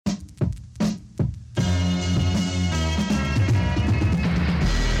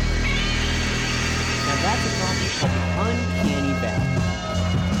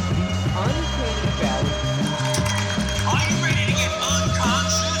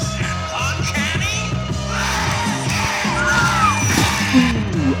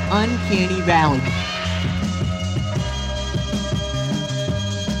Uncanny Valley.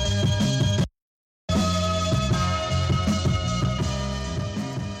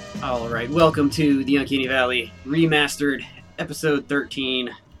 Alright, welcome to the Uncanny Valley Remastered, episode 13.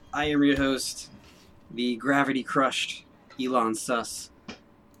 I am your host, the gravity-crushed Elon Sus.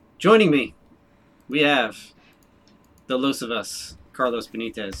 Joining me, we have the Los of Us, Carlos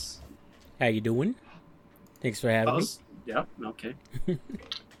Benitez. How you doing? Thanks for having me. Yep, okay.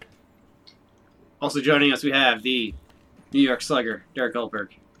 Also joining us, we have the New York Slugger, Derek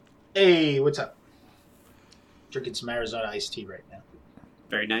Goldberg. Hey, what's up? Drinking some Arizona iced tea right now.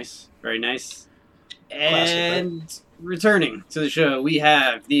 Very nice, very nice. Classic, And right? returning to the show, we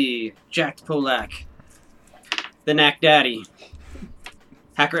have the Jacked Polak, the Knack Daddy,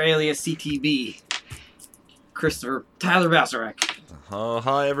 Hacker alias CTB, Tyler Basarak. Oh,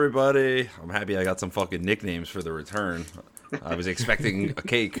 hi everybody. I'm happy I got some fucking nicknames for the return. I was expecting a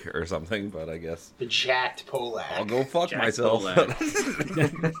cake or something, but I guess The Jacked Polak. I'll go fuck Jacked myself.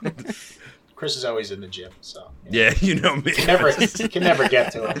 Chris is always in the gym, so Yeah, you know me. Can never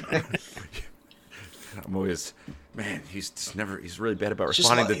get to him. I'm always, man, he's really bad about Just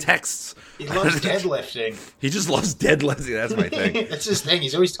responding like- to texts. He loves deadlifting. He just loves deadlifting, that's my thing. That's his thing.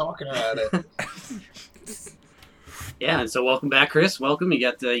 He's always talking about it. Yeah, and so welcome back, Chris. Welcome. You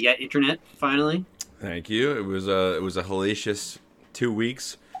got internet finally. Thank you. It was a hellacious 2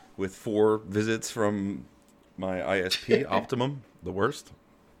 weeks with 4 visits from my ISP, Optimum, the worst.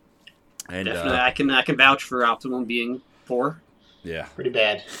 And Definitely, I can vouch for Optimum being poor. yeah. Pretty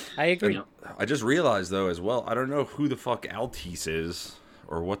bad. I agree. You know. I just realized, though, as well, I don't know who the fuck Altice is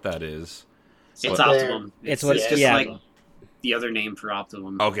or what that is. It's But Optimum. It's what- just yeah. like the other name for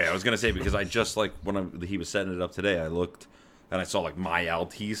Optimum. Okay, I was going to say, because I just, like, he was setting it up today, I looked, and I saw, like, my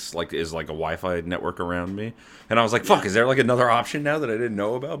Altice, like, is, like, a Wi-Fi network around me. And I was like, fuck, is there, like, another option now that I didn't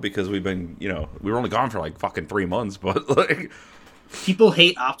know about? Because we've been, we were only gone for, like, fucking 3 months, but, like... People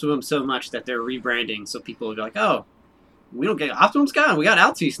hate Optimum so much that they're rebranding, so people will be like, oh, we don't get Optimum's gone. We got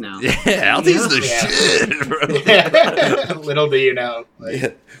Altice now. Yeah, Altice is the Yeah. shit, bro. Little do you know. Like, Yeah,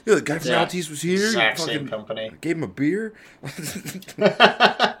 the guy from Yeah. Altice was here. Exact fucking same company. gave him a beer.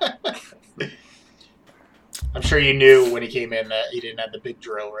 I'm sure you knew when he came in that he didn't have the big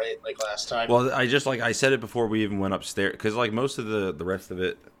drill, right? Like last time. Well, I said it before we even went upstairs, because like most of the rest of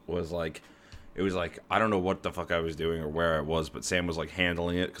it was like, it was like, I don't know what the fuck I was doing or where I was, but Sam was like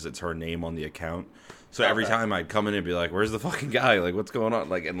handling it because it's her name on the account. So every Okay. time I'd come in and be like, "Where's the fucking guy? Like, what's going on?"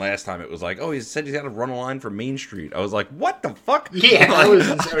 Like, and last time it was like, "Oh, he said he's got to run a line from Main Street." I was like, "What the fuck?" Yeah, that was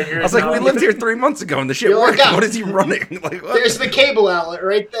I was like, "We lived here 3 months ago, and the shit You're like, worked. "Oh, What is he running?" Like, what? There's the cable outlet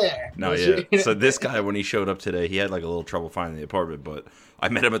right there. No, yeah. So this guy, when he showed up today, he had like a little trouble finding the apartment, but I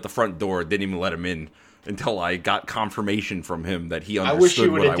met him at the front door, didn't even let him in until I got confirmation from him that he I wish you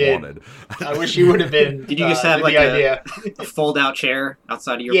understood what would've I did. wanted. I wish you would have been. Did you just have the like idea? a fold-out chair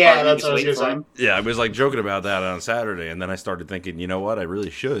outside of your Yeah, apartment? that's what I was just waiting gonna for say. him? Yeah, I was like joking about that on Saturday, and then I started thinking, you know what, I really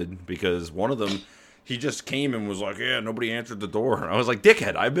should, because one of them, he just came and was like, "Yeah, nobody answered the door." And I was like,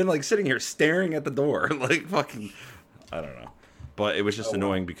 "Dickhead, I've been like sitting here staring at the door." Like, fucking, I don't know. But it was just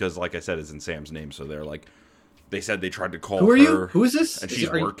annoying because, like I said, it's in Sam's name, so they're like, they said they tried to call Who are her. you? Who is this? And Is she's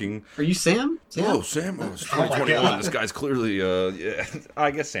it- are you- working. Are you Sam? Oh, Sam. Oh, it's Oh my 2021. God. This guy's clearly, yeah.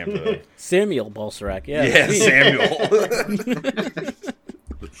 I guess Sam today. Samuel Bolserac, yeah. Yeah, Samuel.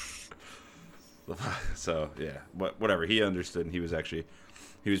 So, yeah. Whatever. He understood, and he was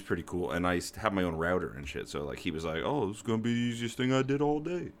pretty cool. And I used to have my own router and shit, so, like, he was like, "Oh, this is going to be the easiest thing I did all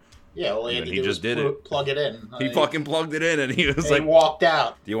day." Yeah, all he had And to he do just was did it. plug it in. He fucking plugged it in, and he was and like, he walked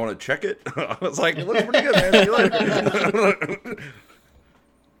out. "Do you want to check it?" I was like, "It looks pretty good, man. See you later."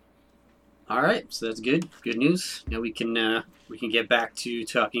 All right, so that's good. Good news. Now we can get back to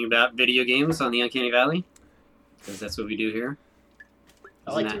talking about video games on the Uncanny Valley, because that's what we do here.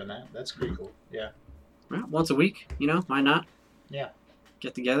 I like Isn't doing that. That's pretty cool. Yeah. Well, once a week, why not? Yeah.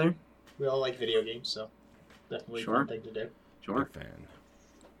 Get together. We all like video games, so definitely a Sure. fun thing to do. Sure. Big fan.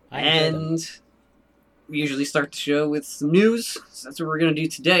 I enjoy them. And we usually start the show with some news. So that's what we're going to do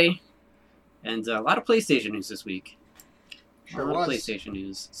today. And a lot of PlayStation news this week. Sure a lot was. of PlayStation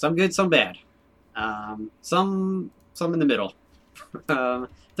news. Some good, some bad. Some in the middle. I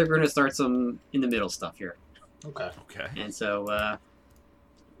think we're going to start some in the middle stuff here. Okay. Okay. And so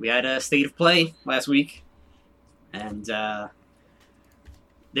we had a State of Play last week. And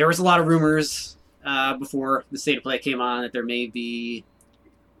there was a lot of rumors before the State of Play came on that there may be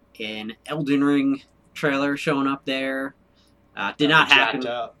an Elden Ring trailer showing up there. Did not happen.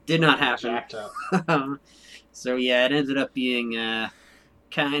 Jacked up. Did not happen. Jacked up. So yeah, it ended up being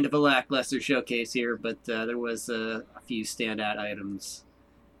kind of a lackluster showcase here, but there was a few standout items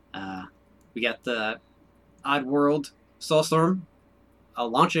We got the Oddworld Soulstorm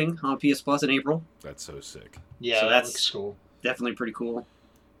launching on PS Plus in April. That's so sick. Yeah, So that that's- looks cool. Definitely pretty cool.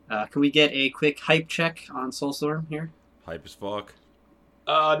 Can we get a quick hype check on Soulstorm here? Hype as fuck.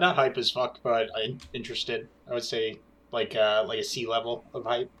 Not hype as fuck, but I'm interested. I would say like a C level of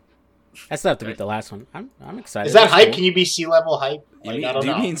hype. That's not to beat the last one. I'm excited. Is that That's hype? cool. Can you be C level hype? You Like, mean, I don't do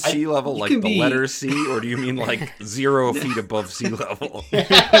you know. mean sea level, you like can the be- letter C, or do you mean like 0 feet above sea level? Like,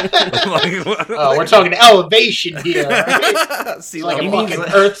 what- Oh, we're talking elevation here. Right? sea It's like a level. means fucking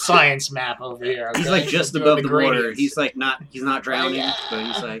like- Earth science map over here. He's okay? like just Doing above the water. gradients. He's like he's not drowning, yeah. but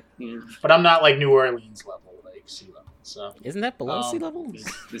he's like, But I'm not like New Orleans level, like sea level. So Isn't that below sea Um, level?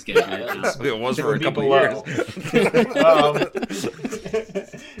 this getting Yeah, it. that's- It was it for a would be couple below. years.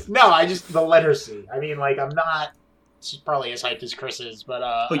 No, I just the letter C. I mean, like I'm not probably as hyped as Chris is, but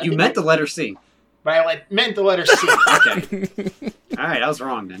But I you think meant the letter C. but I meant the letter C, Okay. All right, I was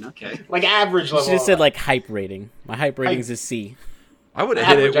wrong then. Okay. like average You level. should have said like hype rating. My hype ratings is C. I would have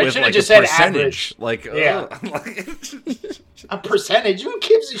hit Average. I it with should've like just a said percentage. average. Like, Yeah. like- a percentage. Who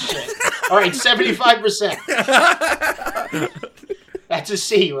gives a shit? All right, 75%. That's a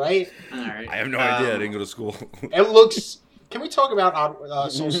C, right? All right. I have no idea. I didn't go to school. It looks. Can we talk about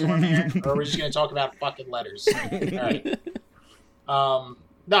Soulstorm here, or are we just going to talk about fucking letters? All right.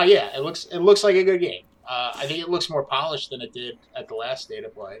 No, yeah, it looks like a good game. I think it looks more polished than it did at the last State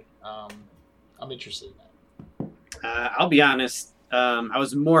of Play. I'm interested in that. I'll be honest. I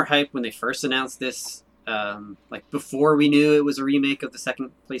was more hyped when they first announced this. Like before we knew it was a remake of the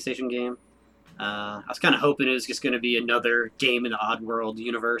second PlayStation game. I was kind of hoping it was just going to be another game in the Oddworld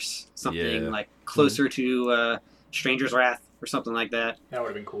universe, something Yeah. like closer to Stranger's Wrath or something like that. That would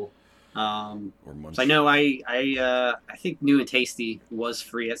have been cool. Or months. So I know I think New and Tasty was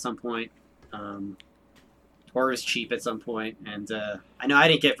free at some point, or was cheap at some point, and I know I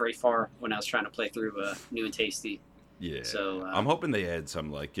didn't get very far when I was trying to play through New and Tasty. Yeah. So I'm hoping they add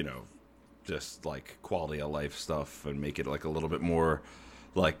some, like, just like quality of life stuff and make it like a little bit more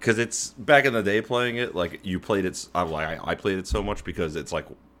like, because it's back in the day playing it, like you played it. I played it so much because it's like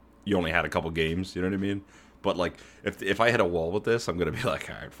you only had a couple games. You know what I mean? But like if I hit a wall with this, I'm gonna be like,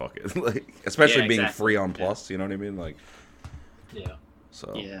 all right, fuck it. Like, especially Yeah, being exactly. free on Plus. You know what I mean? Like, Yeah.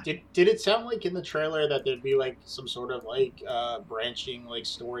 so yeah. Did it sound like in the trailer that there'd be like some sort of like branching like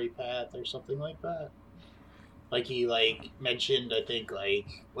story path or something like that? Like he like mentioned, I think like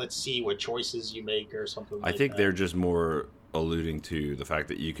let's see what choices you make or something. I like think that. they're just more alluding to the fact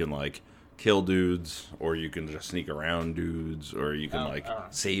that you can like kill dudes, or you can just sneak around dudes, or you can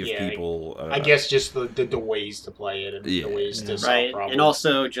save yeah, people. I guess just the ways to play it and Yeah. the ways to solve Right, problems. and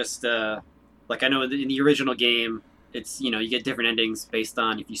also just like I know in the original game, it's you get different endings based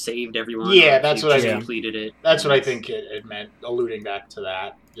on if you saved everyone. Yeah, or if that's you what I just mean. completed it. That's what I And think it meant, alluding back to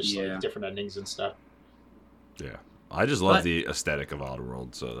that, just Yeah. like different endings and stuff. Yeah, I just love But- the aesthetic of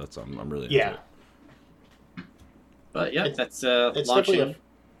Oddworld, so that's I'm really into Yeah, it. But yeah, It's- that's it's launching definitely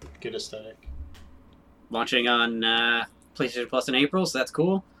a good aesthetic. launching on PlayStation Plus in April, so that's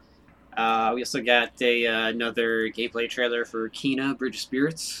cool. We also got another gameplay trailer for Kena Bridge of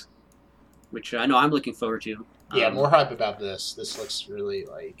Spirits, which I know I'm looking forward to. Yeah, more hype about this. This looks really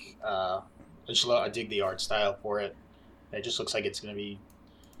like I dig the art style for it. It just looks like it's going to be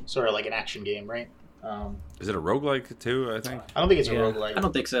sort of like an action game, right? Is it a roguelike too? I think. I don't think it's a Yeah. roguelike. I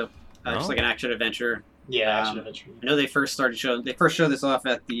don't think so. No? Just like an action adventure. Yeah, action Um, adventure. I know they first showed this off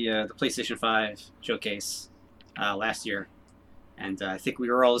at the PlayStation 5 showcase last year, and I think we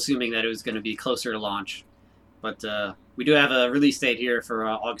were all assuming that it was going to be closer to launch, but we do have a release date here for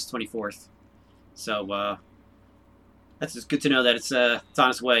August 24th, so that's just good to know that it's on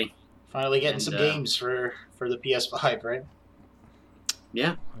its way. Finally getting and, some games for the PS5, right?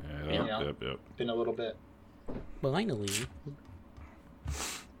 Yeah, Yeah, yep. Been a little bit. Finally.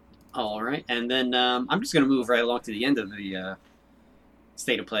 all right, and then I'm just going to move right along to the end of the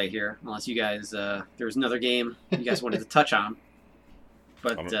state of play here, unless you guys there was another game you guys wanted to touch on.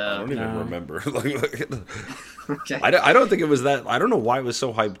 But I don't even No. remember. okay. I don't think it was that. I don't know why it was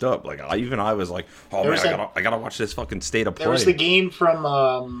so hyped up. Like I was like, oh There man, was that- I gotta watch this fucking state of play. There was the game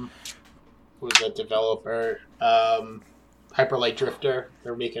from who was that developer? Hyper Light Drifter.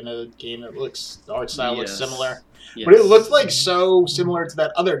 They're making a game that the art style looks Yes. similar. Yes. But it looked like so similar to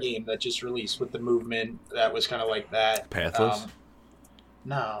that other game that just released with the movement that was kind of like that. Pathless?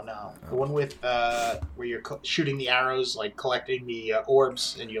 No. The one with where you're shooting the arrows, like collecting the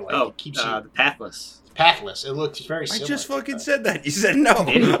orbs, and you like it keeps you the Pathless. pathless. It looked very I similar. just to fucking that. said that. You said no.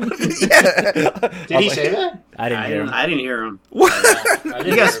 Did Yeah. Did he say that? I didn't hear him. I didn't hear him. What? I You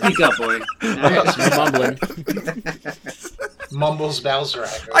didn't guys hear speak up, boy. I'm mumbling. Mumbles bounce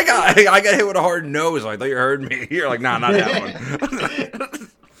right? I got hit with a hard nose. I thought you heard me. You're like, nah, not that one.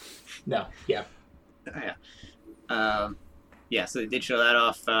 No, yeah. Yeah, so they did show that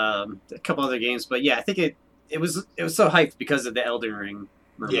off. A couple other games, but yeah, I think it was so hyped because of the Elden Ring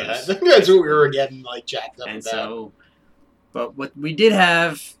rumors. Yeah, I think that's what we were getting like jacked up And about. so, but what we did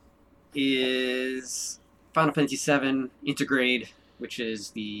have is Final Fantasy VII Intergrade, which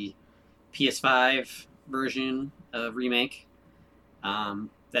is the PS5 version of Remake.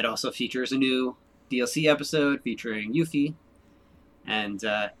 That also features a new DLC episode featuring Yuffie. And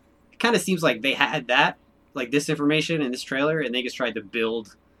it kind of seems like they had that, like this information in this trailer, and they just tried to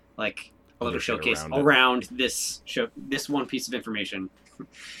build like a little showcase around this one piece of information.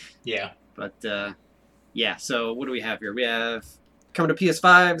 Yeah. But yeah, so what do we have here? We have coming to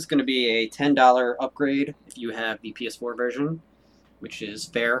PS5. It's going to be a $10 upgrade if you have the PS4 version, which is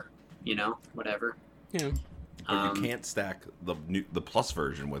fair, whatever. Yeah. But you can't stack the Plus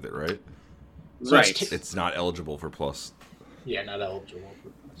version with it, right? So Right. It's not eligible for Plus. Yeah, not eligible for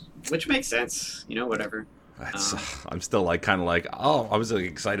this. Which makes sense, whatever. I'm still like kind of like, oh, I was like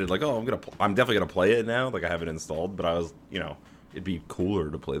excited, like, oh, I'm definitely gonna play it now. Like I have it installed, but I was, it'd be cooler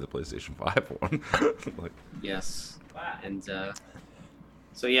to play the PlayStation 5 one. Like, Yes. And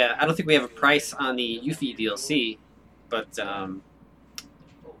so yeah, I don't think we have a price on the Yuffie DLC, but I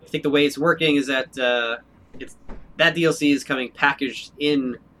think the way it's working is that that DLC is coming packaged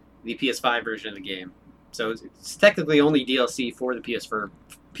in the PS5 version of the game. So it's technically only DLC for the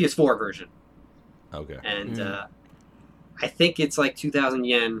PS4 version. okay. And I think it's like 2,000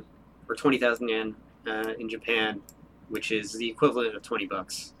 yen or 20,000 yen in Japan, which is the equivalent of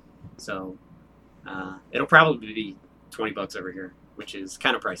 $20. So it'll probably be $20 over here, which is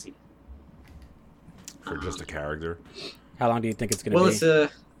kind of pricey. For just a character. How long do you think it's going to Well, be? it's an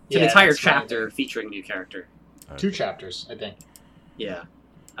Yeah, entire that's what I chapter featuring a new character. 2 chapters, I think. Yeah.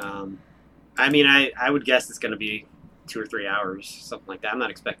 I mean, I would guess it's going to be 2 or 3 hours, something like that. I'm not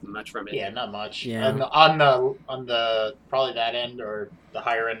expecting much from it. Yeah, not much. Yeah. And on the probably that end or the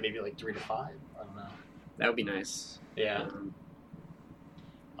higher end, maybe like 3 to 5. I don't know. That would be nice. Yeah.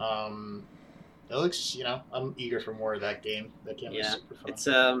 It looks, I'm eager for more of that game. That game was Yeah, super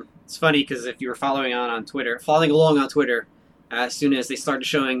fun. it's funny because if you were following along on Twitter, as soon as they started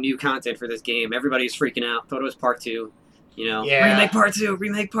showing new content for this game, everybody was freaking out. Thought it was part 2. Yeah.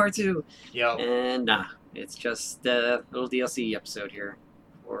 remake part 2. Yep. And nah, it's just a little DLC episode here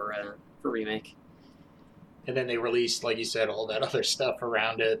for remake. And then they released, like you said, all that other stuff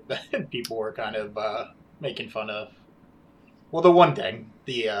around it that people were kind of making fun of. Well, the one thing,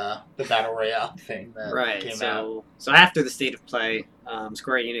 the Battle Royale thing that came out. So after the State of Play,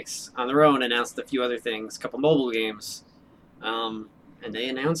 Square Enix on their own announced a few other things, a couple mobile games, and they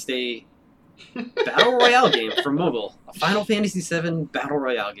announced a Battle Royale game for mobile, a Final Fantasy VII Battle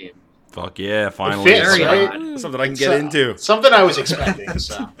Royale game. Fuck yeah, finally. Fits, Very right? odd. Something I can get into. Something I was expecting,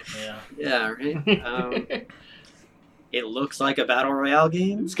 so, yeah. Yeah, right? It looks like a Battle Royale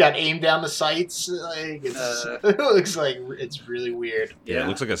game. It's got aim down the sights. Like it looks like it's really weird. Yeah, it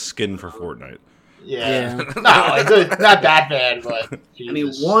looks like a skin for Fortnite. Yeah. No, it's not that bad, but Jesus. I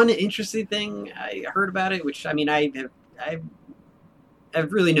mean, one interesting thing I heard about it, which I mean, I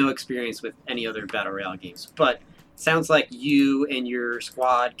have really no experience with any other Battle Royale games, but it sounds like you and your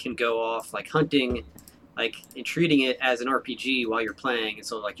squad can go off like hunting, like and treating it as an RPG while you're playing, and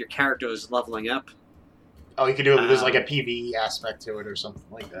so like your character is leveling up. Oh, you can do it. There's like a PvE aspect to it or something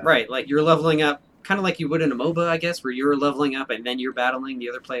like that. Right, like you're leveling up, kind of like you would in a MOBA, I guess, where you're leveling up and then you're battling the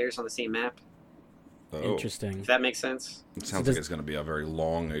other players on the same map. Oh, Interesting. If that makes sense. it sounds like it's going to be a very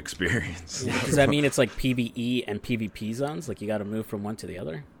long experience. Yeah, does that mean it's like PvE and PvP zones? Like you got to move from one to the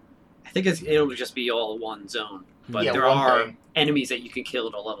other? I think it'll just be all one zone, but Yeah, there one are thing. enemies that you can kill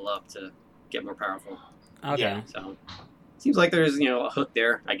to level up to get more powerful. Okay. Yeah. So seems like there's a hook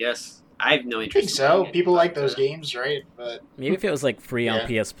there. I guess I have no I interest. think so. in playing it, People like but, those games, right? But Maybe if it was like free on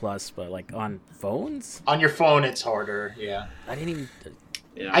Yeah. PS Plus, but like on phones? on your phone, it's harder. Yeah. I didn't even.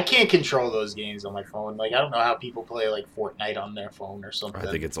 Yeah. I can't control those games on my phone. Like, I don't know how people play, like, Fortnite on their phone or something. I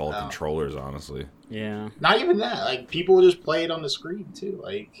think it's all No. controllers, honestly. Yeah. Not even that. Like, people just play it on the screen, too.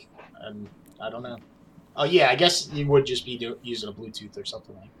 Like, and I don't know. Oh, yeah, I guess you would just be using a Bluetooth or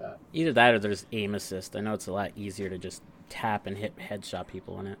something like that. Either that or there's aim assist. I know it's a lot easier to just tap and hit headshot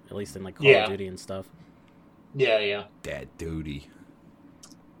people in it, at least in like Call Yeah. of Duty and stuff. Yeah, yeah. Dad duty.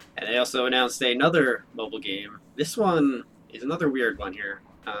 And they also announced another mobile game. This one is another weird one here.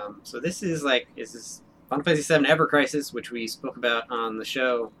 So this is Final Fantasy VII Ever Crisis, which we spoke about on the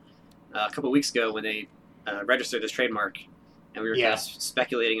show a couple weeks ago when they registered this trademark, and we were kind Yeah. of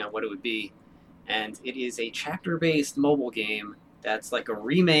speculating on what it would be. and it is a chapter-based mobile game that's like a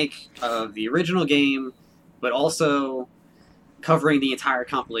remake of the original game, but also covering the entire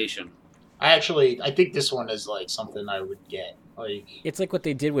compilation. I think this one is like something I would get. Like, It's like what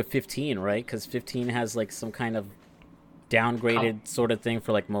they did with 15, right? Because 15 has like some kind of downgraded sort of thing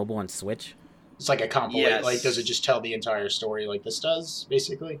for like mobile and Switch. it's like a compilation. Yes. Like, does it just tell the entire story like this does,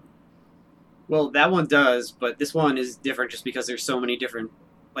 basically? Well, that one does, but this one is different just because there's so many different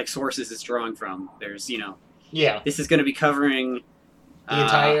like sources it's drawing from. There's, Yeah, this is going to be covering the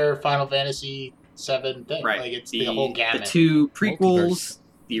entire Final Fantasy VII thing. right. Like, it's the whole gamut. The two prequels, Multiverse.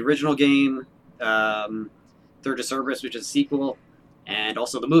 the original game, Third to Cerberus, which is a sequel, and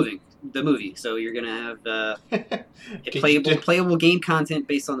also the movie. So you're going to have playable game content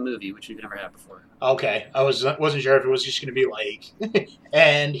based on the movie, which we've never had before. Okay, I wasn't sure if it was just going to be like,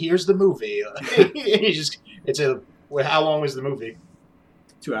 and here's the movie. How long was the movie?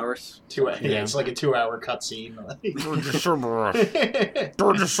 2 hours. Yeah, Yeah. it's like a 2-hour cutscene.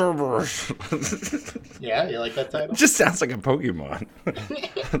 Yeah, you like that title? It just sounds like a Pokemon.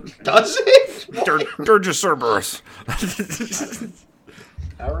 Does it? Durgicerberus.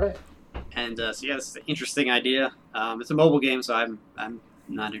 All right. And so yeah, this is an interesting idea. It's a mobile game, so I'm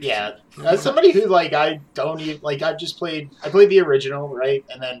not interested. Yeah, as somebody who I don't even I played the original, right,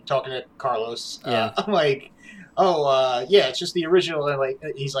 and then talking to Carlos, Yeah. I'm like, yeah, it's just the original, and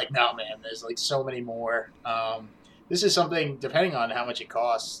he's like, no, man, there's so many more. This is something, depending on how much it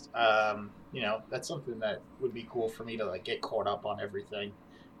costs, that's something that would be cool for me to get caught up on everything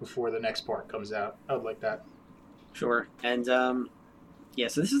before the next part comes out. I would like that. Sure. And yeah,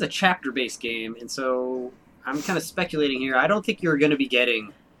 so this is a chapter-based game, and so I'm kind of speculating here. I don't think you're going to be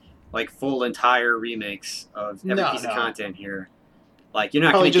getting full entire remakes of every piece of content here. You're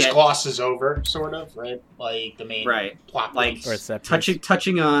not Probably going to just get glosses over, sort of, right? Like the main plot points. Or except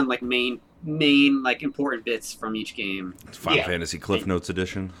touching on main important bits from each game. It's Final Fantasy Cliff Notes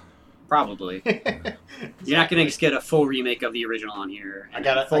edition. Probably. You're not going to just get a full remake of the original on here. I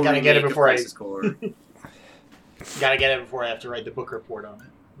gotta get it before Gotta get it before I have to write the book report on it.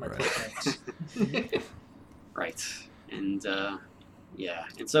 My Cliff Notes. Right. And yeah.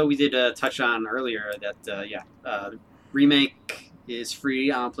 And so we did touch on earlier that remake is free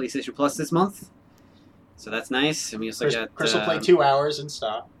on PlayStation Plus this month. So that's nice. And we also got Chris will play 2 hours and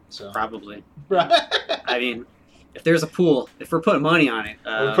stop. So probably. I mean, if there's a pool, if we're putting money on it,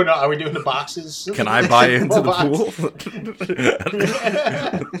 are we doing the boxes? Can I buy into the pool?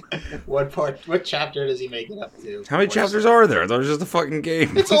 What chapter does he make it up to? How many chapters are there? Those are just a fucking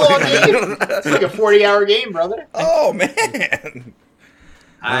game. It's a long game. It's like a 40-hour game, brother. Oh, man.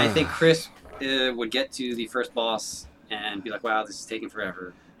 I think Chris would get to the first boss and be like, wow, this is taking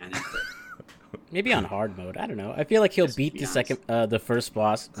forever. And then quit. maybe on hard mode. I don't know. I feel like he'll beat the first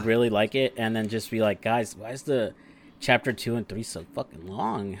boss, really like it, and then just be like, guys, why is the chapter 2 and 3 so fucking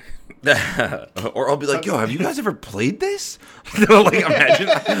long? Or I'll be like, yo, have you guys ever played this? Imagine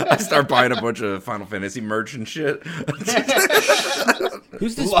I start buying a bunch of Final Fantasy merch and shit.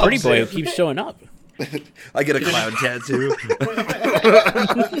 Who's this pretty boy who keeps showing up? I get a cloud tattoo.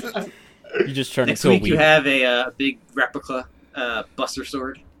 You just turn Next into a week you weeb. have a big replica Buster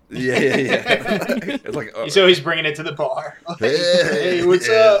Sword. Yeah. It's like, So he's bringing it to the bar. hey, what's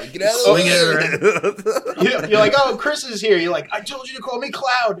up? Get out Swing it. You're like, oh, Chris is here. You're like, I told you to call me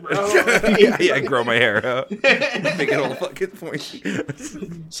Cloud, bro. Yeah, I grow my hair out. Make it all fucking pointy.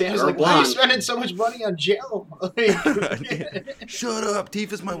 Sam's Or like, why are you blonde. spending so much money on gel? Shut up,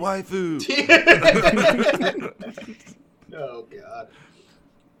 Tifa's my waifu. Oh, God.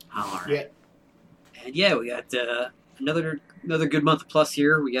 All right. Yeah. And yeah, we got another good month plus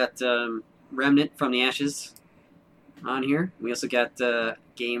here. We got Remnant from the Ashes on here. We also got a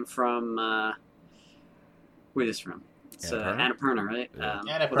game from where is this from? It's Annapurna? Annapurna, right? Yeah.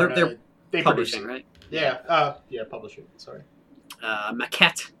 Annapurna, Well, they're they publishing, produce it. right? Yeah, publishing. Sorry.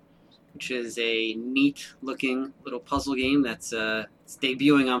 Maquette, which is a neat-looking little puzzle game that's it's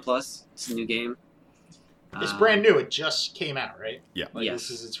debuting on Plus. It's a new game. It's brand new. It just came out, right? Yeah. Yes.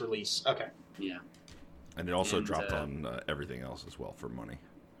 This is its release. Okay. Yeah, And it also And, dropped on everything else as well for money.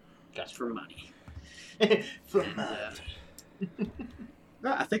 that's for money. For And, money.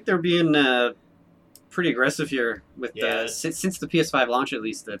 I think they're being pretty aggressive here with Yeah. since the PS5 launch. At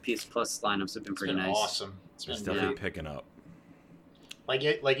least the PS Plus lineups have been pretty It's been nice. awesome. It's been It's definitely Yeah. picking up.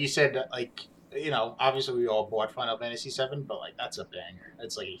 like you said, obviously we all bought Final Fantasy VII, but that's a banger.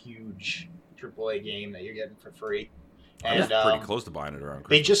 It's a huge AAA game that you're getting for free. I was And pretty close to buying it around Christmas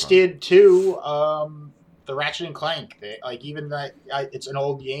they just time. did too. The Ratchet and Clank. Even that it's an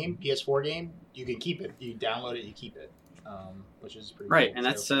old game, PS4 game. You can keep it. You download it, you keep it. which is pretty Right, cool,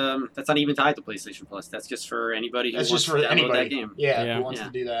 and too. that's not even tied to PlayStation Plus. That's just for anybody who That's wants just for to download anybody. that game. Yeah, who wants to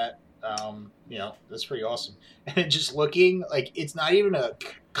do that. That's pretty awesome. And just looking like it's not even a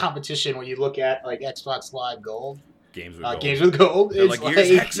competition when you look at like Xbox Live Gold. Games with Gold. Games with Gold. They're It's like, here's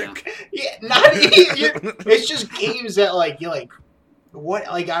Hexic. Yeah, not even. It's just games that like you're like, what?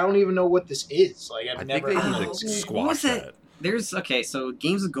 Like I don't even know what this is. Like I've never. Think they heard need of to this. squash that. So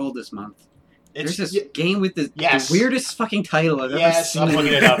Games of Gold this month. It's There's this game with the Yes. weirdest fucking title I've ever Yes, seen. I'm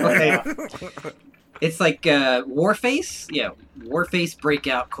looking it up right Like, it's like Warface? Yeah, Warface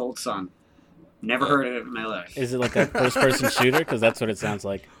Breakout Cold Sun. Never heard of it in my life. Is it like a first-person shooter? Because that's what it sounds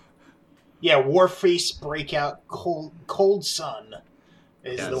like. Yeah, Warface Breakout Cold Sun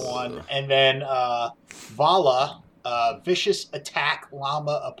is the one, and then Vala Vicious Attack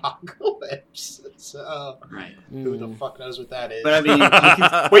Llama Apocalypse. So Right. who the fuck knows what that is? But I mean,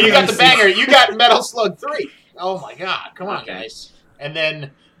 Well, you got the banger. You got Metal Slug 3. Oh my god, come on, Okay. guys. And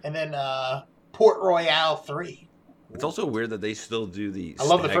then Port Royale 3. It's also weird that they still do the I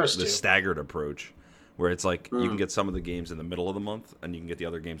love the first two. staggered approach, where it's like you can get some of the games in the middle of the month, and you can get the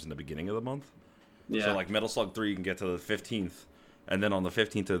other games in the beginning of the month. yeah. So like Metal Slug 3, you can get to the 15th, and then on the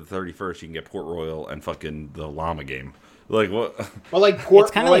 15th to the 31st, you can get Port Royal and fucking the llama game. Like what? Well, like Port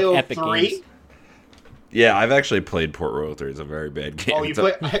It's kinda like Royal Epic 3. Games. Yeah, I've actually played Port Royal 3. It's a very bad game. Oh, you It's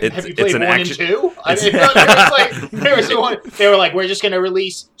play, a- have it's- you it's played an 1 and action- 2? I it's- mean, there was one. They were like, "We're just going to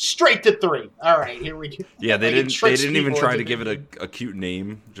release straight to 3." All right, here we go. Yeah, they Like, it didn't. They tricks didn't even people try to into give it thinking- a cute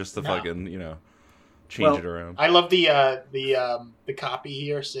name, just to No. fucking change it around. I love the copy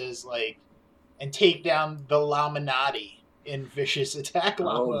here says like, and take down the Laminati in Vicious Attack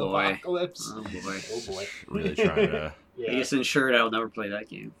Llama Oh, boy. Apocalypse. Oh boy. Oh boy. Really trying to. Yeah. I guess ensured I'll never play that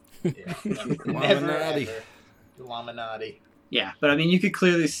game. Yeah. Never, Laminati. ever. The Laminati. Yeah, but I mean, you could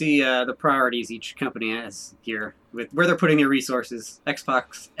clearly see the priorities each company has here with where they're putting their resources.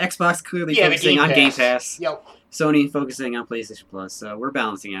 Xbox clearly Yeah, the focusing Game on Game Pass. Pass. Yep. Sony focusing on PlayStation Plus. So we're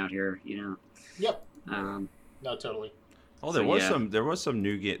balancing out here, Yep. Um, No, totally. Oh, there So, was yeah. some. There was some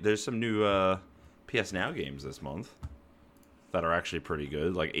new game. There's some new PS Now games this month that are actually pretty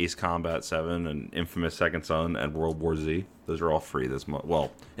good, like Ace Combat 7 and Infamous Second Son and World War Z. Those are all free this month.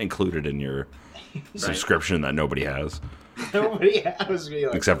 Well, included in your subscription that nobody has, Nobody has me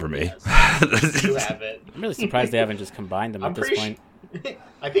like, except for me. yes. You have it. I'm really surprised they haven't just combined them I'm at this pretty point.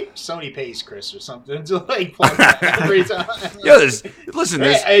 I think Sony pays Chris or something to like plug that every time. Yeah, there's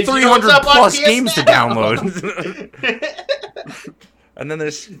 300 do you know what's up on plus PS games to Now? download. And then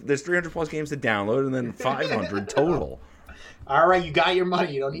there's 300 plus games to download, and then 500 total. All right, you got your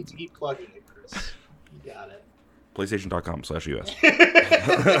money. You don't need to keep plugging it, Chris. You got it. PlayStation.com/US.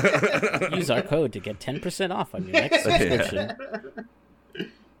 Use our code to get 10% off on your next subscription.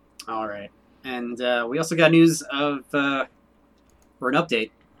 all right, and we also got news of or an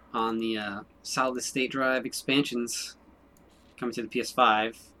update on the solid state drive expansions coming to the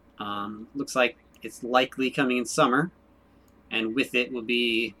PS5. Looks like it's likely coming in summer, and with it will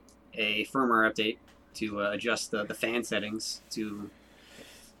be a firmware update to adjust the fan settings to,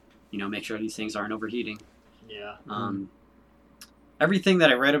 make sure these things aren't overheating. Yeah. Everything that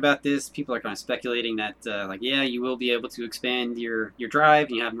I read about this, people are kind of speculating that, you will be able to expand your drive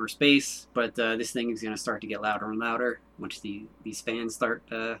and you have more space, but this thing is going to start to get louder and louder once these fans start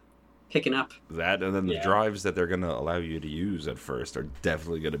picking up. That, and then the Yeah. drives that they're going to allow you to use at first are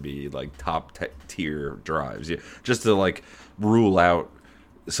definitely going to be like top tier drives. Yeah, just to like rule out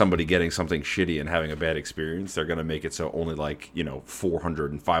somebody getting something shitty and having a bad experience, they're going to make it so only like, $400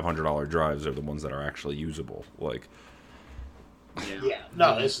 and $500 drives are the ones that are actually usable. Like, Yeah.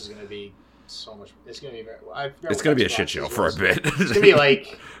 No, this is going to be so much. It's going to be very. it's going to be a shit show for a bit. It's going to be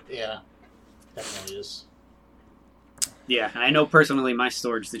like, yeah, definitely is. Yeah, I know personally my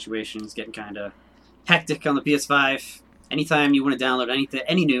storage situation is getting kind of hectic on the PS5. Anytime you want to download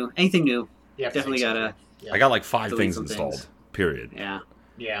anything new, Yeah, definitely gotta. Yeah. I got like 5 Delete things some installed, things. period. Yeah.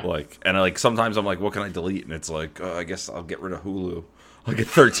 Yeah. Like sometimes I'm like, what can I delete? And it's like, I guess I'll get rid of Hulu. I'll get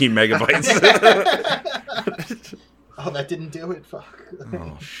 13 megabytes. Oh, that didn't do it. Fuck.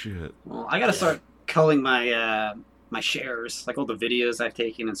 Oh shit. Well, I gotta start culling my my shares, like all the videos I've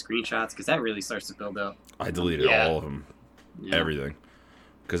taken and screenshots, because that really starts to build up. I deleted Yeah. all of them, Yeah. everything,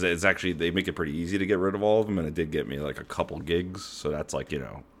 because it's actually they make it pretty easy to get rid of all of them, and it did get me like a couple gigs. So that's like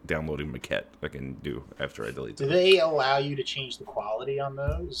downloading maquette I can do after I delete Do them. they allow you to change the quality on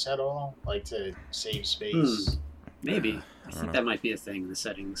those at all? Like to save space? Maybe. I don't think know. that might be a thing in the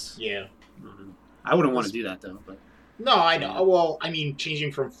settings. Yeah. I wouldn't want to do that though, but No, I know. Well, I mean,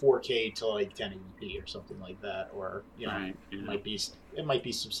 changing from 4K to like 1080p or something like that, or right. it might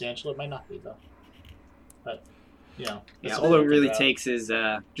be substantial. It might not be though. But Yeah, all it really takes is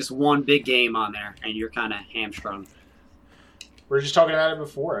just one big game on there, and you're kind of hamstrung. We were just talking about it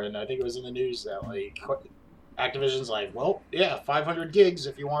before, and I think it was in the news that like Activision's like, well, yeah, 500 gigs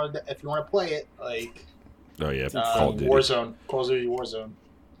if you want to play it, like. Oh yeah, Call of Duty Warzone.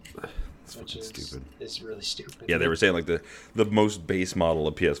 Which is stupid. It's really stupid. Yeah, they were saying like the most base model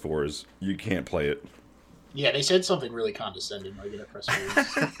of PS4 is you can't play it. Yeah, they said something really condescending, like in a press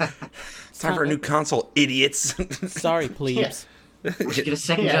release. It's time for a new console, idiots. Sorry, plebes. Why don't you get a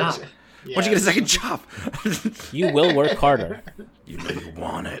second job? Why don't you get a second job? You will work harder. You know you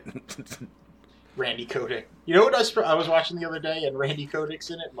want it. Randy Kotick. You know what I was watching the other day, and Randy Kotick's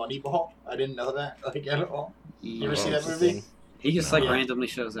in it, Moneyball? I didn't know that, like, at all. You ever see that movie? He just, randomly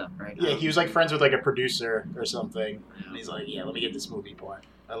shows up, right? Yeah, he was, like, friends with, like, a producer or something. And he's like, yeah, let me get this movie part.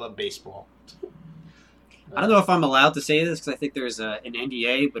 I love baseball. I don't know if I'm allowed to say this because I think there's an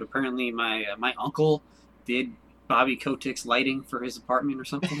NDA, but apparently my uncle did Bobby Kotick's lighting for his apartment or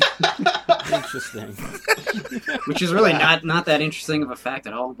something. Interesting. Which is really not that interesting of a fact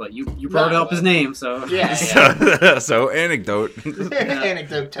at all, but you brought up his name, so... Yeah. So, anecdote.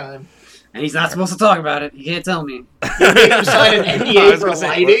 Anecdote time. And he's not supposed to talk about it. He can't tell me. You made him sign an NDA for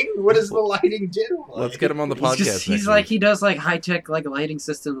lighting? What does the lighting do? Let's get him on the podcast. He does, high-tech, lighting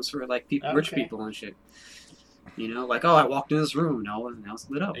systems for, rich people and shit. You know, I walked in this room, now it's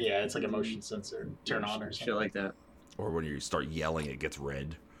lit up. Yeah, it's like a motion sensor. Turn on or something. Shit like that. Or when you start yelling, it gets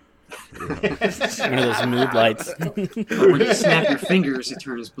red. One of those mood lights. Or when you snap your fingers, it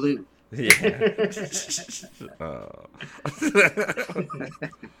turns blue. Yeah.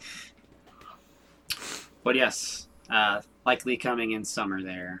 But yes, likely coming in summer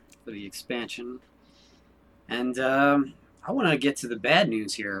there for the expansion. And I want to get to the bad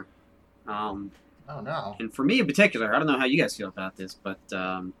news here. Oh, no. And for me in particular, I don't know how you guys feel about this, but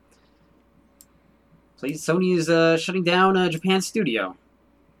Sony is shutting down Japan Studio.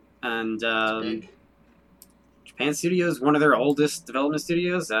 And Japan Studio is one of their oldest development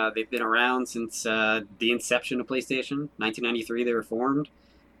studios. They've been around since the inception of PlayStation. 1993 they were formed.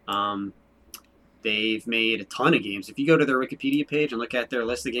 They've made a ton of games. If you go to their Wikipedia page and look at their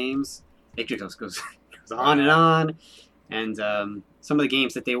list of games, it just goes on and on. And some of the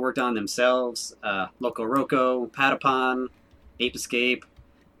games that they worked on themselves, Loco Roco, Patapon, Ape Escape,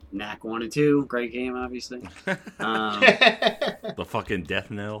 Knack 1 and 2, great game, obviously. The fucking Death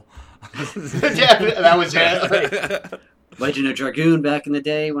Knell. That was it. Legend of Dragoon back in the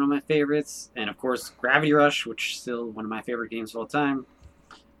day, one of my favorites. And, of course, Gravity Rush, which is still one of my favorite games of all time.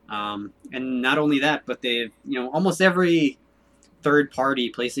 And not only that, but they've, almost every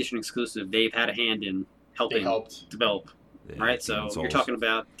third-party PlayStation exclusive, they've had a hand in helping develop. Yeah, right? So you're talking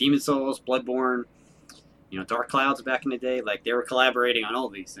about Demon's Souls, Bloodborne, Dark Clouds back in the day. Like, they were collaborating on all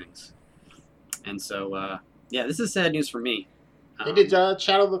of these things. And so, this is sad news for me. They did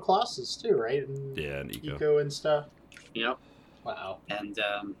Shadow of the Colossus, too, right? And and Eco and stuff. Yep. Wow. And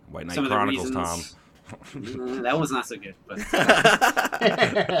White Knight some Chronicles, of the reasons, Tom. that one's not so good. But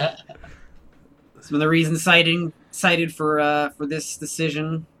some of the reasons cited for this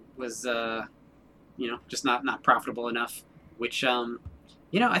decision was, just not profitable enough. Which, I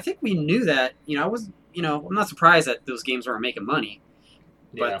think we knew that. I'm not surprised that those games weren't making money.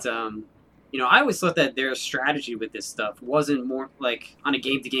 But, I always thought that their strategy with this stuff wasn't more like on a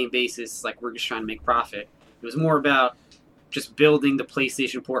game-to-game basis, like we're just trying to make profit. It was more about just building the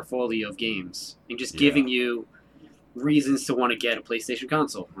PlayStation portfolio of games and just giving you reasons to want to get a PlayStation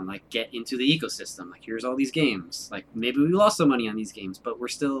console and get into the ecosystem. Like, here's all these games. Like, maybe we lost some money on these games, but we're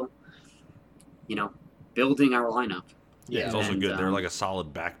still, building our lineup. Yeah, it's also good. They're like a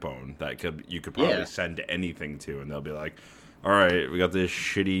solid backbone that you could probably send anything to, and they'll be like, "All right, we got this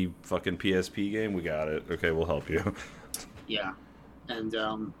shitty fucking PSP game. We got it. Okay, we'll help you." Yeah, and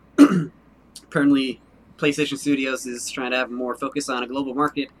apparently, PlayStation Studios is trying to have more focus on a global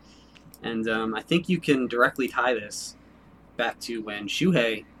market, and I think you can directly tie this back to when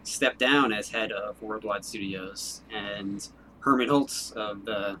Shuhei stepped down as head of Worldwide Studios, and Herman Holtz of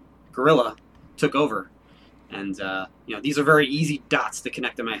the Guerrilla took over. And, these are very easy dots to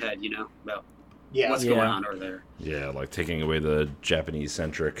connect in my head, about what's going on over there. Yeah, like taking away the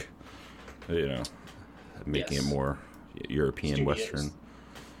Japanese-centric, making it more European, Studios. Western.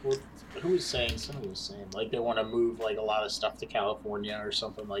 Well, who was saying? Somebody was saying, they want to move, a lot of stuff to California or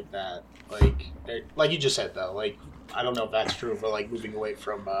something like that. Like you just said, though, I don't know if that's true, but, moving away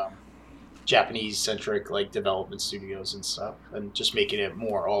from Japanese-centric, development studios and stuff, and just making it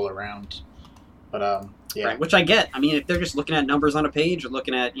more all-around. But, yeah. Right, which I get. I mean, if they're just looking at numbers on a page or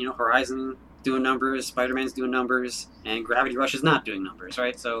looking at, Horizon doing numbers, Spider-Man's doing numbers, and Gravity Rush is not doing numbers,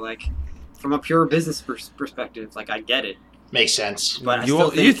 right? So, from a pure business perspective, like, I get it. Makes sense. But I You,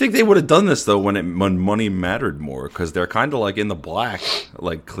 still you think they would have done this though when money mattered more, because they're kind of like in the black,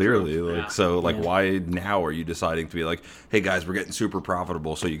 like clearly, like Yeah. so, like why now are you deciding to be like, hey guys, we're getting super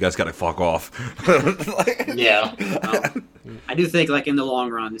profitable, so you guys got to fuck off? Yeah. I do think, like, in the long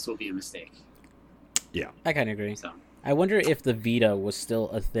run, this will be a mistake. Yeah, I kind of agree. So I wonder if the Vita was still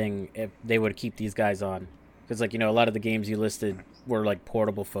a thing, if they would keep these guys on. Because, like, a lot of the games you listed were, like,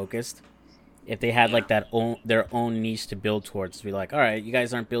 portable focused. If they had, like, their own niche to build towards, to be like, all right, you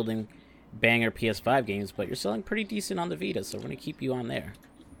guys aren't building banger PS5 games, but you're selling pretty decent on the Vita, so we're going to keep you on there.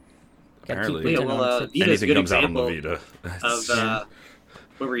 Apparently. Yeah, well, Vita's a anything good comes out on the example Vita. of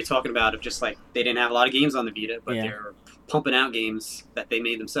what were you talking about? Of just, like, they didn't have a lot of games on the Vita, but they're pumping out games that they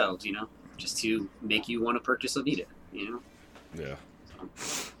made themselves, just to make you want to purchase a Vita, Yeah.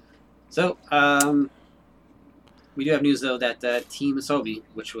 So, we do have news, though, that Team Asobi,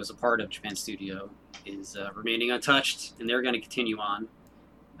 which was a part of Japan Studio, is remaining untouched, and they're going to continue on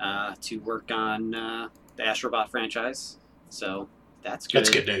to work on the Astrobot franchise. So, that's good. That's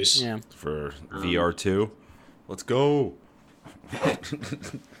good news. Yeah. For VR2, let's go.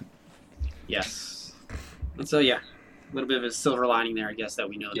 Yes. And so, yeah, a little bit of a silver lining there, I guess, that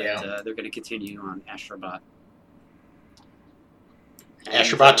we know that they're going to continue on Astrobot.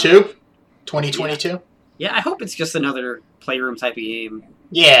 Astrobot 2? 2022? Yeah, I hope it's just another Playroom type of game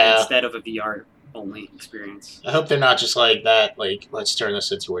Yeah. instead of a VR only experience. I hope they're not just like that, like, let's turn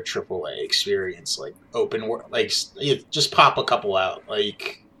this into a AAA experience, like, open world, like, just pop a couple out,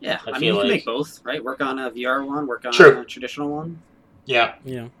 like... Yeah, I mean, feel you can like- make both, right? Work on a VR one, work on True. a traditional one. Yeah,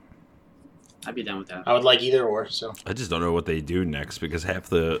 Yeah. I'd be down with that. I would like either or, so... I just don't know what they do next, because half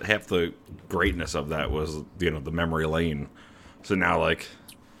the greatness of that was the memory lane. So now, like,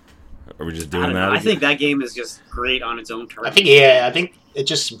 are we just I doing don't know. that? I think that game is just great on its own terms. I think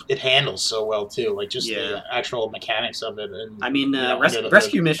it handles so well, too, like, just the actual mechanics of it. And, I mean, under the hood.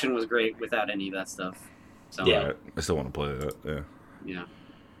 Rescue Mission was great without any of that stuff. So, Yeah. Right. I still want to play that. Yeah. Yeah.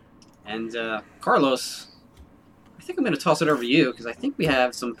 And Carlos, I think I'm going to toss it over to you because I think we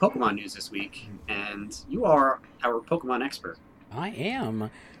have some Pokemon news this week, and you are our Pokemon expert. I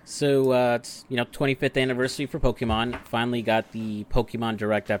am. So, it's, 25th anniversary for Pokemon. Finally got the Pokemon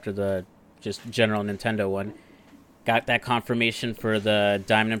Direct after the just general Nintendo one. Got that confirmation for the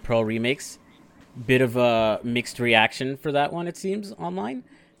Diamond and Pearl remakes. Bit of a mixed reaction for that one, it seems, online.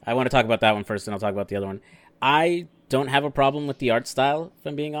 I want to talk about that one first, and I'll talk about the other one. I don't have a problem with the art style, if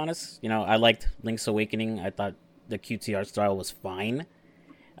I'm being honest. I liked Link's Awakening. I thought the cutesy art style was fine.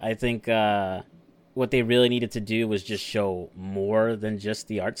 I think what they really needed to do was just show more than just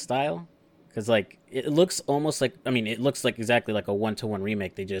the art style. Because, like, it looks almost like... I mean, it looks like exactly like a one-to-one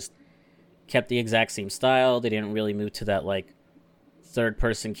remake. They just kept the exact same style. They didn't really move to that, like,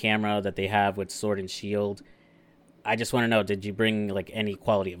 third-person camera that they have with Sword and Shield. I just want to know, did you bring, like, any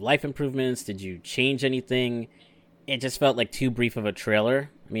quality of life improvements? Did you change anything? It just felt like too brief of a trailer.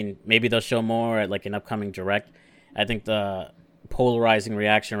 I mean, maybe they'll show more at, like, an upcoming Direct. I think the polarizing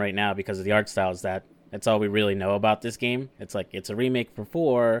reaction right now because of the art style is that that's all we really know about this game. It's like, it's a remake for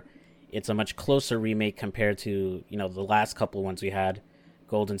 4. It's a much closer remake compared to, the last couple ones we had.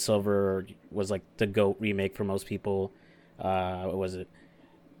 Gold and Silver was, like, the GOAT remake for most people. What was it?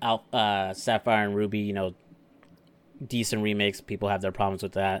 Sapphire and Ruby, decent remakes. People have their problems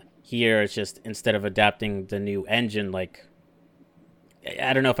with that. Here, it's just, instead of adapting the new engine, like,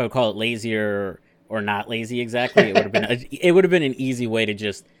 I don't know if I would call it lazier or not lazy exactly. It would have been an easy way to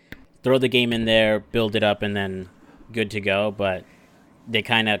just throw the game in there, build it up, and then good to go. But they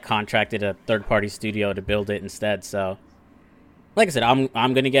kind of contracted a third-party studio to build it instead. So, like I said,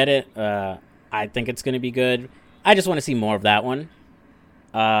 I'm gonna get it. I think it's gonna be good. I just want to see more of that one.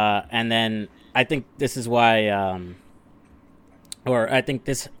 And then I think this is why, I think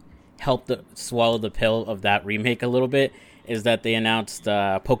this helped swallow the pill of that remake a little bit, is that they announced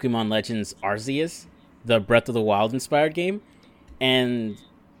Pokemon Legends Arceus, the Breath of the Wild inspired game, and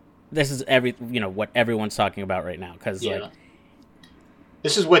this is what everyone's talking about right now, because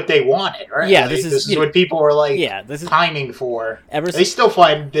this is what they wanted, right? Yeah, like, this is what people were like this is pining for. They still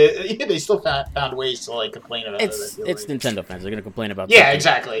found ways to like complain about it. It's Nintendo fans. They're gonna complain about. Yeah, something.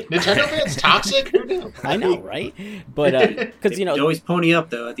 exactly. Nintendo fans toxic. Who knew? I know, right? But because They always pony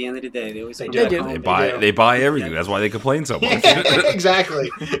up though. At the end of the day, they always They pony do. up. They buy everything. That's why they complain so much. exactly.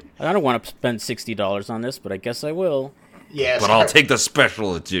 I don't want to spend $60 on this, but I guess I will. Yeah, but I'll take the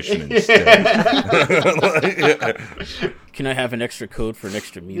special edition instead. Can I have an extra code for an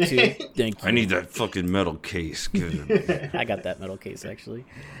extra Mewtwo? Thank you. I need that fucking metal case. Give it to me. I got that metal case, actually.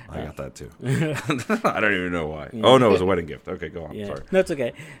 I got that too. I don't even know why. Oh no, it was a wedding gift. Okay, go on. Yeah, Sorry. that's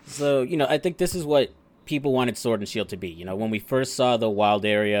okay. So, I think this is what people wanted Sword and Shield to be. When we first saw the wild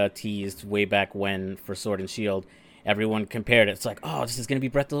area teased way back when for Sword and Shield, everyone compared it. It's like, oh, this is going to be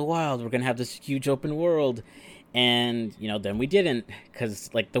Breath of the Wild. We're going to have this huge open world. And, then we didn't, because,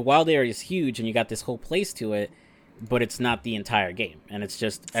 like, the wild area is huge and you got this whole place to it, but it's not the entire game. And it's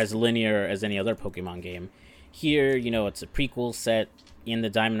just as linear as any other Pokemon game. Here, it's a prequel set in the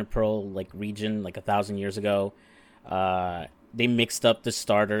Diamond and Pearl, like, region, like 1,000 years ago. They mixed up the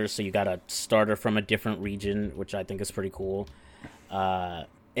starters, so you got a starter from a different region, which I think is pretty cool.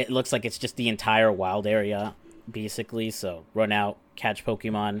 It looks like it's just the entire wild area, basically. So run out, catch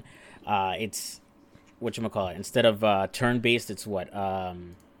Pokemon. It's whatchamacallit, instead of turn-based, it's what? I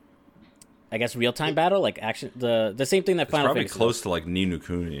guess real-time battle, like action. The same thing that It's Final probably Fantasy close does. to like Ni no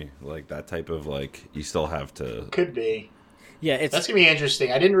Kuni, like that type of like you still have to. Could be. Yeah, That's gonna be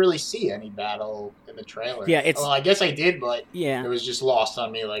interesting. I didn't really see any battle in the trailer. Yeah, it's- Well, I guess I did, but yeah. it was just lost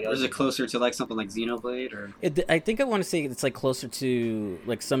on me. Like, Or is it closer to like something like Xenoblade or? I think I want to say it's like closer to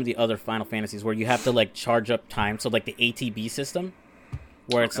like some of the other Final Fantasies where you have to like charge up time. So like the ATB system,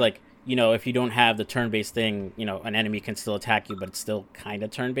 where it's like, if you don't have the turn-based thing, an enemy can still attack you, but it's still kind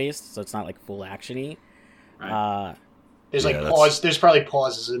of turn-based, so it's not like full action-y. Right. there's like pause. There's probably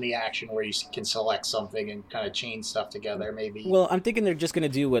pauses in the action where you can select something and kind of chain stuff together. Maybe. Well, I'm thinking they're just gonna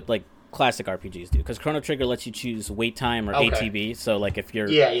do what like classic RPGs do, because Chrono Trigger lets you choose wait time or ATB. So like if you're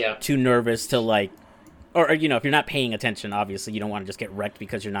too nervous to like, or if you're not paying attention, obviously you don't want to just get wrecked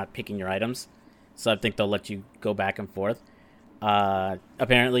because you're not picking your items. So I think they'll let you go back and forth.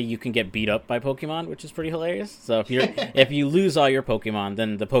 Apparently you can get beat up by Pokemon, which is pretty hilarious. So if you lose all your Pokemon,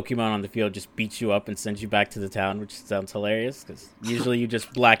 then the Pokemon on the field just beats you up and sends you back to the town, which sounds hilarious because usually you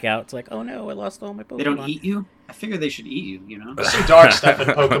just black out. It's like, oh no, I lost all my Pokemon. They don't eat you? I figure they should eat you. There's some dark stuff in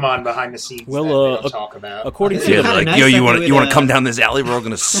Pokemon behind the scenes Well, that they don't talk about. According to Kinda like, nice yo, you that want they to would, come down this alley? We're all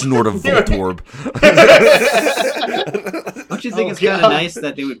gonna snort a Voltorb. Don't you think it's kind of nice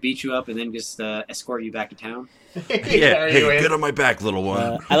that they would beat you up and then just escort you back to town? Yeah, hey, get on my back, little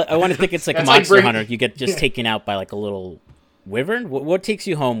one. I want to think it's like That's Monster like Hunter. You get just taken out by like a little wyvern. What takes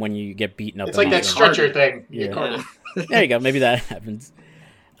you home when you get beaten up? It's by like that Monster Hunter? stretcher thing. Yeah. There you go. Maybe that happens.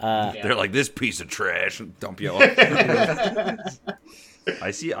 They're like, this piece of trash, and dump you off.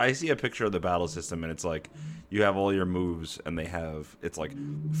 I see a picture of the battle system, and it's like you have all your moves, and it's like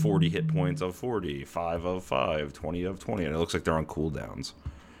 40 hit points of 40, 5 of 5, 20 of 20, and it looks like they're on cooldowns.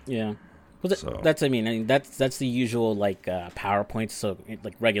 Yeah. Well, that's that's the usual like power points. So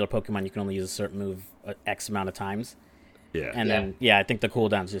like regular Pokemon, you can only use a certain move X amount of times. Yeah. And then I think the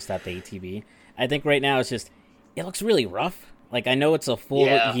cooldown's just at the ATB. I think right now it looks really rough. Like I know it's a full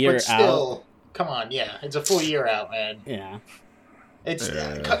year but still, out. Come on, it's a full year out, man. Yeah.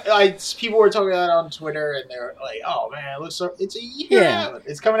 It's people were talking about it on Twitter, and they're like, "Oh man, it looks so. It's a year out.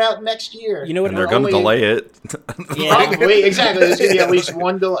 It's coming out next year." You know what? And they're going to delay it. Probably exactly. There's going to be at least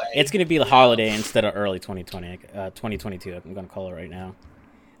one delay. It's going to be the holiday instead of early 2020, 2022. I'm going to call it right now.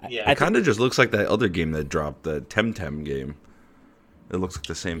 It kind of just looks like that other game that dropped, the Temtem game. It looks like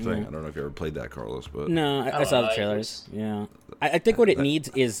the same thing. I don't know if you ever played that, Carlos, but no, I saw the trailers. Yeah, I think what it needs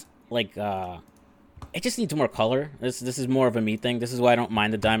is like. It just needs more color. This is more of a me thing. This is why I don't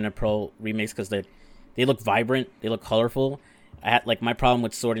mind the Diamond and Pearl remakes, because they look vibrant, they look colorful. My problem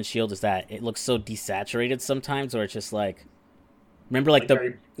with Sword and Shield is that it looks so desaturated sometimes, or it's just like remember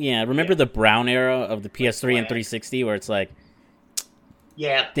the brown era of the PS3 and 360 where it's like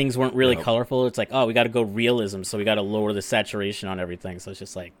things weren't really colorful. It's like, oh, we got to go realism, so we got to lower the saturation on everything. So it's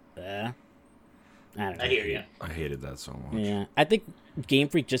just like, I don't know. I hear you. I hated that so much. Yeah, I think Game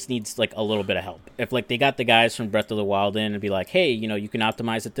Freak just needs like a little bit of help. If like they got the guys from Breath of the Wild in and be like, hey, you can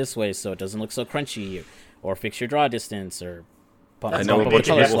optimize it this way so it doesn't look so crunchy, or fix your draw distance, or I know a bunch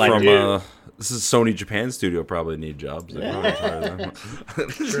of people from this is Sony Japan studio probably need jobs. True.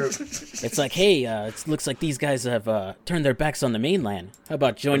 It's like, hey, it looks like these guys have turned their backs on the mainland. How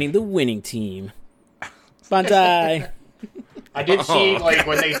about joining the winning team? Bandai. I did see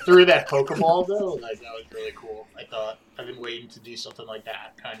when they threw that Pokeball though. Like that was really cool. I thought I've been waiting to do something like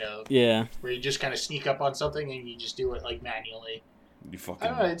that, kind of. Yeah. Where you just kind of sneak up on something and you just do it like manually. You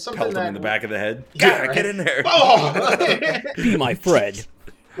fucking it's pelt them in the back of the head. Yeah, God, get in there. Oh! Be my friend.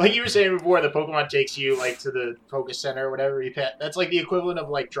 like you were saying before, the Pokemon takes you like to the focus center or whatever you pet. That's like the equivalent of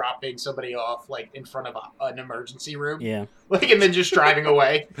like dropping somebody off like in front of an emergency room. Yeah. Like and then just driving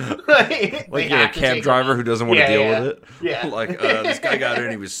away. Like you're a cab driver who doesn't want to deal with it. Yeah. Like this guy got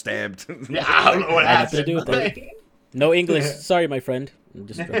in, he was stabbed. Yeah, I don't know what Nothing to happened. do with it. No English. Sorry, my friend. I'm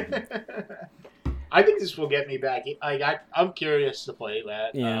just I think this will get me back. I'm curious to play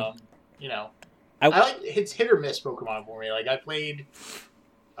that. Yeah. You know, I like it's hit or miss Pokemon for me. Like I played,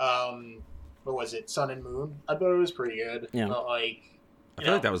 what was it, Sun and Moon? I thought it was pretty good. Yeah. But like, I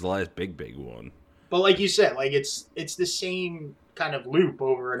feel like that was the last big one. But like you said, like it's the same kind of loop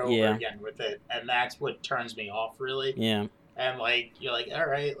over and over again with it, and that's what turns me off really. Yeah. And like you're like, all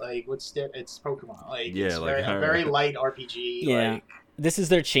right, like it's Pokemon. Like Yeah, it's like, a very light RPG. Yeah. Like, This is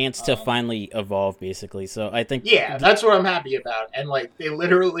their chance to finally evolve, basically. So I think... Yeah, that's what I'm happy about. And, like, they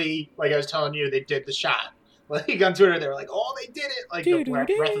literally, like I was telling you, they did the shot. Like, on Twitter, they were like, oh, they did it! Like, the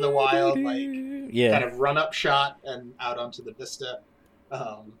Breath of the Wild, like, kind of run-up shot and out onto the vista.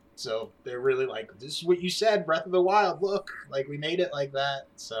 So they're really like, this is what you said, Breath of the Wild, look. Like, we made it like that,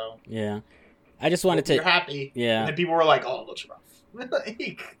 so... Yeah. I just wanted to... You're happy. Yeah. And then people were like, oh, it looks rough.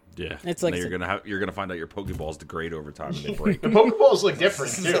 Like... Yeah, it's like you're gonna find out your Pokeballs degrade over time and they break. The Pokeballs look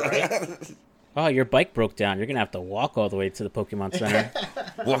different too, right? Oh, your bike broke down. You're gonna have to walk all the way to the Pokemon Center.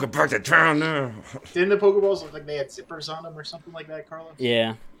 Welcome back to town now. Didn't the Pokeballs look like they had zippers on them or something like that, Carlos?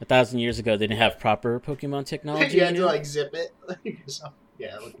 Yeah, 1,000 years ago they didn't have proper Pokemon technology. You had to like zip it.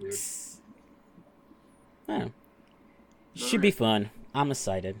 Yeah, it looked weird. Oh. Should be fun. I'm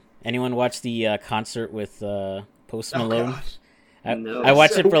excited. Anyone watch the concert with Post Malone? No. I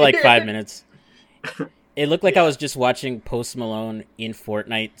watched So it for like weird. 5 minutes. It looked like I was just watching Post Malone in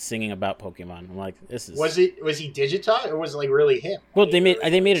Fortnite singing about Pokemon. I'm like, this is... Was he digitized or was it like really him? Well, they made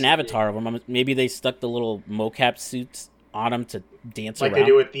an avatar of him. Maybe they stuck the little mocap suits on him to dance like around. they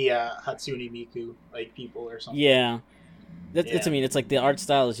do with the Hatsune Miku like people or something. Yeah. It's, Yeah. it's like the art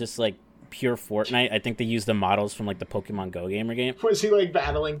style is just like pure Fortnite. I think they use the models from like the Pokemon Go gamer game. Was he like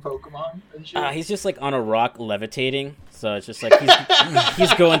battling Pokemon and shit? He's just like on a rock levitating. So it's just like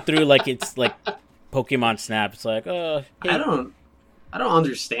he's going through like it's like Pokemon Snap. It's like, hey. I don't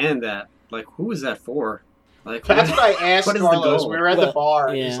understand that. Like, who is that for? Like, That's what I asked what is the Carlos. goal? We were at the bar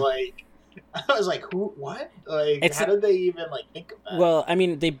and yeah. he's like, I was like, who? What? Like, how did they even like think of that? Well, I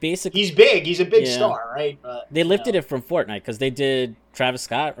mean, they basically He's big. He's a big Yeah. star, right? But they lifted it from Fortnite because they did Travis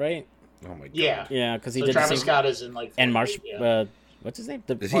Scott, right? Oh my god. Yeah. Yeah, because he So did Travis the same. Scott is in like And Fortnite, yeah. what's his name?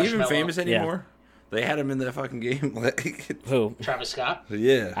 Is he even Marshmallow. famous anymore? They had him in that fucking game. Like, Who? Travis Scott.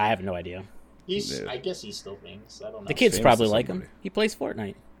 yeah. I have no idea. He's. Yeah. I guess he's still famous. I don't know. The kids famous probably to like him. somebody. He plays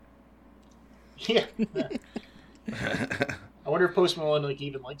Fortnite. Yeah. I wonder if Post Malone like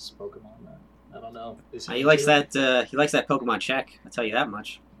even likes Pokemon. I don't know. Is he likes that. He likes that Pokemon check. I'll tell you that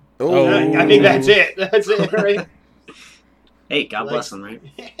much. Oh, I think that's it. That's it, right? Hey, God He bless likes- him,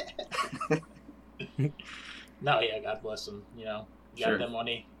 right? No, yeah, God bless him. You know, got Sure. the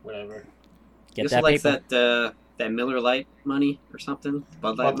money, whatever. Get He that also likes paper. that Miller Light money or something.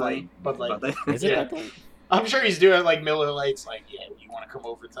 Bud Light money. Bud Light. Bud Light. Is it Yeah. Bud Light? I'm sure he's doing like Miller Lights. Like, yeah, you want to come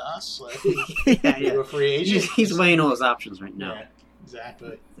over to us? Like, yeah, you're yeah. a free agent. He's weighing all his options right now. Yeah,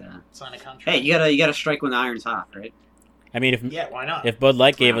 exactly. Yeah. Sign a contract. Hey, you gotta strike when the iron's hot, right? I mean, if Yeah, why not? if Bud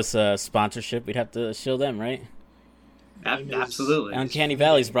Light gave us a sponsorship, we'd have to show them, right? Name is- Absolutely. Uncanny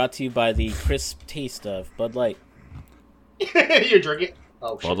Valley is brought to you by the crisp taste of Bud Light. You're drinking.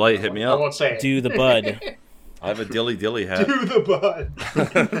 Oh, shit. Bud Light, hit me I up. won't say it. Do the Bud. I have a dilly dilly hat. Do the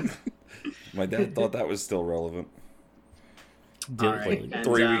Bud. My dad thought that was still relevant All right. And,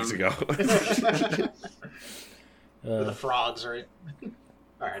 3 weeks ago. The frogs, right?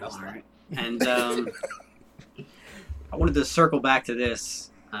 All right, I'll All stop. right. And I wanted to circle back to this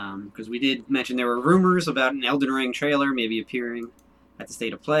because we did mention there were rumors about an Elden Ring trailer maybe appearing at the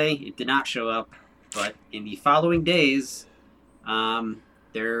State of Play. It did not show up, but in the following days,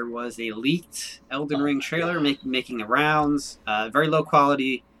 there was a leaked Elden Ring trailer making the rounds. Very low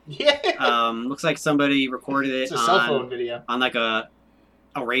quality. Yeah. Looks like somebody recorded it It's a cell phone video. on like a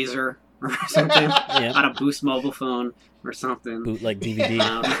Razor or something, Yeah. on a Boost mobile phone or something. Bootleg DVD.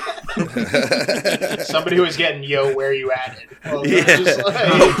 Somebody who was getting "Yo, where you at?" Well, Yeah. just like-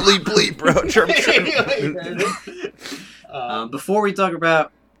 Oh, bleep bleep, bro. Chirp, chirp. Before we talk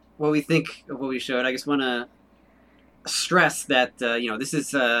about what we think of what we showed, I just want to stress that this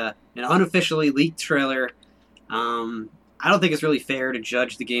is an unofficially leaked trailer. I don't think it's really fair to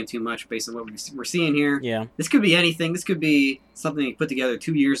judge the game too much based on what we're seeing here. Yeah. This could be anything. This could be something they put together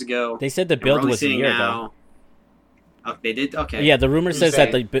 2 years ago. They said the and we're build only was a seeing year now. ago. Oh, they did? Okay. Yeah, the rumor Who's says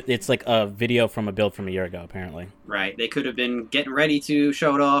that they? it's like a video from a build from a year ago, apparently. Right. They could have been getting ready to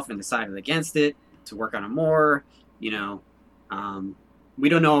show it off and decided against it to work on it more. You know, we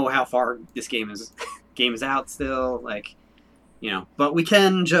don't know how far this game is out still. Like, you know, but we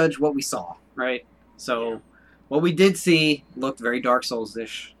can judge what we saw, right? So, what we did see looked very Dark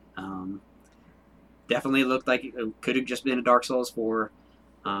Souls-ish. Definitely looked like it could have just been a Dark Souls 4.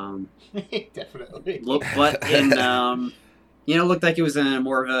 Definitely. But looked like it was in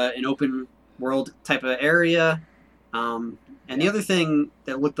more of an open world type of area. And the other thing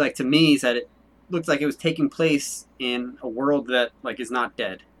that looked like to me is that it looked like it was taking place in a world that like is not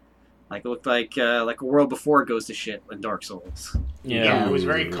dead. Like it looked like a world before it goes to shit in Dark Souls. Yeah, it was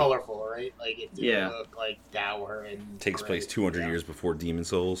very colorful, right? Like it didn't Yeah. look like dour and Takes place 200 years before Demon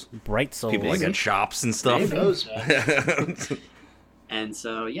Souls. Bright Souls. People like at shops and stuff. Maybe those, man. And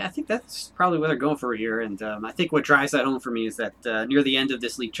so, yeah, I think that's probably what they're going for here. And I think what drives that home for me is that near the end of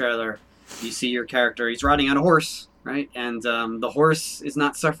this leaked trailer, you see your character. He's riding on a horse, right? And the horse is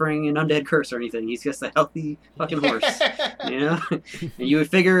not suffering an undead curse or anything. He's just a healthy fucking horse, you know? And you would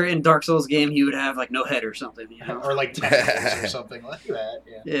figure in Dark Souls game he would have, like, no head or something, you know? Or like tentacles or something like that.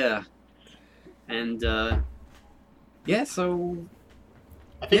 Yeah. And, so...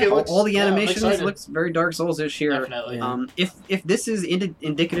 I think it looks, all the I'm animations excited. looks very Dark Souls-ish here. Definitely. If this is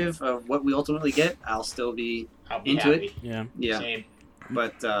indicative of what we ultimately get, I'll still be I'll be into happy. it. Yeah. Yeah. Same.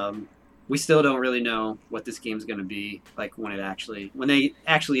 But we still don't really know what this game's going to be like when they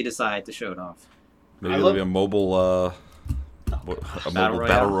actually decide to show it off. Maybe I it'll love- be a mobile Battle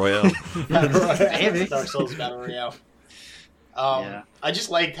battle royale. Maybe. Dark Souls Battle Royale. Yeah. I just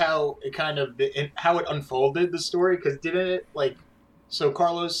liked how it how it unfolded the story, because didn't it like, so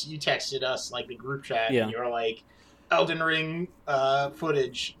Carlos, you texted us like the group chat, Yeah. and you were like, Elden Ring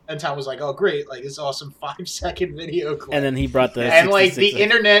footage, and Tom was like, oh great, like this awesome 5-second video clip, And then he brought the and like the 66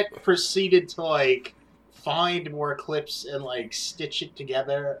 internet proceeded to like find more clips and like stitch it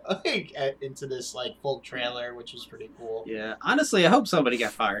together like into this like full trailer, which was pretty cool. Yeah. Honestly, I hope somebody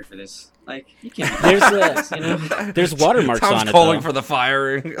got fired for this. Like, you can't. There's you know? there's watermarks Tom's on it. calling though. for the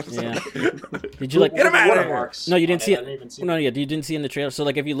firing. Yeah. Did you like? Get him out of here! Watermarks No, you didn't on see I it. didn't even see No, yeah, you didn't see in the trailer. So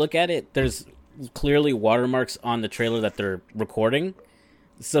like, if you look at it, there's clearly watermarks on the trailer that they're recording.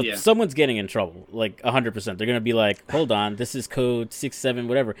 So Yeah. someone's getting in trouble, like 100%. They're gonna be like, "Hold on, this is code 67,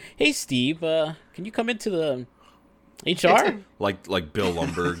 whatever." Hey, Steve, can you come into the HR? like Bill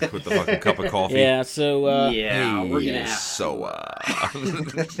Lumberg with the fucking cup of coffee. Yeah. So Yeah, we're gonna Yeah, have. so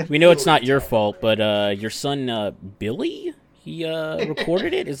we know it's not your fault, but your son Billy, he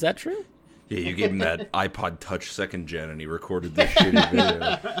recorded it. Is that true? yeah, you gave him that iPod Touch 2nd gen, and he recorded this shitty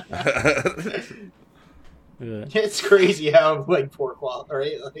video. It's crazy how like poor quality,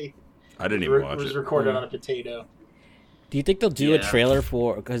 right? Like, I didn't even watch it was it. recorded on a potato. Do you think they'll do a Yeah. trailer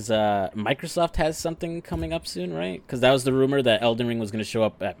for? Because Microsoft has something coming up soon, right? Because that was the rumor that Elden Ring was going to show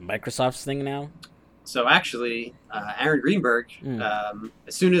up at Microsoft's thing now. So actually, Aaron Greenberg,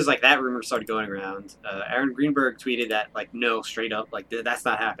 as soon as like that rumor started going around, Aaron Greenberg tweeted that like no, straight up, like that's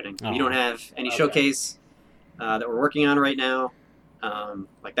not happening. Oh. We don't have any Okay. showcase that we're working on right now.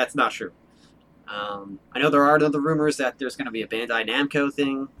 Like that's not true. I know there are other rumors that there's going to be a Bandai Namco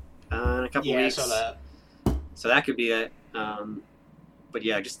thing in a couple Yeah, weeks. I saw that. So that could be it. But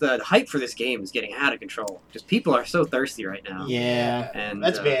yeah, just the hype for this game is getting out of control. Just people are so thirsty right now. Yeah. And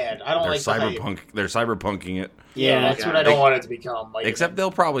That's bad. I don't They're like the hype. cyberpunk. They're cyberpunking it. Yeah, that's what I don't want it to become. Like, Except they'll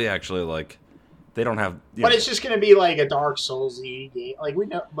probably actually like. They don't have. You but know, it's just gonna be like a Dark Souls-y game. Like we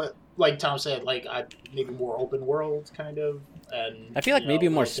know, but like Tom said, like maybe more open world kind of. And I feel like maybe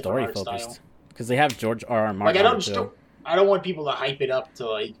more like different story art focused style. because they have George R.R. Martin. Like on it, too. I don't want people to hype it up to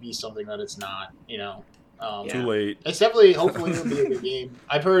like be something that it's not. You know. too late. It's definitely, hopefully, it'll be a good game.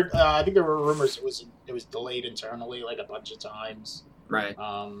 I've heard. I think there were rumors it was delayed internally like a bunch of times. Right.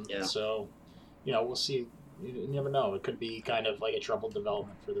 Yeah. So, we'll see. You never know. It could be kind of like a troubled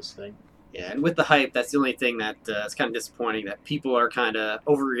development for this thing. Yeah, and with the hype, that's the only thing that is kind of disappointing. That people are kind of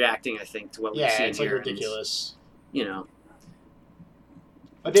overreacting, I think, to what we've seen It's like here. ridiculous. And,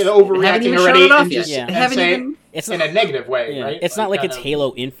 But they're they haven't overreacting even already shown it off and yet. just Yeah. They and haven't say even. It's in not, a negative way, yeah, right? it's not like kind it's of-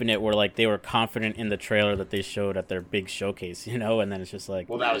 Halo Infinite where like they were confident in the trailer that they showed at their big showcase, and then it's just like,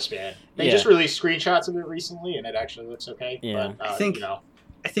 Well, that was bad. They Yeah. just released screenshots of it recently, and it actually looks okay. Yeah. But, I think- you know,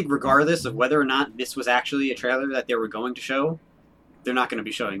 I think regardless of whether or not this was actually a trailer that they were going to show, they're not going to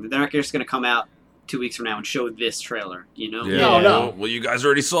be showing. They're not just going to come out 2 weeks from now and show this trailer. Yeah. No. Well, you guys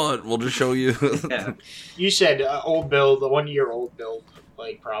already saw it. We'll just show you. Yeah. you said old build, the 1 year old build,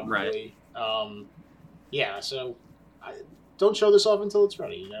 like probably. Yeah. So don't show this off until it's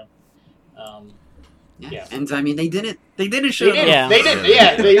ready. Yeah. And I mean, they didn't show. They didn't. Yeah. They didn't.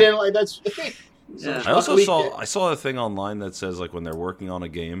 Yeah, they didn't. Like that's. Yeah. I also saw a thing online that says like when they're working on a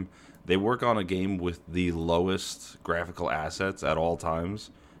game, they work on a game with the lowest graphical assets at all times.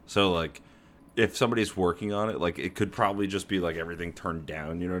 So like, if somebody's working on it, like it could probably just be like everything turned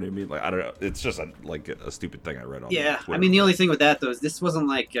down. You know what I mean? Like I don't know. It's just a stupid thing I read on. Yeah, Twitter. I mean the only thing with that though is this wasn't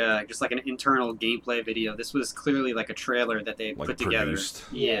like just like an internal gameplay video. This was clearly like a trailer that they like put produced.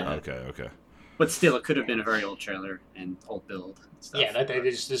 together. Yeah. Okay. But still, it could have been a very old trailer and old build. And stuff. Yeah, that they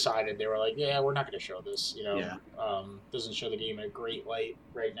just decided they were like, yeah, we're not going to show this. You know, Yeah. Doesn't show the game in a great light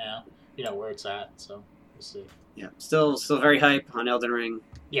right now. You know where it's at. So we'll see. Yeah, still very hype on Elden Ring.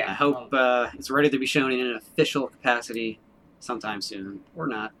 Yeah, I hope it's ready to be shown in an official capacity sometime soon, or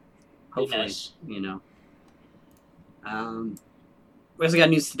not. Hopefully, nice. you know. We also got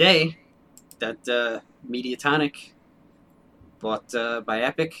news today that Mediatonic bought by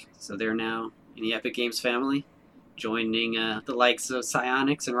Epic, so they're now in the Epic Games family, joining the likes of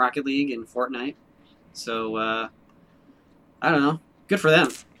Psyonix and Rocket League and Fortnite. So I don't know, good for them.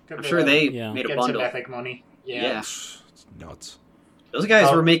 I'm sure they made a get bundle. some Epic money. Yeah. It's nuts. Those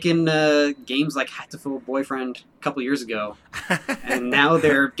guys were making games like Hatoful Boyfriend a couple years ago, and now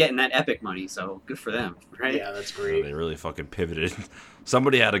they're getting that Epic money, so good for them, right? Yeah, that's great. They really fucking pivoted.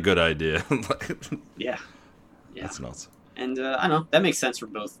 Somebody had a good idea. Yeah. That's nuts. And I don't know, that makes sense for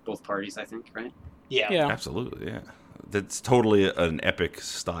both parties, I think, right? Yeah. Absolutely, yeah. That's totally an Epic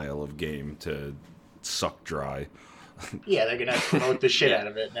style of game to suck dry. Yeah, they're gonna promote the shit out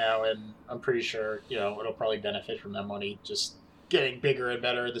of it now, and I'm pretty sure it'll probably benefit from that money. Just getting bigger and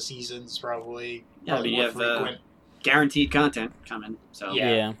better. The seasons probably. Yeah, I mean, you have guaranteed content coming. So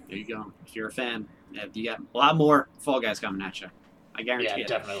Yeah. there you go. If you're a fan, you got a lot more Fall Guys coming at you. I guarantee Yeah, it.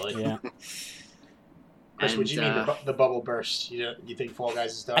 definitely. Yeah. Chris, would you mean the bubble burst? You think Fall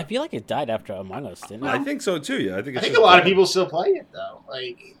Guys is done? I feel like it died after Among Us, didn't it? I think so too. Yeah, I think a lot of people still play it though.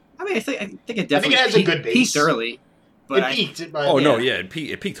 Like, I mean, I think it definitely has a good base. peaked early. But it peaked. But, Oh no, yeah, it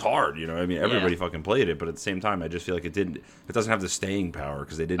peaked hard. You know, I mean, everybody Yeah. fucking played it, but at the same time, I just feel like it doesn't have the staying power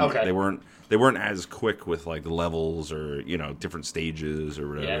because they weren't as quick with like the levels or different stages or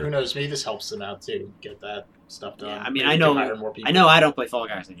whatever. Yeah, who knows? Maybe this helps them out too. Get that stuff done. Yeah, I mean, Maybe I they can hire more people. know I don't play Fall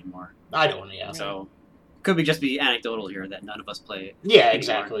Guys anymore. I don't. Yeah. So could be just be anecdotal here that none of us play it. Yeah, anymore.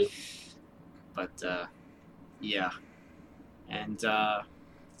 exactly. But yeah, and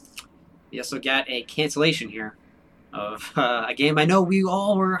we also got a cancellation here of a game I know we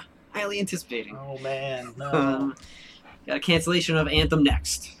all were highly anticipating. Oh man, no. Got a cancellation of Anthem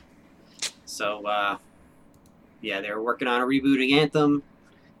Next. So yeah, they were working on rebooting Anthem,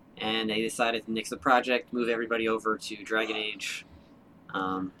 and they decided to nix the project, move everybody over to Dragon Age,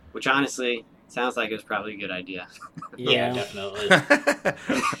 which honestly sounds like it was probably a good idea. Yeah, definitely.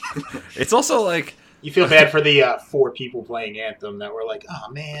 It's also like You feel bad for the 4 people playing Anthem that were like,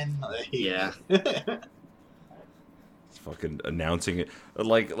 oh man. Yeah. fucking announcing it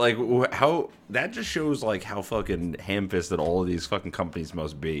like how that just shows like how fucking ham-fisted all of these fucking companies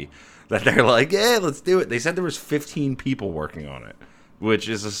must be, that they're like, yeah, let's do it. They said there was 15 people working on it, which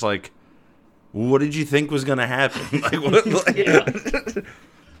is just like, what did you think was gonna happen? Like, what, like,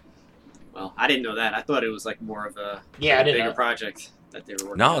 Well, I didn't know that. I thought it was like more of a I didn't bigger know. project that they were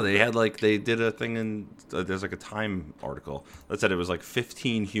working no, on. they had they did a thing in there's like a Time article that said it was like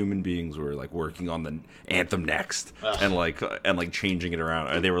 15 human beings were like working on the Anthem Next and like changing it around,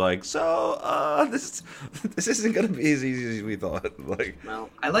 and they were like, so this isn't gonna be as easy as we thought. Like, Well,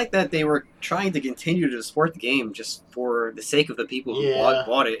 I like that they were trying to continue to support the game just for the sake of the people who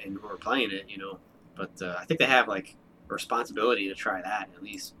bought it and who were playing it, But I think they have like a responsibility to try that at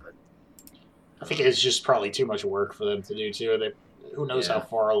least. But I think it's just probably too much work for them to do too. Who knows how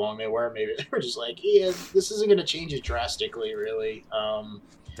far along they were? Maybe they were just like, yeah, this isn't going to change it drastically, really.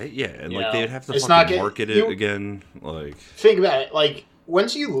 they'd have to it's fucking not market it again. Like, think about it. Like,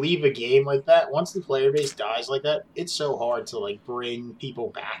 once you leave a game like that, once the player base dies like that, it's so hard to like bring people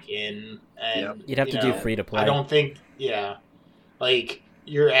back in. And you'd have to do free to play. I don't think, like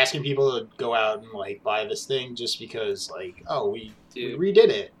you're asking people to go out and like buy this thing just because, like, oh, we redid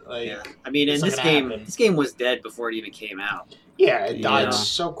it. Like, I mean, in this game was dead before it even came out. Yeah, it died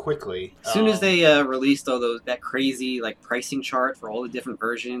so quickly. As soon as they released all that crazy like pricing chart for all the different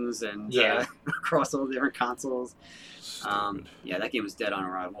versions and across all the different consoles, that game was dead on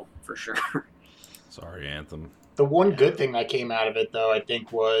arrival for sure. Sorry, Anthem. The one good thing that came out of it, though, I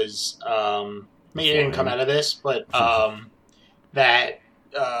think was maybe it didn't come out of this, but that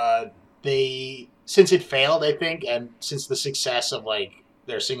they, since it failed, I think, and since the success of like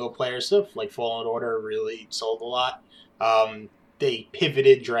their single player stuff, like Fallen Order really sold a lot. they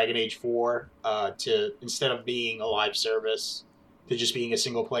pivoted Dragon Age 4 to, instead of being a live service, to just being a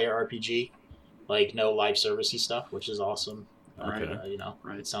single player RPG, like no live servicey stuff, which is awesome. Okay.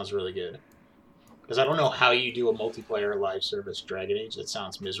 It sounds really good. Because I don't know how you do a multiplayer live service Dragon Age. That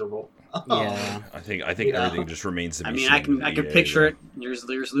sounds miserable. Yeah. I think everything just remains to be seen. I can picture it. There's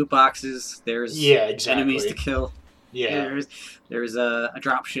loot boxes. There's exactly. enemies to kill. Yeah. There's a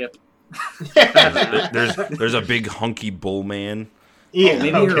drop ship. there's a big hunky bull man. Yeah,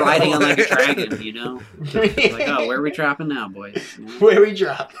 maybe you're riding on like a dragon, Like, oh, where are we dropping now, boys? Where are we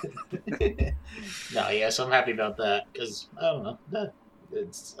dropping? No, so I'm happy about that because I don't know.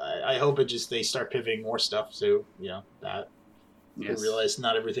 I hope they start pivoting more stuff to that. Yes. I realize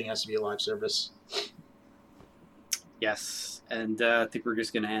not everything has to be a live service. Yes, and I think we're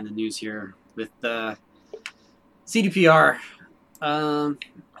just going to end the news here with CDPR.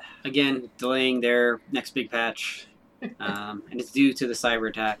 Again, delaying their next big patch. And it's due to the cyber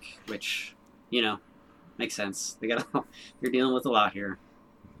attack, which, makes sense. They're dealing with a lot here.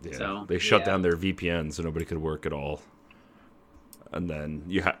 Yeah, so, they shut down their VPN so nobody could work at all. And then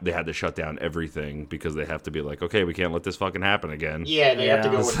they had to shut down everything because they have to be like, okay, we can't let this fucking happen again. Yeah, they have to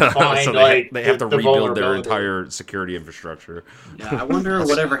go and find, they have to rebuild their entire security infrastructure. Yeah, I wonder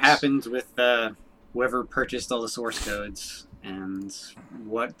whatever happened with whoever purchased all the source codes and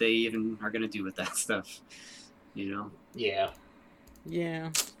what they even are going to do with that stuff. Yeah.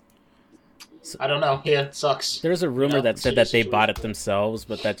 Yeah. So, I don't know. Yeah, it sucks. There's a rumor that said that they bought it themselves,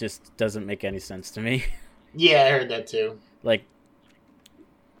 but that just doesn't make any sense to me. Yeah, I heard that too. Like,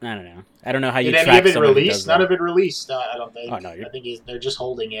 I don't know. I don't know how you track track someone who does that. None of it released. I don't think. Oh, no, I think they're just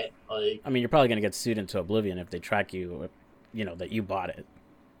holding it. Like, I mean, you're probably gonna get sued into oblivion if they track you, that you bought it.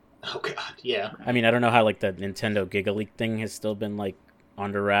 Oh God, yeah. I mean, I don't know how like the Nintendo Giga Leak thing has still been like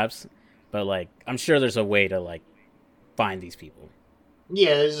under wraps, but like I'm sure there's a way to like find these people.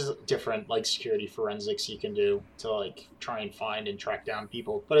 Yeah, there's different like security forensics you can do to like try and find and track down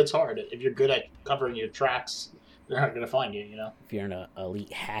people, but it's hard. If you're good at covering your tracks, they're not going to find you. If you're an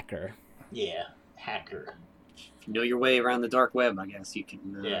elite hacker. Yeah, hacker. If you know your way around the dark web, I guess you can.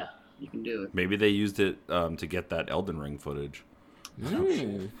 You can do it. Maybe they used it to get that Elden Ring footage.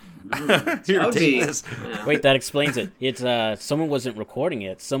 Mm. Here, take this. Yeah. Wait, that explains it. It's someone wasn't recording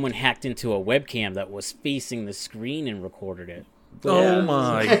it. Someone hacked into a webcam that was facing the screen and recorded it. Oh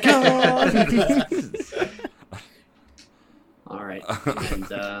my God! All right,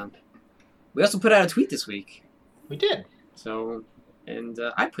 and we also put out a tweet this week. We did. So, and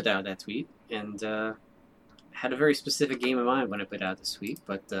I put out that tweet, and had a very specific game in mind when I put out this tweet.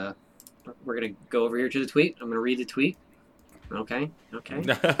 But we're gonna go over here to the tweet. I'm gonna read the tweet. Okay.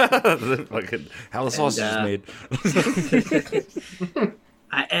 How the sausage is made.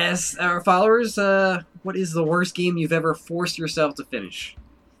 I asked our followers, what is the worst game you've ever forced yourself to finish?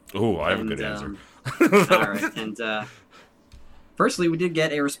 Oh, I have a good answer. All right, and firstly, we did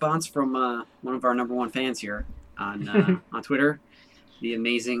get a response from one of our number one fans here on Twitter, the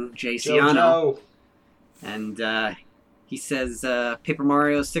amazing Jay Ciano. And he says Paper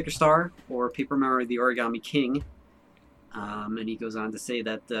Mario Sticker Star or Paper Mario the Origami King. And he goes on to say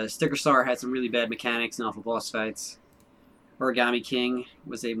that Sticker Star had some really bad mechanics and awful boss fights. Origami King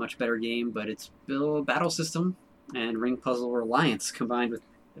was a much better game, but its battle system and ring puzzle reliance combined with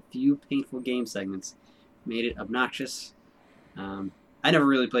a few painful game segments made it obnoxious. I never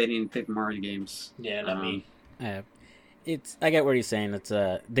really played any Paper Mario games. Yeah, not me. I get what he's saying. It's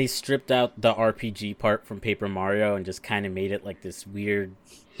they stripped out the RPG part from Paper Mario and just kind of made it like this weird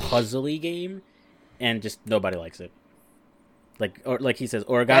puzzly game, and just nobody likes it. Like he says,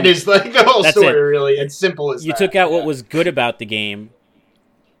 origami. That is like the whole story, really. It's simple as you took out what was good about the game,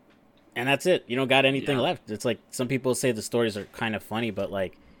 and that's it. You don't got anything left. It's like some people say the stories are kind of funny, but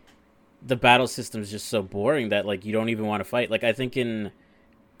like the battle system is just so boring that like you don't even want to fight. Like I think in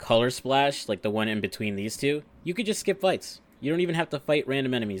Color Splash, like the one in between these two, you could just skip fights. You don't even have to fight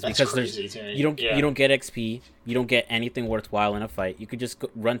random enemies because you don't get XP. You don't get anything worthwhile in a fight. You could just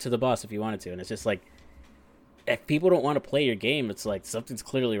run to the boss if you wanted to, and it's just like. If people don't want to play your game, it's like something's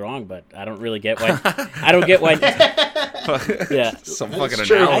clearly wrong. But I don't really get why. I don't get why. Yeah, some fucking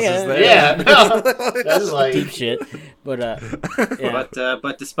analysis there. Yeah, no, that's like deep shit. But yeah.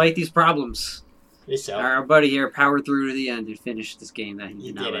 But despite these problems, our buddy here powered through to the end and finished this game that he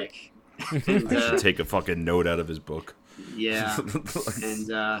did not like. And, I should take a fucking note out of his book. Yeah, and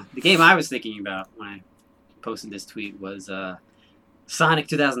the game I was thinking about when I posted this tweet was Sonic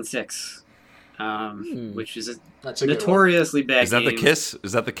 2006. Which is a notoriously bad game. Is that the Kiss?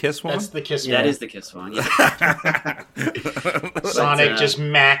 Is that the Kiss one? That's the Kiss one. That is the Kiss one, yeah. Sonic just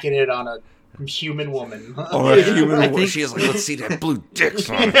macking it on a human woman. Oh, a human I woman. think- She is like, let's see that blue dick,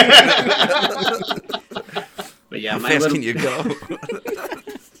 son. But yeah, How my fast little, can you go?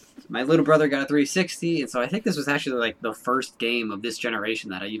 my little brother got a 360, and so I think this was actually like the first game of this generation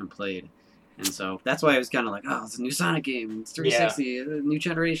that I even played. And so that's why I was kind of like, oh, it's a new Sonic game. It's 360, a new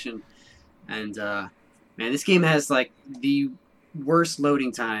generation. And man, this game has like the worst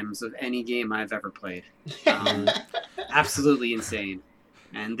loading times of any game I've ever played. Absolutely insane.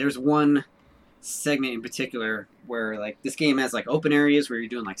 And there's one segment in particular where like this game has like open areas where you're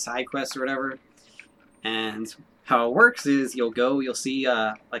doing like side quests or whatever. And how it works is you'll see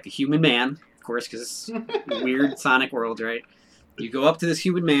like a human man, of course, because it's a weird Sonic world, right? You go up to this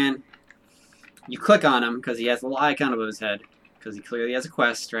human man, you click on him because he has a little icon above his head because he clearly has a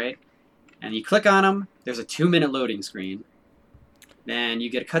quest, right? And you click on him, there's a 2-minute loading screen. Then you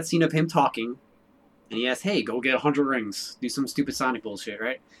get a cutscene of him talking, and he asks, hey, go get 100 rings. Do some stupid Sonic bullshit,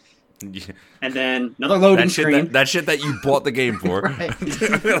 right? Yeah. And then another loading screen. That shit that you bought the game for. Right.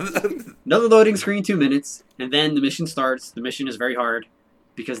 Another loading screen, 2 minutes, and then the mission starts. The mission is very hard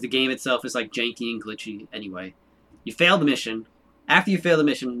because the game itself is like janky and glitchy anyway. You fail the mission. After you fail the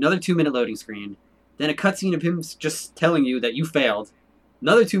mission, another 2-minute loading screen. Then a cutscene of him just telling you that you failed.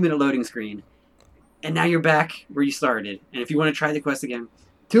 Another 2-minute loading screen. And now you're back where you started. And if you want to try the quest again,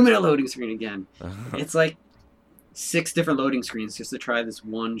 2-minute loading screen again. It's like 6 different loading screens just to try this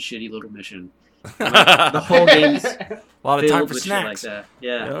one shitty little mission. And, like, the whole game's A lot of time filled for with shit like snacks. that.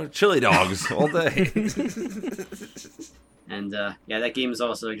 Yeah. You know, chili dogs all day. And yeah, that game is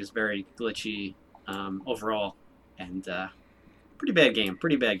also just very glitchy overall. And pretty bad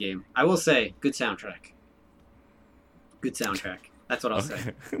game. I will say, good soundtrack. Good soundtrack. That's what I'll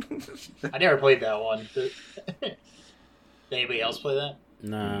say. I never played that one. Did anybody else play that?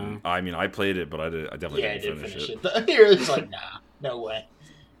 No. I mean, I played it, but I definitely Yeah, I didn't did finish it. You're just like, nah, no way.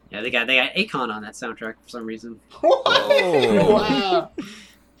 Yeah, they got Akon on that soundtrack for some reason. Oh. Wow.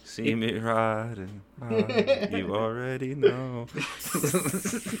 See me riding, you already know.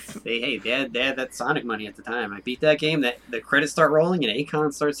 They had that Sonic money at the time. I beat that game. That the credits start rolling and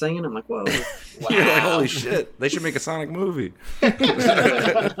Akon starts singing. I'm like, whoa. Wow. You're like, holy shit, they should make a Sonic movie.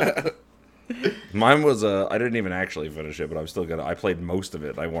 Mine was I didn't even actually finish it, but I'm still gonna. I played most of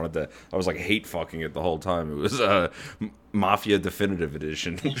it. I was like hate fucking it the whole time. It was Mafia Definitive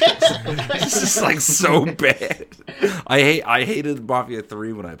Edition. It's just like so bad. I hated Mafia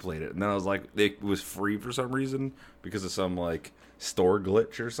 3 when I played it, and then I was like, it was free for some reason because of some like store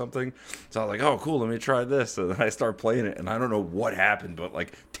glitch or something. So I was like, oh cool, let me try this. And then I start playing it, and I don't know what happened, but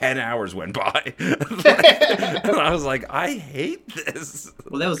like 10 hours went by. And I was like, I hate this.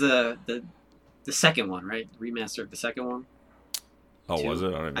 Well, that was the second one, right? Remastered the second one. Oh, Two. was it?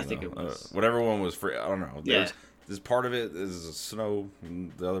 I don't even I think know. it was. Whatever one was free. I don't know. Yeah. This part of it is snow,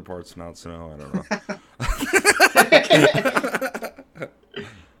 and the other part's not snow. I don't know.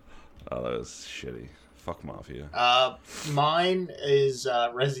 Oh, that was shitty. Fuck Mafia. Mine is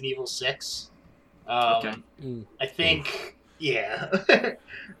Resident Evil 6. Okay. I think, yeah.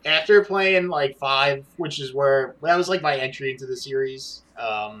 After playing like 5, which is where that was like my entry into the series.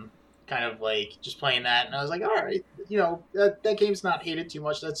 Kind of like just playing that, and I was like, all right, you know, that game's not hated too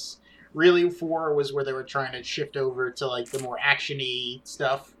much. That's really 4 was where they were trying to shift over to like the more actiony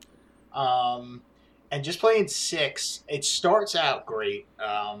stuff. And just playing 6, it starts out great.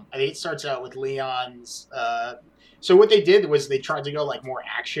 I think it starts out with Leon's. So what they did was they tried to go like more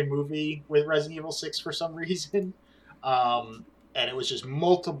action movie with Resident Evil 6 for some reason. And it was just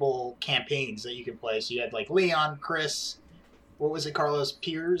multiple campaigns that you could play. So you had like Leon, Chris. What was it, Carlos?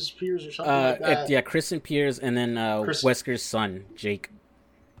 Piers or something like that? Yeah, Chris and Piers, and then Wesker's son, Jake.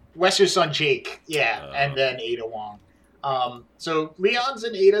 Wesker's son, Jake. Yeah, and then Ada Wong. So Leon's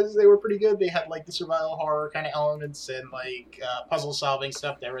and Ada's, they were pretty good. They had like the survival horror kind of elements and like puzzle solving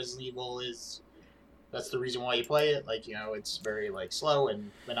stuff that Resident Evil is. That's the reason why you play it. Like, you know, it's very like slow and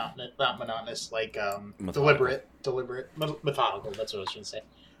not monotonous, like deliberate, methodical. That's what I was going to say.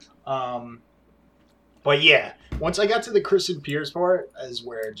 But yeah, once I got to the Chris and Piers part, is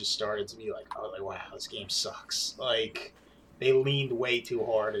where it just started to be like, oh, like, wow, this game sucks. Like, they leaned way too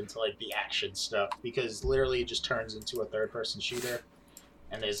hard into like the action stuff because literally it just turns into a third-person shooter,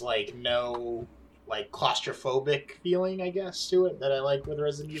 and there's like no like claustrophobic feeling, I guess, to it that I like with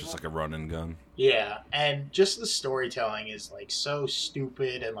Resident Evil. Just like a run and gun. Yeah, and just the storytelling is like so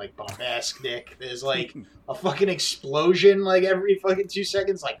stupid and like bombastic. There's like a fucking explosion like every fucking 2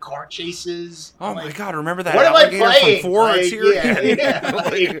 seconds, like car chases. Oh like, my god, remember that what am I alligator playing? from 4? Like, It's here yeah, again. yeah,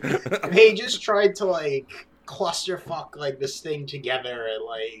 like, they just tried to like clusterfuck like this thing together and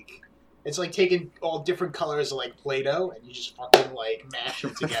like It's like taking all different colors of like Play-Doh and you just fucking like mash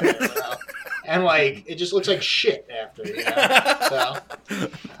them together, you know? And like it just looks like shit after, you know.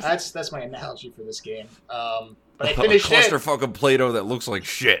 So that's my analogy for this game. But I finished a clusterfuck of Play-Doh that looks like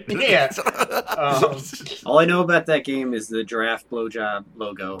shit. Yeah. All I know about that game is the giraffe blowjob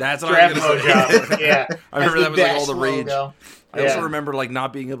logo. That's what Draft I'm gonna say. blowjob. Yeah. I remember that was like all best the rage. logo. I also remember like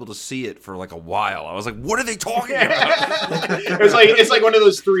not being able to see it for like a while. I was like, "What are they talking about?" it's like one of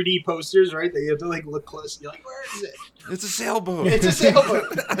those 3D posters, right? That you have to like look close. You're like, "Where is it?" It's a sailboat. It's a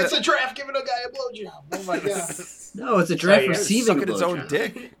sailboat. It's a giraffe giving a guy a blowjob. Oh my god! No, it's a giraffe yeah, receiving a sucking its own blowjob.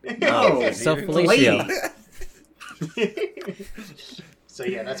 dick. No, Self-fellatio. So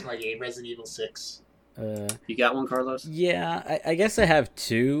yeah, that's my game, Resident Evil 6. You got one, Carlos? Yeah, I guess I have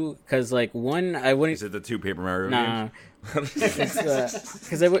two, because, like, one, I wouldn't... Is it the two Paper Mario Nah. games?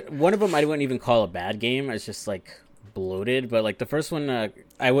 Because one of them I wouldn't even call a bad game. It's just, like, bloated. But, like, the first one,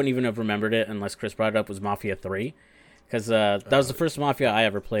 I wouldn't even have remembered it unless Chris brought it up, was Mafia 3. Because that was the first Mafia I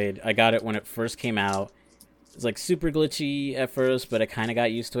ever played. I got it when it first came out. It was, like, super glitchy at first, but I kind of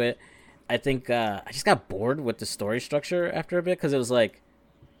got used to it. I think I just got bored with the story structure after a bit, because it was, like,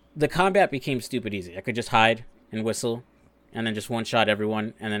 the combat became stupid easy. I could just hide and whistle, and then just one-shot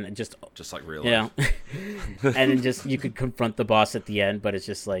everyone, and then it just like real yeah. life. And then just you could confront the boss at the end, but it's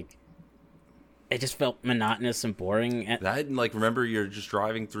just like it just felt monotonous and boring. That like remember you're just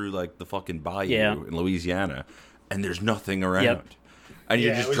driving through like the fucking bayou in Louisiana, and there's nothing around, and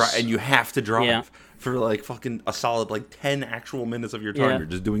you're just and you have to drive for like fucking a solid like 10 actual minutes of your time. You're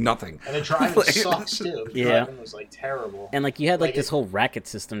just doing nothing, and the driving sucks too. The driving was like terrible. And like you had like this whole racket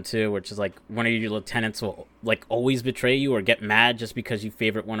system too, which is like one of your lieutenants will like always betray you or get mad just because you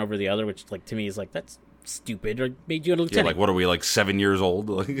favorite one over the other, which like to me is like that's stupid. Or made you a lieutenant. Like what are we like 7 years old?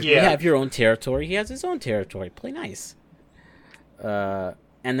 Like, you have your own territory. He has his own territory. Play nice. And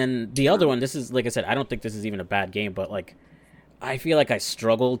then the other one, this is like I said, I don't think this is even a bad game, but like I feel like I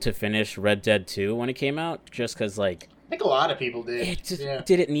struggled to finish Red Dead 2 when it came out, just because, like... I think a lot of people did.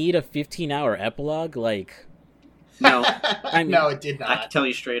 Did it need a 15-hour epilogue? Like... No. I mean, no, it did not. I can tell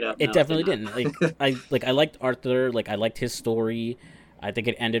you straight up. It definitely didn't. Like, I liked Arthur. Like, I liked his story. I think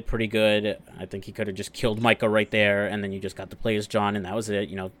it ended pretty good. I think he could have just killed Micah right there, and then you just got to play as John, and that was it.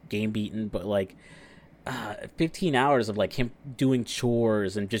 You know, game beaten. But, like... 15 hours of, like, him doing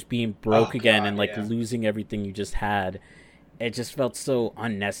chores and just being broke again and, like, losing everything you just had... It just felt so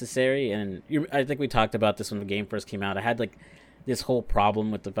unnecessary, and I think we talked about this when the game first came out. I had, like, this whole problem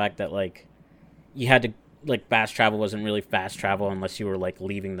with the fact that, like, you had to, like, fast travel wasn't really fast travel unless you were, like,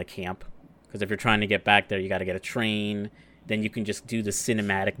 leaving the camp. Because if you're trying to get back there, you got to get a train. Then you can just do the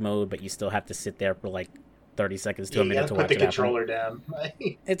cinematic mode, but you still have to sit there for, like, 30 seconds to a minute to watch it happen. Put the controller down.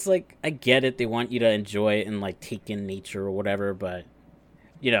 It's like, I get it. They want you to enjoy it and, like, take in nature or whatever, but...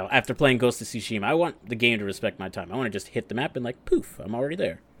 You know, after playing Ghost of Tsushima, I want the game to respect my time. I want to just hit the map and, like, poof, I'm already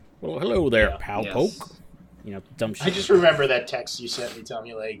there. Well, hello there, pal poke. You know, dumb shit. I just remember that text you sent me telling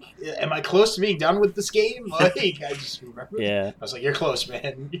me, like, am I close to being done with this game? Like, I just remember. Yeah. I was like, you're close,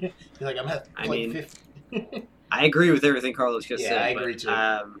 man. You're like, I'm at like 50. I agree with everything Carlos just said. Yeah, I agree, too.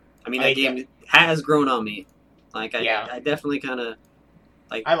 I mean, that game has grown on me. Like, I definitely kind of...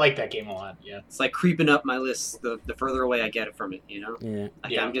 Like, I like that game a lot, It's like creeping up my list the further away I get it from it, you know? Yeah.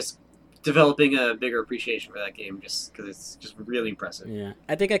 Like, I'm just developing a bigger appreciation for that game just because it's just really impressive. Yeah.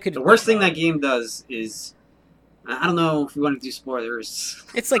 I think I could... The worst thing that game does is... I don't know if we want to do spoilers.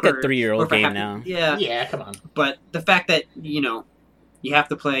 It's like a 3-year-old game now. Yeah. Yeah, come on. But the fact that, you know, you have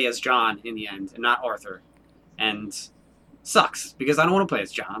to play as John in the end and not Arthur. And sucks because I don't want to play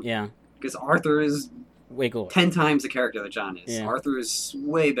as John. Yeah. Because Arthur is... way cool. 10 times the character that John is. Yeah. Arthur is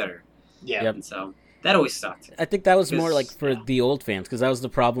way better. Yeah. And so that always sucked. I think that was more like for the old fans, because that was the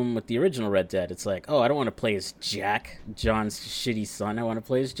problem with the original Red Dead. It's like, oh, I don't want to play as Jack, John's shitty son. I want to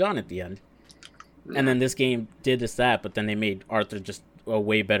play as John at the end. Yeah. And then this game did that, but then they made Arthur just a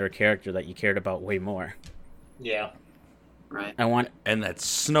way better character that you cared about way more. Yeah. Right. And that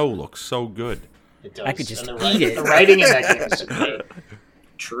snow looks so good. It does. I could just eat it. The writing in that game is great.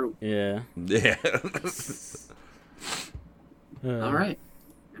 True. Yeah. Yeah. All right.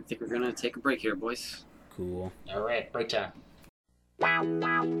 I think we're going to take a break here, boys. Cool. All right. Break time.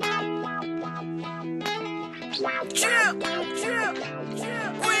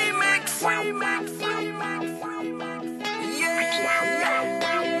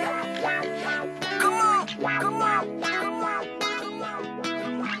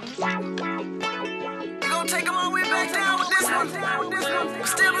 Take them all the way back down with this one.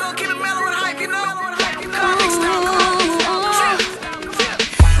 Still gonna keep it mellow and hype, you know. Comics now.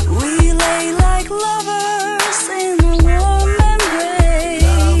 We lay like lovers in a warm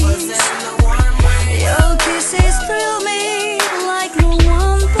embrace.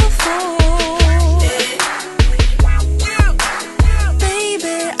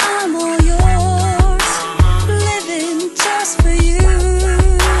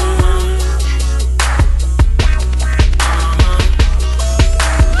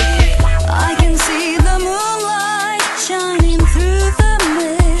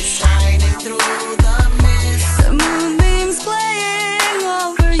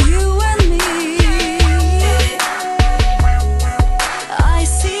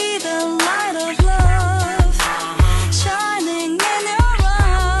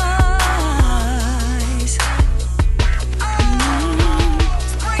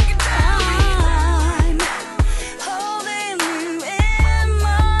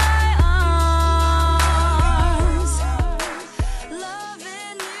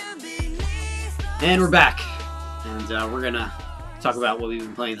 And we're back. And we're going to talk about what we've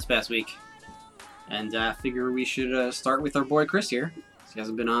been playing this past week. And I figure we should start with our boy Chris here. He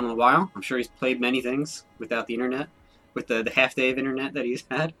hasn't been on in a while. I'm sure he's played many things without the internet, with the half day of internet that he's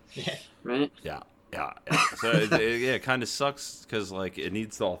had. Yeah. Right? Yeah. So it kind of sucks because like it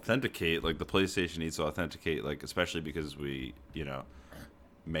needs to authenticate. Like the PlayStation needs to authenticate. Like especially because we,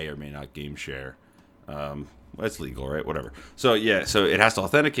 may or may not game share. It's legal, right? Whatever. So yeah, so it has to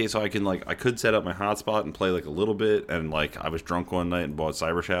authenticate. So I could set up my hotspot and play like a little bit. And like I was drunk one night and bought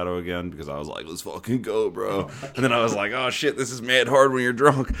Cyber Shadow again because I was like, let's fucking go, bro. And then I was like, oh shit, this is mad hard when you're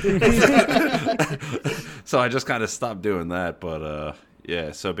drunk. So I just kind of stopped doing that. But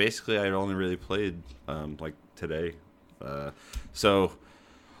yeah, so basically I only really played like today. So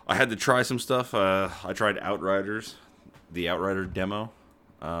I had to try some stuff. I tried Outriders, the Outrider demo.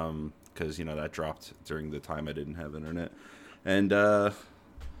 Because that dropped during the time I didn't have internet, and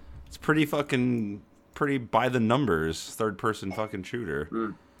it's pretty by the numbers third person fucking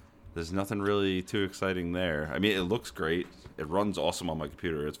shooter. There's nothing really too exciting there. I mean, it looks great. It runs awesome on my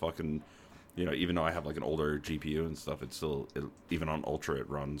computer. It's fucking, even though I have like an older GPU and stuff, even on ultra it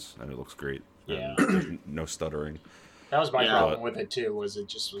runs and it looks great. Yeah, there's no stuttering. That was my problem with it too. Was it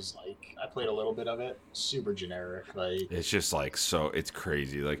just was like I played a little bit of it, super generic. Like it's just like it's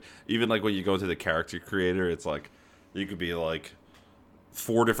crazy. Like even like when you go to the character creator, it's like you could be like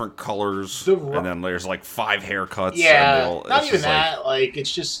 4 different colors, and then there's like 5 haircuts. Yeah, not even that. Like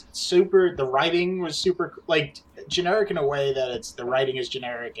it's just super. The writing was super like generic in a way that the writing is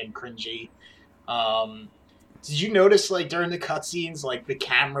generic and cringy. Did you notice, like, during the cutscenes, like, the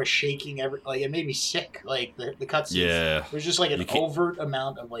camera shaking it made me sick, like, the cutscenes. Yeah. There's just, like, an overt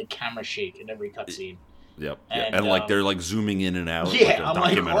amount of, like, camera shake in every cutscene. Yep. And like, they're, like, zooming in and out, yeah, like a I'm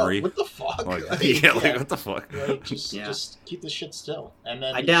documentary. Like, what the fuck? Like, like, what the fuck? Like, just keep this shit still. And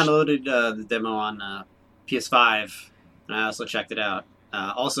then I downloaded the demo on PS5, and I also checked it out.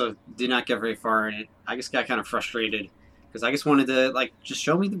 Also, did not get very far in it. I just got kind of frustrated, because I just wanted to, like, just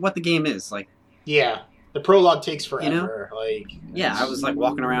show me what the game is. Like, yeah. The prologue takes forever. Like, yeah, I was like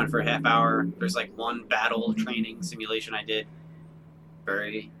walking around for a half hour. There's like one battle training simulation I did.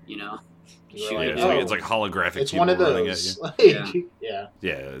 Very, it's like holographic. It's one of those. Like, yeah,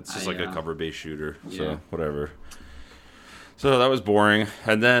 it's just like a cover-based shooter. So whatever. So that was boring.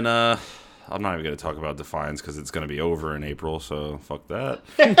 And then I'm not even going to talk about Defiance because it's going to be over in April. So fuck that.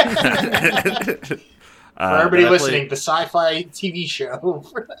 For everybody listening, the sci-fi TV show.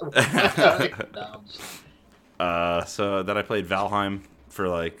 So then I played Valheim for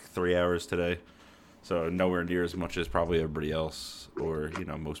like 3 hours today. So nowhere near as much as probably everybody else, or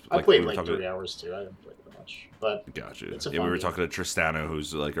most. I played like 3 hours too. I didn't play that much, but gotcha. It's a we fun were game. talking to Tristano,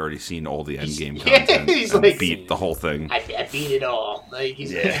 who's like already seen all the end game content he's and like, beat the whole thing. I beat it all. Like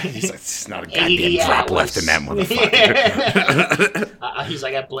he's like, it's not a 80 goddamn drop hours. left in that motherfucker. He's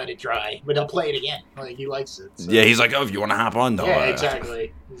like, I bled it dry, but I'll play it again. Like he likes it. So. Yeah, he's like, oh, if you want to hop on, though. Yeah,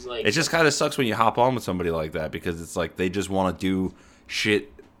 exactly. He's like, it just kind of sucks when you hop on with somebody like that because it's like they just want to do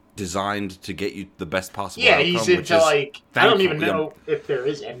shit designed to get you the best possible outcome. He's into like I don't even know if there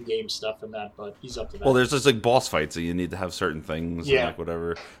is end game stuff in that, but he's up to that. Well, there's just like boss fights, so you need to have certain things, and like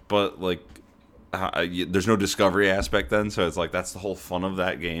whatever. But like, there's no discovery aspect then, so it's like that's the whole fun of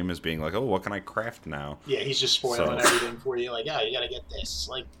that game is being like, oh, what can I craft now? Yeah, he's just spoiling everything for you. Like, you gotta get this.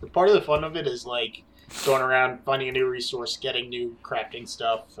 Like, the part of the fun of it is like going around, finding a new resource, getting new crafting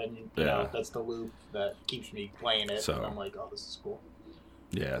stuff, and you know that's the loop that keeps me playing it. So, and I'm like, oh, this is cool.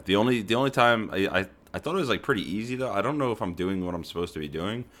 Yeah, the only time I thought it was like pretty easy though. I don't know if I'm doing what I'm supposed to be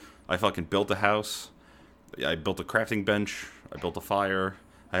doing. I fucking built a house. I built a crafting bench. I built a fire.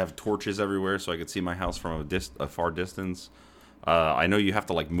 I have torches everywhere so I could see my house from a far distance. I know you have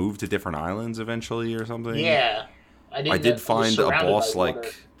to like move to different islands eventually or something. Yeah, I did find a boss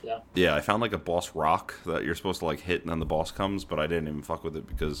like yeah, I found like a boss rock that you're supposed to like hit and then the boss comes, but I didn't even fuck with it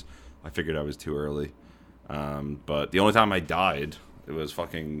because I figured I was too early. But the only time I died, it was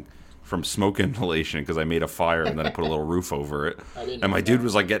fucking from smoke inhalation because I made a fire and then I put a little roof over it. And my dude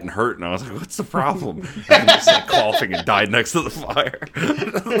was like getting hurt and I was like, what's the problem? And he just like coughing and died next to the fire.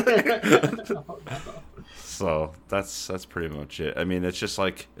 So that's pretty much it. I mean, it's just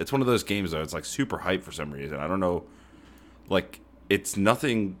like, it's one of those games though. It's like super hype for some reason. I don't know. Like, it's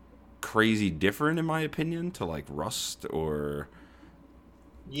nothing crazy different in my opinion to like Rust or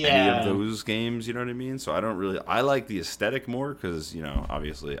any of those games, you know what I mean? So I like the aesthetic more because, you know,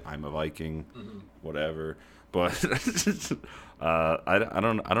 obviously I'm a Viking, whatever. But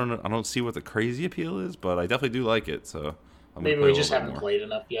I don't see what the crazy appeal is, but I definitely do like it. So Maybe we just haven't played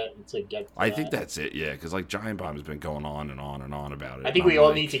enough yet to get. I think that's it, yeah, because like Giant Bomb's been going on and on and on about it. I think we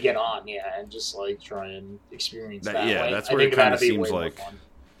all need to get on, and just like try and experience that. Yeah, way. that's where it kind of seems way like.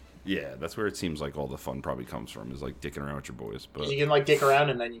 Yeah, that's where it seems like all the fun probably comes from, is like dicking around with your boys. But you can like dick around,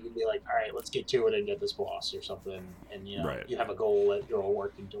 and then you can be like, all right, let's get to it and get this boss or something, and you know, you have a goal that you're all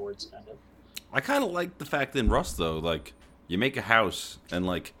working towards, kind of. I kind of like the fact in Rust though, like you make a house and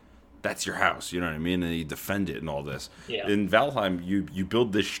like. That's your house, you know what I mean? And you defend it and all this. Yeah. In Valheim, you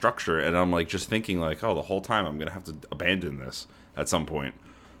build this structure, and I'm like just thinking like, oh, the whole time I'm gonna have to abandon this at some point,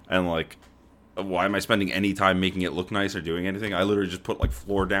 and like, why am I spending any time making it look nice or doing anything? I literally just put like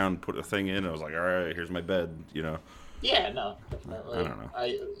floor down, put a thing in, and I was like, all right, here's my bed, you know. Yeah, no, definitely. I don't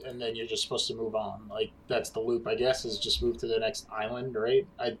know. And then you're just supposed to move on. Like that's the loop, I guess, is just move to the next island, right?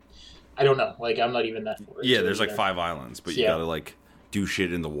 I don't know. Like I'm not even that. Yeah, there's like 5 islands, but you gotta like. Do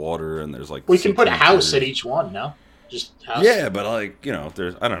shit in the water, and there's like we can put a house at each one. No, just house. Yeah, but like you know,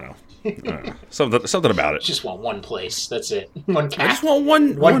 there's I don't know, something about it. Just want one place. That's it. One cat. I just want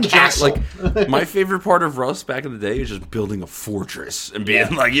one castle. Like my favorite part of Rust back in the day is just building a fortress and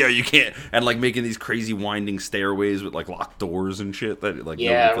being like, yeah, you can't, and like making these crazy winding stairways with like locked doors and shit. That like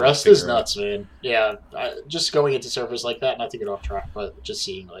Rust is nuts, man. Yeah, just going into servers like that, not to get off track, but just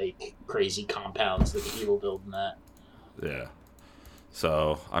seeing like crazy compounds that people build in that. Yeah.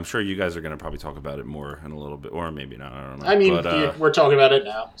 So I'm sure you guys are going to probably talk about it more in a little bit, or maybe not. I don't know. I mean, we're talking about it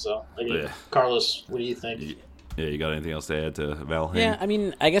now. So, I mean, yeah. Carlos, what do you think? Yeah, you got anything else to add to Valheim? Yeah, I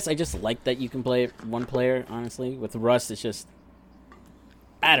mean, I guess I just like that you can play one player. Honestly, with Rust, it's just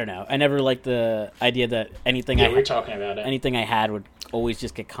I don't know. I never liked the idea that anything we're talking about it. Anything I had would always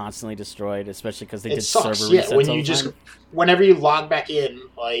just get constantly destroyed, especially because they did sucks, server resets when all you the just time. Whenever you log back in,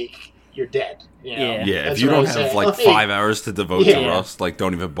 like you're dead. You know? Yeah. If you don't have like 5 hours to devote to Rust, like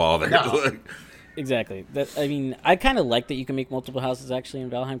don't even bother. No. Exactly. I mean, I kind of like that you can make multiple houses actually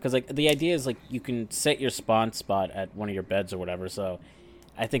in Valheim because like the idea is like you can set your spawn spot at one of your beds or whatever. So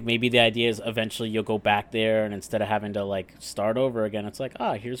I think maybe the idea is eventually you'll go back there and instead of having to like start over again, it's like,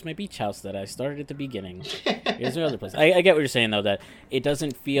 here's my beach house that I started at the beginning. Here's my other place. I get what you're saying though, that it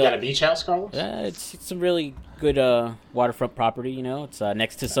doesn't feel. You got a beach house, Carlos? It's a really good waterfront property. You know, it's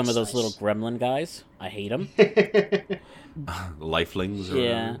next to some of those little gremlin guys. I hate them. Lifelings.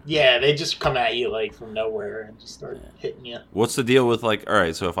 Yeah, they just come at you like from nowhere and just start hitting you. What's the deal with like? All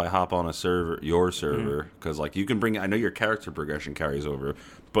right, so if I hop on a server, your server, because like you can bring. I know your character progression carries over,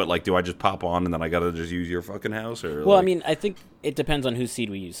 but like, do I just pop on and then I gotta just use your fucking house? Or well, like... I mean, I think it depends on whose seed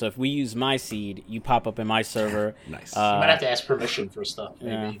we use. So if we use my seed, you pop up in my server. Nice. You might have to ask permission for stuff.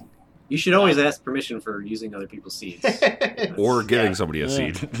 Maybe. Yeah. You should always ask permission for using other people's seeds. Or giving somebody a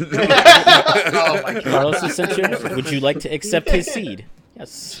seed. Oh my God. Carlos has sent you. Would you like to accept his seed?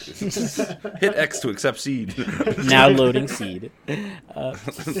 Yes. Hit X to accept seed. Now loading seed. I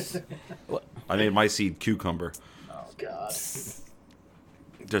made my seed cucumber. Oh God.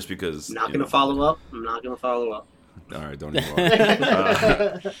 Just because. I'm not going to follow up. All right, don't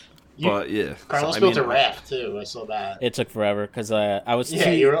even. But yeah, Carlos built a raft too. I saw that. It took forever because I was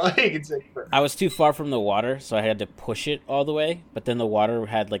you were like, it took forever. I was too far from the water, so I had to push it all the way. But then the water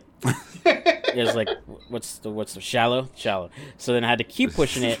had like it was like what's the shallow. So then I had to keep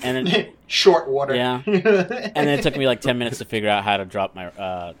pushing it, and then short water. Yeah, and then it took me like 10 minutes to figure out how to drop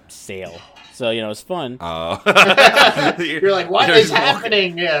my sail. So it was fun. You're like, what is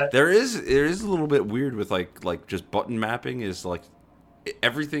happening? Yeah, there is a little bit weird with like just button mapping is like.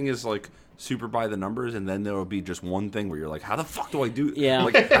 Everything is like super by the numbers, and then there will be just one thing where you're like, how the fuck do I do? Yeah.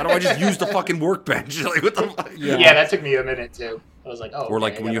 Like, how do I just use the fucking workbench? Like, what the fuck? Yeah, that took me a minute too. I was like, or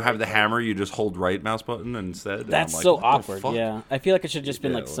like when you have the hammer, you just hold right mouse button instead. That's like, so awkward. Yeah, I feel like it should just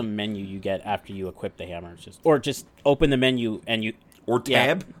been like like, some menu you get after you equip the hammer, or just open the menu and you. Or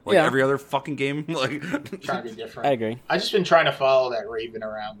tab, like every other fucking game. Like trying to be different. I agree. I've just been trying to follow that Raven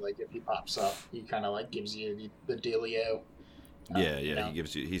around. Like if he pops up, he kind of like gives you the dealio. He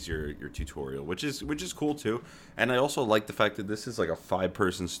gives you. He's your tutorial, which is cool too. And I also like the fact that this is like a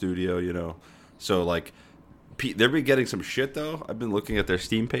 5-person studio, you know. So like, they're been getting some shit though. I've been looking at their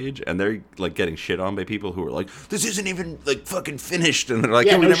Steam page, and they're like getting shit on by people who are like, "This isn't even like fucking finished," and they're like,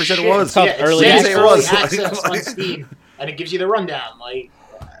 "Yeah, we never said it was." Early access on Steam, and it gives you the rundown. Like,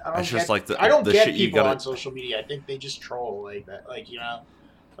 I don't get people on social media. I think they just troll like that. Like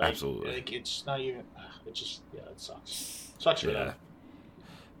absolutely. Like it's not even. It just it sucks. Sucks for them.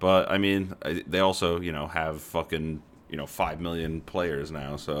 But I mean, they also have fucking 5 million players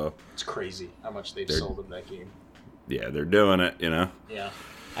now, so it's crazy how much they've sold in that game. Yeah, they're doing it. Yeah.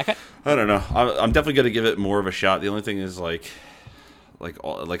 I don't know. I'm definitely gonna give it more of a shot. The only thing is like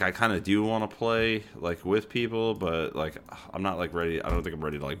like I kind of do want to play like with people, but like I'm not like ready. I don't think I'm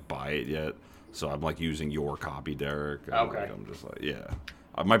ready to like buy it yet. So I'm like using your copy, Derek. And, Okay. Like, I'm just like, yeah.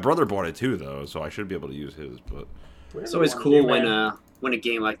 My brother bought it too, though, so I should be able to use his. But It's always cool when a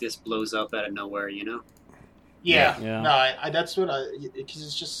game like this blows up out of nowhere, you know? Yeah. Yeah. No, that's what because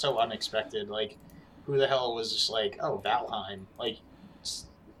it's just so unexpected. Like, who the hell was just like, oh, Valheim? Like,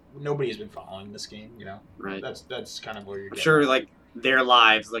 nobody's been following this game, you know? Right. That's kind of where you're I'm getting sure, at. like, their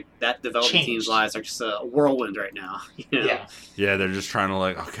lives, like, that development Changed. team's lives are just a whirlwind right now. You know? Yeah. yeah, they're just trying to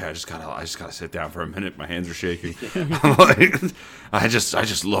like, okay, I just gotta sit down for a minute. My hands are shaking. Like, I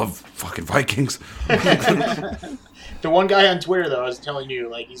just love fucking Vikings. The one guy on Twitter, though, I was telling you,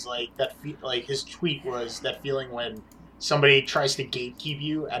 like, he's like that. Like his tweet was that feeling when somebody tries to gatekeep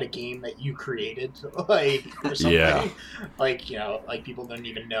you at a game that you created, like or something. Yeah. Like, you know, like people don't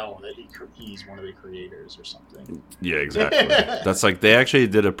even know that he's one of the creators or something. Yeah, exactly. That's like they actually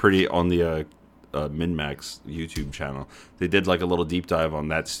did a pretty on the MinMax YouTube channel. They did like a little deep dive on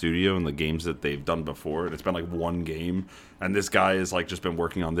that studio and the games that they've done before, and it's been like one game. And this guy has like just been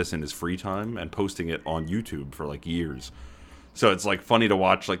working on this in his free time and posting it on YouTube for like years. So it's like funny to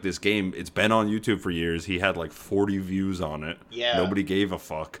watch like this game. It's been on YouTube for years. He had like 40 views on it. Yeah. Nobody gave a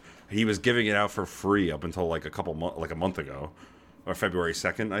fuck. He was giving it out for free up until like a month ago. Or February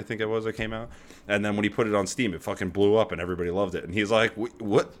 2nd, I think it came out. And then when he put it on Steam, it fucking blew up and everybody loved it. And he's like,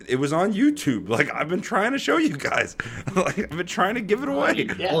 what? It was on YouTube. Like, I've been trying to show you guys. Like, I've been trying to give it away.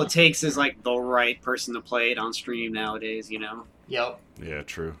 Yeah. All it takes is, like, the right person to play it on stream nowadays, you know? Yep. Yeah,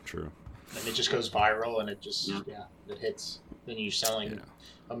 true. And it just goes viral, and it just Yeah. it hits. Then you're selling Yeah.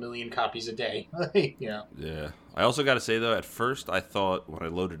 1 million copies a day. You know. Yeah. I also got to say, though, at first I thought when I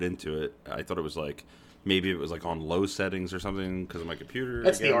loaded into it, I thought it was like, maybe it was like on low settings or something because of my computer.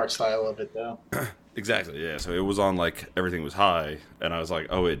 That's the again. art style of it, though. Exactly, yeah. So it was on like everything was high, and I was like,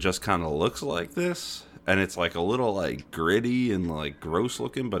 oh, it just kind of looks like this, and it's like a little like gritty and like gross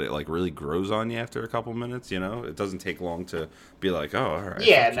looking, but it like really grows on you after a couple minutes. You know, it doesn't take long to be like, oh, all right.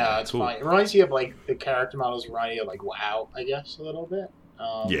 Yeah, fuck no, it's cool. fine. It reminds you of like the character models remind you of like WoW, I guess, a little bit.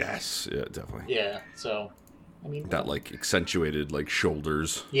 Yes, yeah, definitely. Yeah. So, I mean, That like accentuated like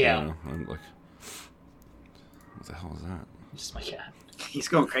shoulders. Yeah. You know? I'm like, what the hell is that? just my cat. He's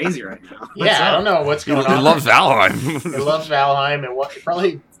going crazy right now. Yeah, I don't know what's He going on. loves Valheim. It loves Valheim, and it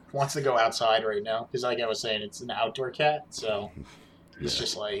probably wants to go outside right now because, like I was saying, it's an outdoor cat, so it's Yeah.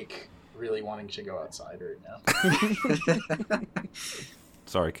 just like really wanting to go outside right now.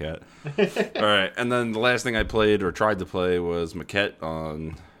 Sorry, cat. All right, and then the last thing I played or tried to play was Maquette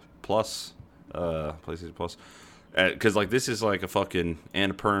on Plus, PlayStation Plus, because like this is like a fucking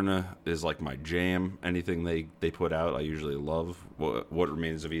Annapurna is like my jam. Anything they put out, I usually love. What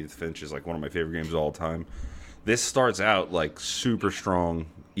Remains of Edith Finch is like one of my favorite games of all time. This starts out like super strong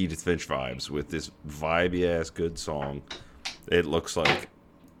Edith Finch vibes with this vibey ass good song. It looks like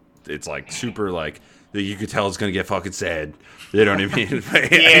it's like super like. You could tell it's gonna get fucking sad. You know what I mean?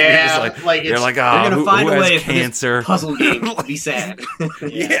 Yeah, like you're it's- like, They're oh, gonna who find a has way for cancer? this puzzle game to be sad.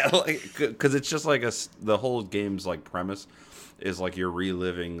 Yeah, like because it's just like the whole game's like premise is like you're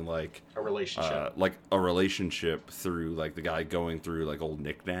reliving like A relationship through like the guy going through like old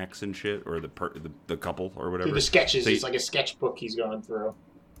knickknacks and shit, or the couple or whatever. through the sketches. So you- It's like a sketchbook he's going through.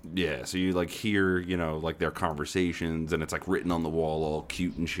 Yeah, so you like hear, you know, like their conversations, and it's like written on the wall, all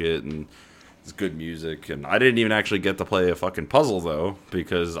cute and shit, and it's good music. And I didn't even actually get to play a fucking puzzle though,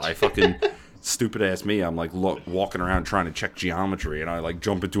 because I fucking stupid ass me. I'm like walking around trying to check geometry, and I like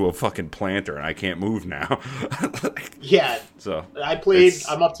jump into a fucking planter, and I can't move now. Yeah, So I played. it's-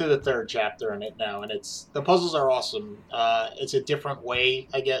 I'm up to the 3rd chapter in it now, and the puzzles are awesome. It's a different way,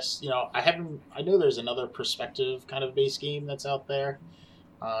 I guess. You know, I know there's another perspective kind of base game that's out there.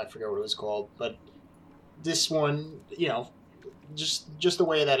 I forget what it was called, but this one, you know, just the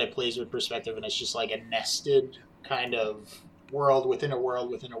way that it plays with perspective, and it's just like a nested kind of world within a world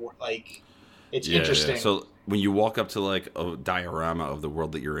within a world. Like, it's interesting. Yeah. So when you walk up to like a diorama of the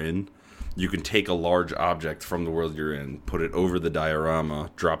world that you're in, you can take a large object from the world you're in, put it over the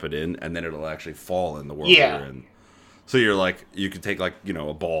diorama, drop it in, and then it'll actually fall in the world Yeah. you're in. So you're like, you could take like, you know,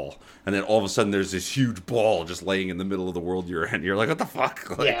 a ball, and then all of a sudden there's this huge ball just laying in the middle of the world you're in. You're like, what the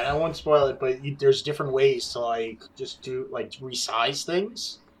fuck? Like, Yeah, and I won't spoil it, but there's different ways to like just do like resize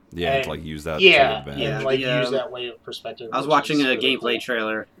things. yeah, and- to like use that. to Yeah, advantage. Yeah. and like the, use that way of perspective. I was which watching is a really gameplay cool.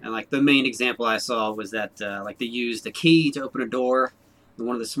 trailer, and like the main example I saw was that like they used the key to open a door in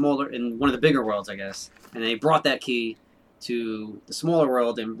one of the bigger worlds, I guess, and they brought that key to the smaller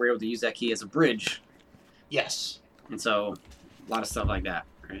world and were able to use that key as a bridge, Yes. and so a lot of stuff like that,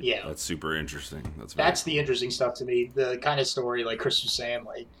 Right. Yeah, That's super interesting. that's the interesting stuff to me. The kind of story, like Chris was saying,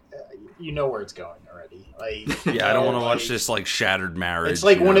 like you know where it's going already. Like, Yeah, I don't want to watch this like shattered marriage. It's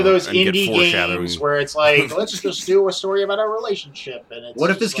like one of those and get indie foreshadowing. games where it's like, let's just do a story about a relationship. And it's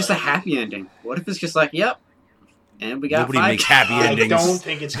What if it's just a like, happy ending? What if it's just like, yep, and we got Nobody 5 makes happy I endings. don't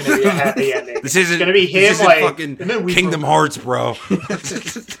think it's going to be a happy ending. This isn't going to be him isn't like fucking and then we Kingdom broke Hearts, bro. up.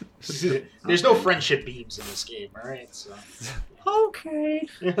 There's no friendship beams in this game, all right? So. Okay.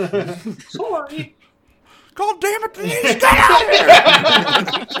 Sorry. God damn it, please get out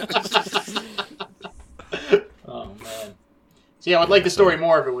here! Oh man. So yeah, I'd like the story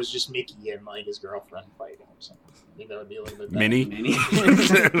more if it was just Mickey and like his girlfriend fighting or something. I think that would be a little bit better. Minnie? Minnie.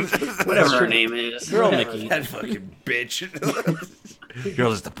 Whatever her name is. Girl Whatever. Mickey. That fucking bitch. You're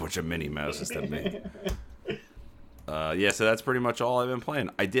just a bunch of Minnie Mouses to me. Yeah, so that's pretty much all I've been playing.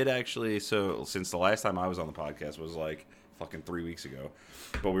 I did actually, so since the last time I was on the podcast was like fucking 3 weeks ago,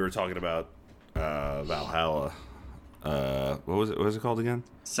 but we were talking about Valhalla. What was it called again?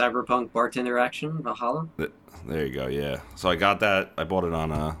 Cyberpunk Bartender Action Valhalla. There you go. Yeah. So I got that. I bought it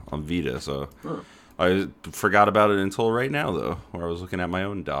on Vita. So Huh. I forgot about it until right now, though, where I was looking at my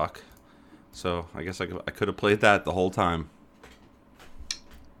own dock. So I guess I could have played that the whole time.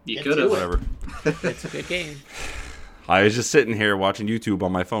 You Get could to have. it. Whatever. It's a good game. I was just sitting here watching YouTube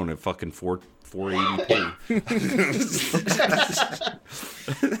on my phone at fucking 480p.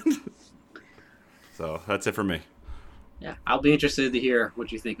 So that's it for me. Yeah, I'll be interested to hear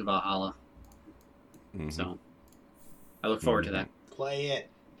what you think of Valhalla. Mhm. So I look forward to that. Play it.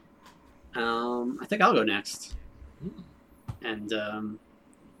 I think I'll go next. And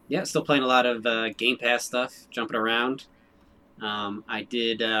yeah, still playing a lot of Game Pass stuff, jumping around. I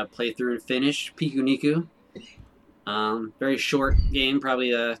did play through and finish Piku Niku. Very short game,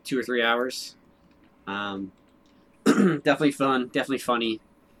 probably 2 or 3 hours. Definitely fun, definitely funny.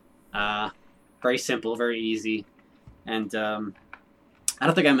 Very simple, very easy. And I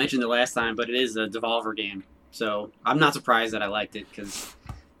don't think I mentioned it last time, but it is a Devolver game. So I'm not surprised that I liked it because,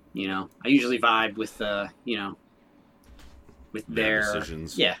 you know, I usually vibe with, you know, with their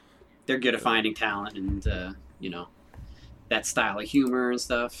decisions. Yeah, they're good at finding talent and, you know, that style of humor and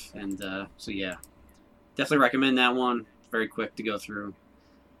stuff. And so, yeah, definitely recommend that one. Very quick to go through.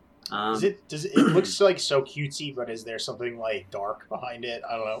 It looks like so cutesy, but is there something like dark behind it?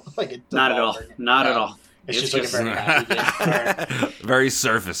 I don't know. Like a Not at all. Devolver- Not at No. all. It's just just- like a very happy game. Alright. Very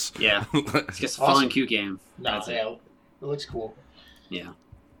surface. Yeah, it's just a Awesome. fun, cute game. No, That's it. yeah, it looks cool. Yeah.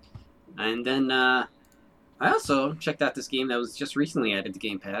 And then I also checked out this game that was just recently added to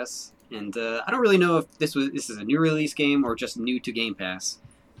Game Pass. And I don't really know if this is a new release game or just new to Game Pass.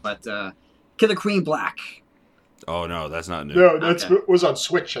 But Killer Queen Black. Oh no, that's not new. No, that's Okay. was on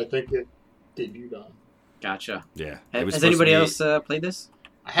Switch. I think it debuted on. Gotcha. Yeah. Has anybody else played this?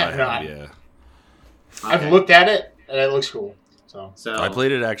 I have not. Yeah. I've Okay. looked at it and it looks cool. So So I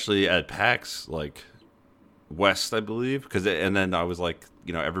played it actually at PAX, like West, I believe, and then I was like,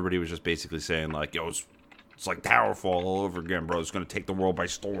 you know, everybody was just basically saying like, yo, it's like Towerfall all over again, bro. It's gonna take the world by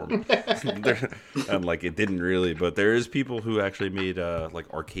storm. And like it didn't really, but there is people who actually made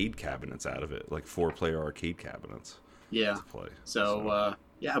like arcade cabinets out of it, like 4-player arcade cabinets yeah. to play. So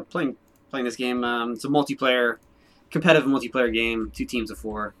yeah, I'm playing this game. It's a competitive multiplayer game, 2 teams of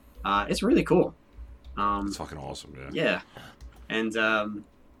 4. It's really cool. It's fucking awesome, yeah. Yeah, and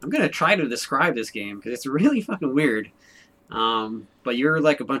I'm gonna try to describe this game because it's really fucking weird. But you're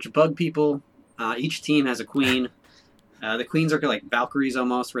like a bunch of bug people. Each team has a queen. The queens are like Valkyries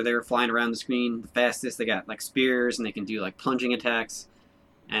almost, where they're flying around the screen the fastest. They got like spears and they can do like plunging attacks.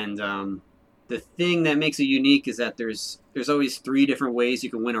 And the thing that makes it unique is that there's always 3 different ways you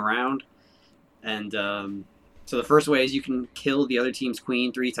can win a round. And so the first way is you can kill the other team's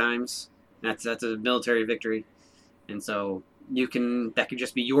queen 3 times. That's a military victory. And so that could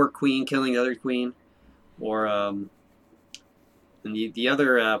just be your queen killing the other queen, or and the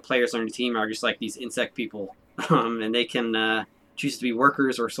other players on your team are just like these insect people, and they can choose to be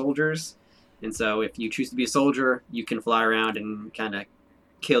workers or soldiers. And so if you choose to be a soldier, you can fly around and kind of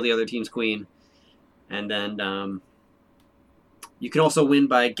kill the other team's queen. And then you can also win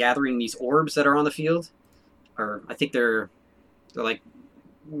by gathering these orbs that are on the field, or I think they're like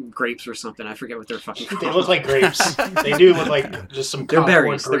grapes or something. I forget what they're fucking called. they look like grapes. They do look like just some. They're cardboard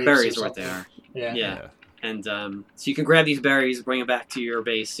berries. They're grapes berries or are what they something. are. Yeah. Yeah. And so you can grab these berries, bring them back to your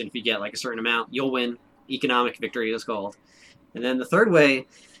base, and if you get like a certain amount, you'll win. Economic victory is called. And then the third way,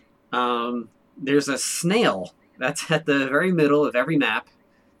 there's a snail that's at the very middle of every map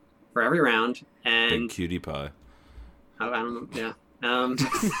for every round. Big And cutie pie. I don't know, yeah.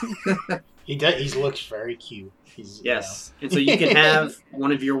 He does. He looks very cute. He's, Yes. And so you can have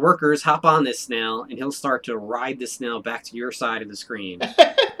one of your workers hop on this snail, and he'll start to ride the snail back to your side of the screen.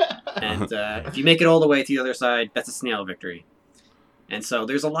 And if you make it all the way to the other side, that's a snail victory. And so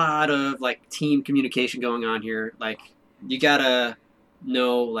there's a lot of like team communication going on here. Like you gotta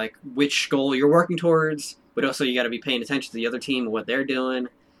know like which goal you're working towards, but also you gotta be paying attention to the other team and what they're doing.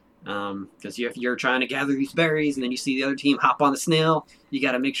 Because if you're trying to gather these berries and then you see the other team hop on the snail, you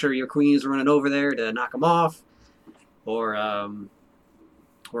got to make sure your queen is running over there to knock them off, or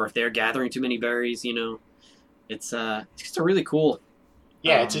if they're gathering too many berries, it's just a really cool.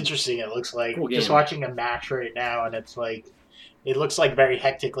 Yeah, it's interesting. It looks like cool just game. watching a match right now, and it looks like very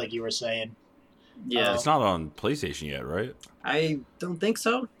hectic, like you were saying. Yeah, It's not on PlayStation yet, right? I don't think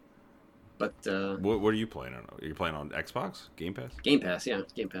so, but What are you playing on? Are you playing on Xbox? Game Pass? Game Pass, yeah,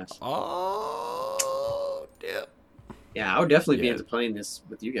 Game Pass. Oh, yeah. Yeah, I would definitely be Yeah. into playing this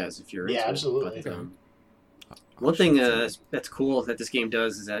with you guys if you're Yeah, into absolutely. It. But, one thing that's cool that this game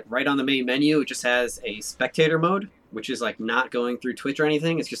does is that right on the main menu, it just has a spectator mode, which is like not going through Twitch or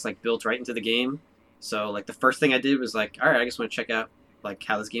anything. It's just like built right into the game. So like the first thing I did was like, all right, I just want to check out like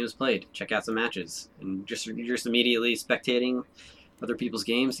how this game is played, check out some matches, and you're just immediately spectating other people's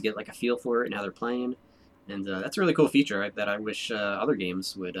games to get like a feel for it and how they're playing. And that's a really cool feature that I wish other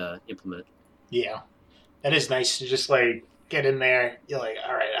games would implement. Yeah, that is nice to just like get in there. You're like,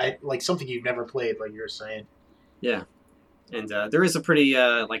 all right, I like something you've never played, like you were saying. Yeah. And there is a pretty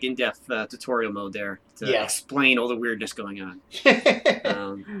like in-depth tutorial mode there to explain all the weirdness going on.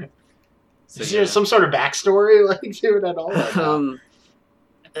 So, Is there some sort of backstory like to it at all?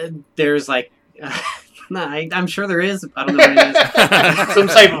 There's like, I'm sure there is. I don't know what it is. Some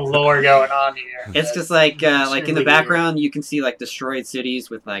type of lore going on here. It's just like in the background, you can see like destroyed cities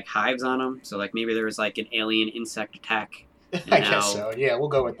with like hives on them. So like maybe there was like an alien insect attack. I guess so. Yeah, we'll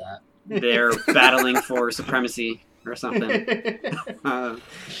go with that. They're battling for supremacy or something.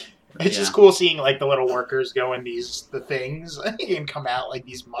 It's just cool seeing like the little workers go in the things and come out like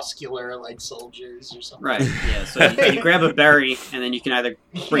these muscular like soldiers or something. Right. Yeah. So you grab a berry and then you can either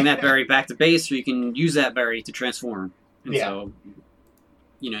bring that berry back to base or you can use that berry to transform. And so,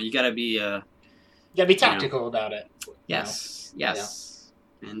 you got to be tactical about it. Yes. Yes.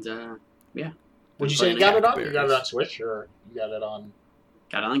 Yeah. And Would you say you got it on? You got it on Switch or you got it on?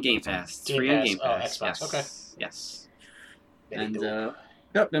 Got it on Game Pass. It's free on Game Pass. Xbox. Yes. Okay. Yes. Very And cool.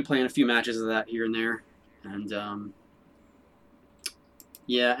 been playing a few matches of that here and there, and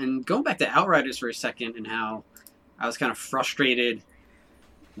and going back to Outriders for a second, and how I was kind of frustrated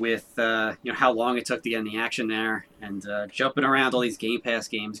with how long it took to get in the action there, and jumping around all these Game Pass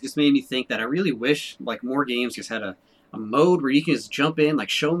games just made me think that I really wish like more games just had a mode where you can just jump in, like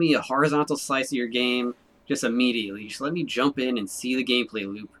show me a horizontal slice of your game just immediately. Just let me jump in and see the gameplay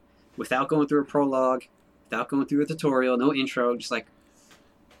loop without going through a prologue, without going through a tutorial, no intro, just like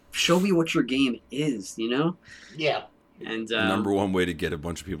show me what your game is, Yeah. And number one way to get a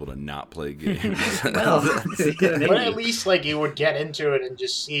bunch of people to not play games. well, But at least like you would get into it and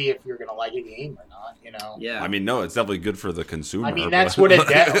just see if you're gonna like a game or not. Yeah. I mean, no, it's definitely good for the consumer. I mean, that's what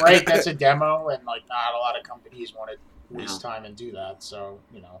right? That's a demo, and like not a lot of companies want to waste time and do that. So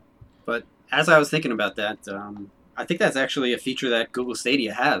But as I was thinking about that, I think that's actually a feature that Google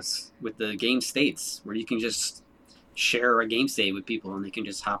Stadia has with the game states, where you can just share a game state with people and they can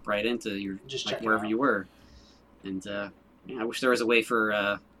just hop right into your wherever you were. And I wish there was a way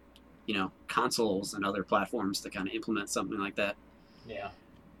for consoles and other platforms to kind of implement something like that. Yeah,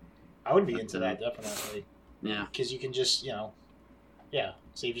 I would be into that definitely. Yeah, because you can just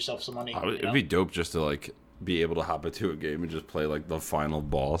save yourself some money. It'd be dope just to like be able to hop into a game and just play like the final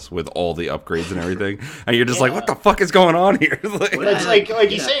boss with all the upgrades and everything, and you're just like, what the fuck is going on here? That's like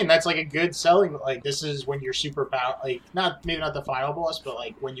he's saying, that's like a good selling. Like this is when you're super power, like maybe not the final boss, but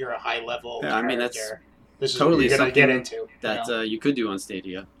like when you're a high level. Yeah, I mean that's this is totally what you're gonna something get into that you could do on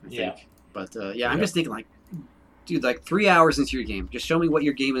Stadia. I think. Yeah. But I'm just thinking like, dude, like 3 hours into your game, just show me what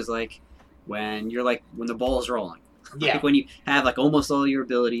your game is like when the ball is rolling. Yeah. Like when you have like almost all your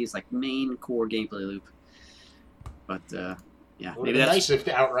abilities, like main core gameplay loop. But maybe that's nice if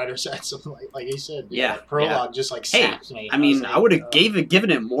the Outriders had something like you said. Prologue just like snaps me. I mean, I would have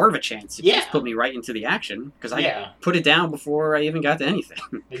given it more of a chance if you just put me right into the action, because I put it down before I even got to anything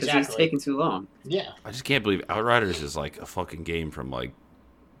because it was taking too long. Yeah, I just can't believe Outriders is like a fucking game from like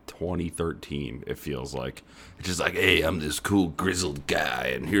 2013. It feels like it's just like, hey, I'm this cool grizzled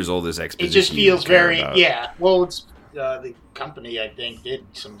guy, and here's all this exposition. It just feels very Well, it's the company I think did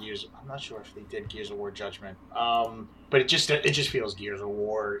some Gears. I'm not sure if they did Gears of War Judgment. But it just feels Gears of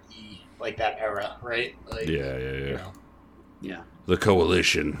War-y, like that era, right? Like, yeah. Yeah. The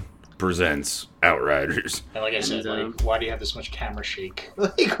Coalition. presents Outriders. And like I said, And, like, why do you have this much camera shake?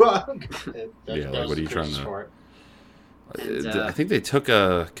 Like, what What are you trying to? And, I think they took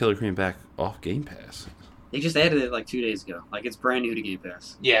Killer Queen back off Game Pass. They just added it like 2 days ago. Like it's brand new to Game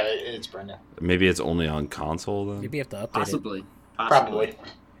Pass. Yeah, it's brand new. Maybe it's only on console then. Maybe you have to update it. Possibly. Probably.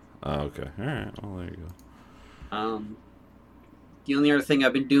 Oh, okay. All right. Well, there you go. The only other thing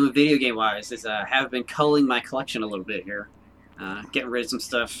I've been doing video game wise is have been culling my collection a little bit here, getting rid of some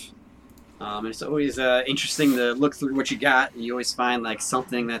stuff. And it's always interesting to look through what you got, and you always find like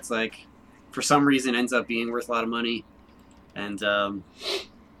something that's like, for some reason, ends up being worth a lot of money. And I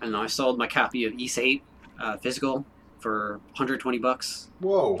don't know, I sold my copy of East 8 physical for $120.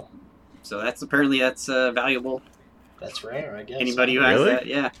 Whoa, So that's valuable. that's rare, I guess. Anybody who has Really? that,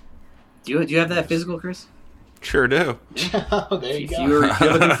 yeah. Do you have that physical, Chris? Sure do. Oh, there you If go. you're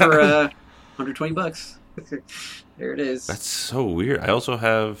looking for $120, there it is. That's so weird. I also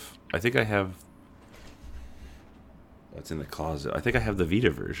have. I think I have. That's in the closet. I think I have the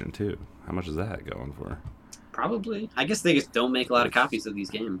Vita version too. How much is that going for? Probably. I guess they just don't make a lot of copies of these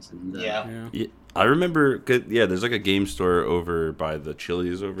games. And, Yeah. Yeah, I remember. Yeah, there's like a game store over by the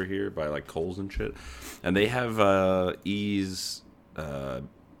Chili's over here, by like Kohl's and shit, and they have E's.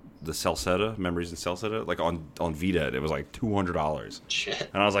 The Celceta, Memories in Celceta, like on Vita, and it was like $200. Shit.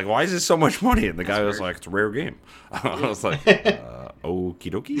 And I was like, why is this so much money? And the guy was weird. like, it's a rare game. I was like,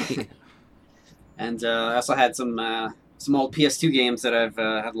 okie dokie. And I also had some old PS2 games that I've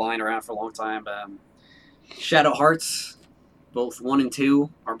had lying around for a long time. Shadow Hearts, both 1 and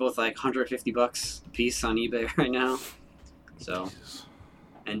 2, are both like $150 a piece on eBay right now. So,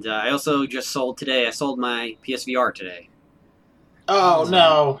 and I also just sold my PSVR today. Oh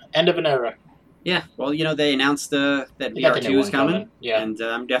no! End of an era. Yeah, well, they announced that You got the VR2 new is one coming, Yeah. and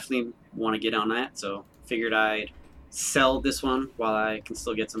I'm definitely want to get on that. So figured I'd sell this one while I can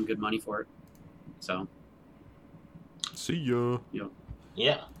still get some good money for it. So See ya.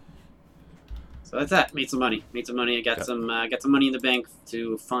 Yeah. So that's that. Made some money. I got some money in the bank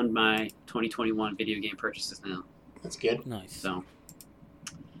to fund my 2021 video game purchases now. That's good. Nice. So,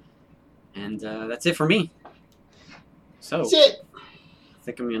 and that's it for me. So That's it. I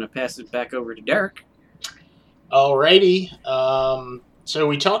think I'm gonna pass it back over to Derek. Alrighty. So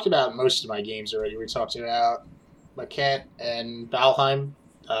we talked about most of my games already. We talked about Maquette and Valheim.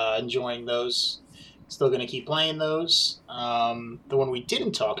 Enjoying those. Still going to keep playing those. The one we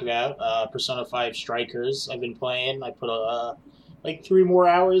didn't talk about, Persona 5 Strikers, I've been playing. I put like 3 more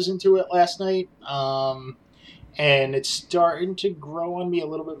hours into it last night. And it's starting to grow on me a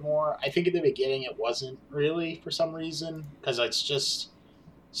little bit more. I think in the beginning it wasn't really for some reason. Because it's just...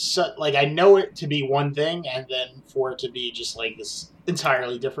 So, like, I know it to be one thing, and then for it to be just like this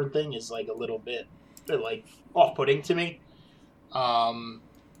entirely different thing is like a little bit like off-putting to me.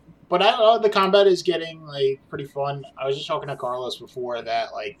 But I don't know, the combat is getting like pretty fun. I was just talking to Carlos before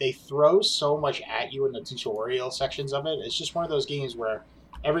that like they throw so much at you in the tutorial sections of it. It's just one of those games where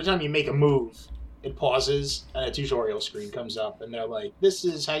every time you make a move, it pauses and a tutorial screen comes up, and they're like, "This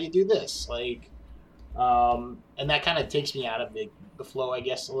is how you do this." Like, and that kind of takes me out of the flow, I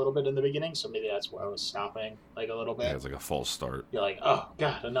guess, a little bit in the beginning. So maybe that's where I was stopping, like a little bit. Yeah, it's like a false start. You're like, oh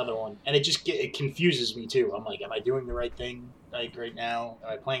god, another one, and it confuses me too. I'm like, am I doing the right thing like right now?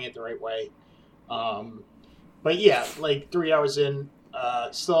 Am I playing it the right way? But yeah, like 3 hours in,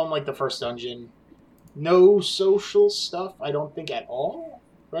 still in like the first dungeon. No social stuff, I don't think at all.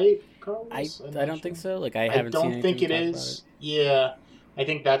 Right, Carlos? I don't think so. Like I haven't. I seen don't think it anything talk is. Yeah. I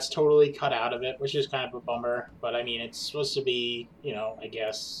think that's totally cut out of it, which is kind of a bummer. But I mean, it's supposed to be, I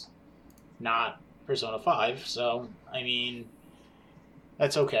guess, not Persona 5. So, I mean,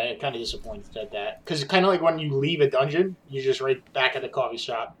 that's okay. I'm kind of disappointed at that. Because kind of like when you leave a dungeon, you're just right back at the coffee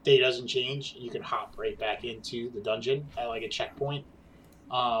shop. Day doesn't change. You can hop right back into the dungeon at like a checkpoint.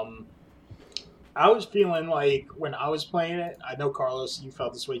 I was feeling like when I was playing it, I know, Carlos, you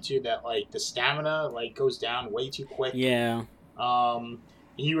felt this way too, that like the stamina like goes down way too quick. Yeah.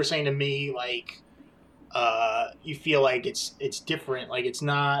 You were saying to me like you feel like it's different, like it's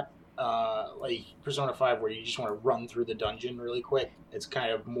not like Persona 5 where you just want to run through the dungeon really quick. It's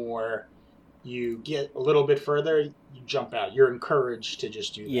kind of more you get a little bit further, you jump out. You're encouraged to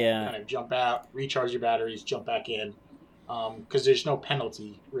just do that. Yeah. Kind of jump out, recharge your batteries, jump back in. Because there's no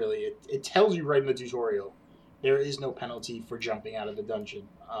penalty, really. It tells you right in the tutorial. There is no penalty for jumping out of the dungeon.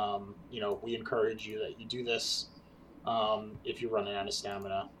 We encourage you that you do this if you're running out of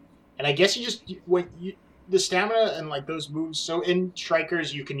stamina. And I guess the stamina and like those moves. So in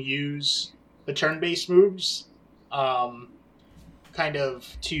Strikers, you can use the turn-based moves, kind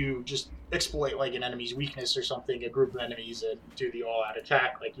of to just exploit like an enemy's weakness or something, a group of enemies, and do the all-out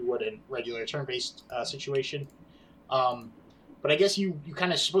attack like you would in regular turn-based situation. But I guess you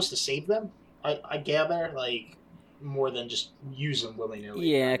kind of supposed to save them. I gather, like, more than just use them willy-nilly.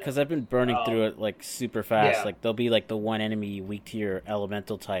 Yeah, because I've been burning through it like super fast. Yeah. Like there'll be like the one enemy weak to your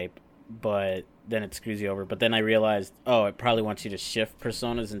elemental type, but then it screws you over. But then I realized, oh, it probably wants you to shift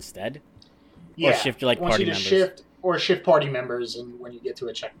personas instead, or shift your like wants party you to members. shift party members, and when you get to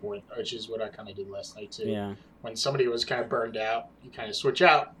a checkpoint, which is what I kind of did last night too. Yeah. When somebody was kind of burned out, you kind of switch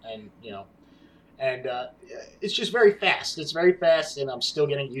out, and and it's just very fast. It's very fast, and I'm still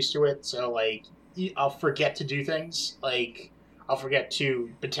getting used to it. So like, I'll forget to do things. Like I'll forget to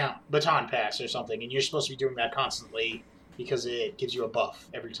baton pass or something, and you're supposed to be doing that constantly because it gives you a buff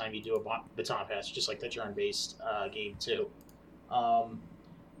every time you do a baton pass, just like the turn-based game too.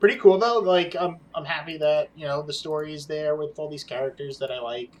 Pretty cool though. Like I'm happy that the story is there with all these characters that I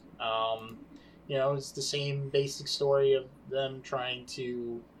like. It's the same basic story of them trying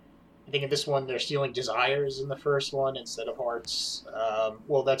to. I think in this one they're stealing desires in the first one instead of hearts.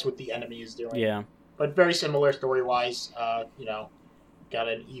 Well, that's what the enemy is doing. Yeah. But very similar story-wise. Got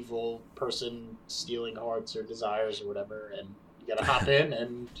an evil person stealing hearts or desires or whatever, and you gotta hop in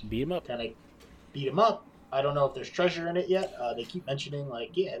and Beat him up. kind of beat him up. I don't know if there's treasure in it yet. They keep mentioning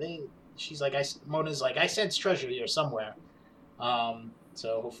Mona's like, I sense treasure here somewhere.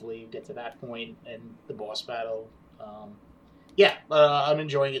 So hopefully you get to that point in the boss battle. I'm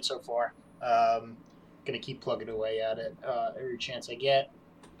enjoying it so far. Gonna keep plugging away at it every chance I get.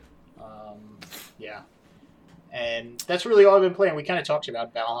 And that's really all I've been playing. We kind of talked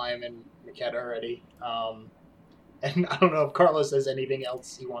about Valheim and Makeda already. And I don't know if Carlos has anything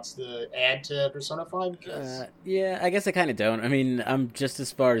else he wants to add to Persona 5. Yeah, I guess I kind of don't. I mean, I'm just as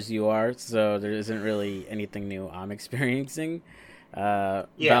far as you are, so there isn't really anything new I'm experiencing.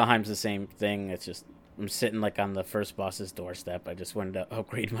 Valheim's the same thing. It's just I'm sitting like on the first boss's doorstep. I just wanted to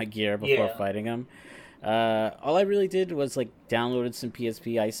upgrade my gear before fighting him. All I really did was like downloaded some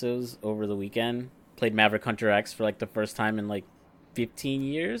PSP ISOs over the weekend. Played Maverick Hunter X for like the first time in like 15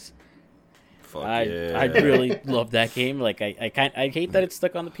 years. I really love that game. Like I hate that it's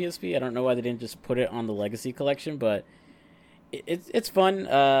stuck on the PSP. I don't know why they didn't just put it on the Legacy Collection, but it's fun.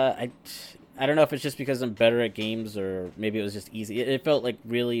 I don't know if it's just because I'm better at games or maybe it was just easy. It felt like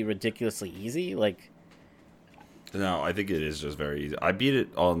really ridiculously easy. Like no, I think it is just very easy. I beat it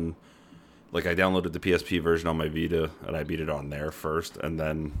on like I downloaded the PSP version on my Vita and I beat it on there first, and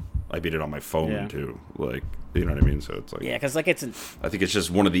then I beat it on my phone too. Like, you know what I mean? So it's like because like I think it's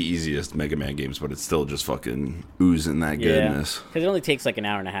just one of the easiest Mega Man games, but it's still just fucking oozing that goodness. Because it only takes like an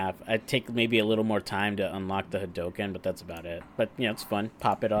hour and a half. I'd take maybe a little more time to unlock the Hadoken, but that's about it. But it's fun.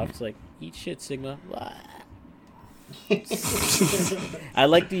 Pop it off. It's like eat shit, Sigma. I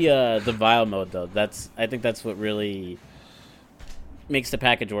like the Vile mode though. I think that's what really makes the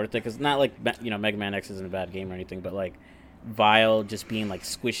package worth it. Because not like Mega Man X isn't a bad game or anything, but like Vile just being like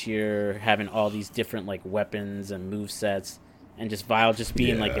squishier, having all these different like weapons and move sets, and just Vile just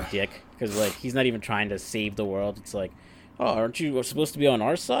being like a dick because like he's not even trying to save the world. It's like, oh, aren't you supposed to be on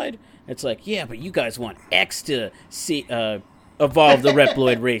our side? It's like, yeah, but you guys want X to see evolve the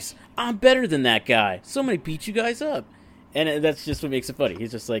Reploid race. I'm better than that guy, so I'm gonna beat you guys up, and that's just what makes it funny.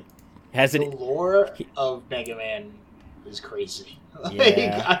 He's just like has the it. lore of Mega Man is crazy.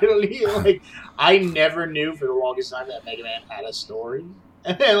 Yeah. I never knew for the longest time that Mega Man had a story,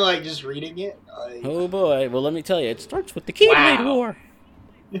 and then like just reading it. Oh boy! Well, let me tell you, it starts with the Keyblade War.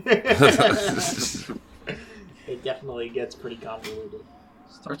 It definitely gets pretty convoluted.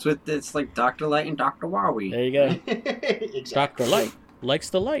 Starts with it's like Dr. Light and Dr. Wowie. There you go. Exactly. Dr. Light likes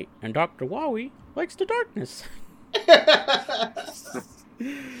the light, and Dr. Wowie likes the darkness.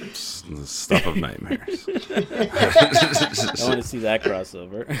 The stuff of nightmares. I want to see that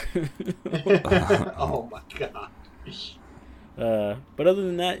crossover. Oh my god. But other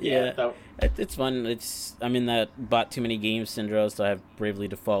than that, it's fun. I'm in that bought too many games syndrome, so I have Bravely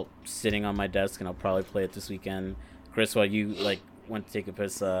Default sitting on my desk, and I'll probably play it this weekend. Chris, while you went to take a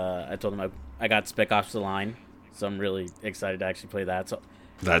piss, I told him I got Spec Ops: The Line, so I'm really excited to actually play that. So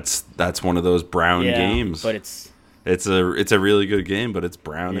that's one of those brown games, but it's a really good game, but it's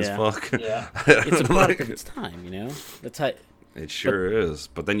brown as fuck. Yeah, it's a product of its time, That's how. It sure is.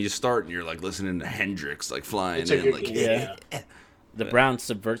 But then you start and you're like listening to Hendrix like flying in, like The brown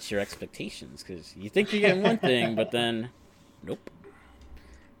subverts your expectations because you think you're getting one thing, but then nope.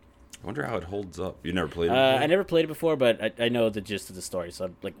 I wonder how it holds up. You never played it I never played it before, but I know the gist of the story.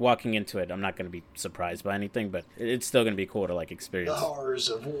 So, like, walking into it, I'm not going to be surprised by anything, but it's still going to be cool to, like, The experience. horrors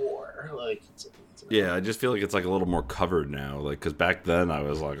of war. Like, Yeah, I just feel like it's like a little more covered now. Like, because back then I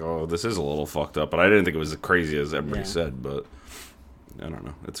was like, oh, this is a little fucked up, but I didn't think it was as crazy as everybody said. But I don't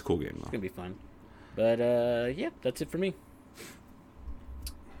know. It's a cool game though. It's going to be fun. But yeah, that's it for me.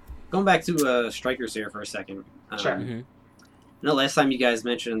 Going back to Strikers here for a second. Sure. Mm-hmm. I know last time you guys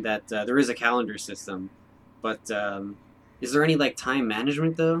mentioned that there is a calendar system, but is there any like time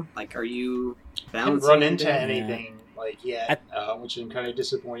management though? Like, are you Haven't balancing? run into anything? anything like yet, which I'm kind of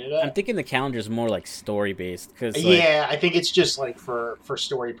disappointed at. I'm thinking the calendar is more like story based because Yeah, I think it's just like for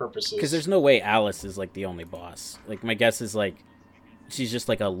story purposes. because there's no way Alice is like the only boss. Like my guess is like she's just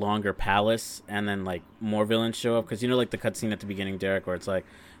like a longer palace, and then like more villains show up because you know like the cutscene at the beginning, Derek, where it's like,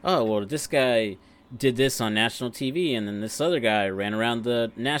 oh well, this guy did this on national TV, and then this other guy ran around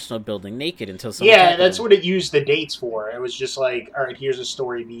the national building naked until someone Yeah, attacked that's him. what it used the dates for. It was just like, all right, here's a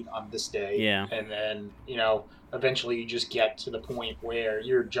story beat on this day. Yeah. And then, eventually you just get to the point where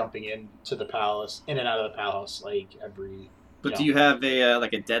you're jumping into the palace, in and out of the palace, like every... But do you have a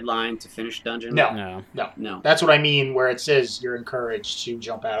like a deadline to finish dungeon? No. No. No. That's what I mean, where it says you're encouraged to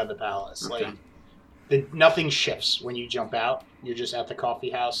jump out of the palace. Okay. Like, nothing shifts when you jump out. You're just at the coffee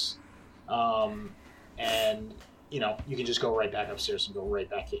house. And, you can just go right back upstairs and go right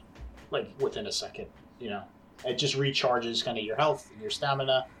back in, like, within a second, It just recharges kind of your health and your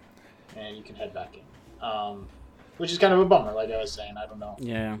stamina, and you can head back in. Which is kind of a bummer, like I was saying. I don't know.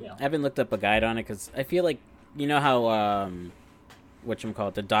 Yeah. Yeah. I haven't looked up a guide on it because I feel like you know how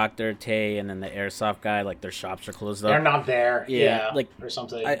whatchamacallit, the Doctor, Tay, and then the Airsoft guy, like their shops are closed up. They're not there. Yeah, like, or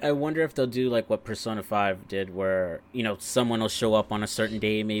something. I wonder if they'll do like what Persona 5 did where, someone will show up on a certain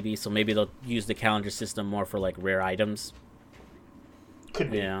day maybe, so maybe they'll use the calendar system more for like rare items.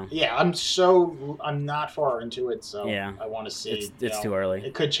 Could be. Yeah. Yeah, I'm not far into it, so Yeah. I want to see. It's too early.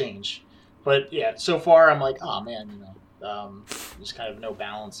 It could change. But yeah, so far I'm like, oh man, there's kind of no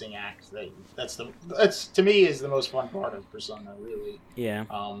balancing act. That's to me is the most fun part of Persona, really. Yeah.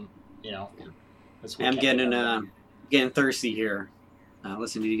 That's what I'm kept me getting going. getting thirsty here.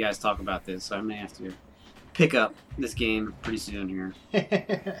 Listening to you guys talk about this, so I may have to pick up this game pretty soon here.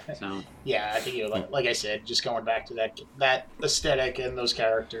 So Yeah, I think like I said, just going back to that aesthetic and those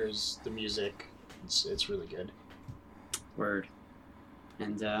characters, the music, it's really good. word,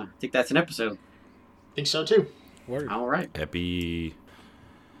 and I think that's an episode. I think so too. Word. All right. Epi.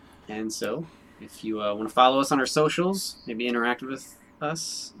 And so, if you want to follow us on our socials, maybe interact with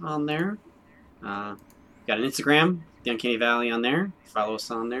us on there, got an Instagram, the Uncanny Valley on there. Follow us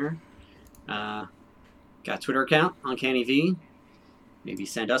on there. Got a Twitter account, Uncanny V. Maybe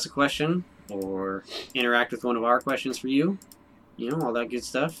send us a question or interact with one of our questions for you. All that good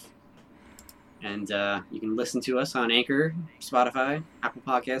stuff. And you can listen to us on Anchor, Spotify, Apple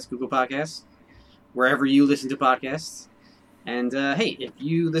Podcasts, Google Podcasts, wherever you listen to podcasts. And hey, if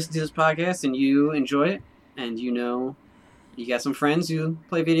you listen to this podcast and you enjoy it, and you got some friends who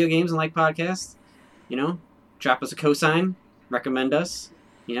play video games and like podcasts, drop us a cosign, recommend us,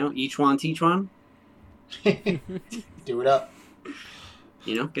 each one teach one. Do it up.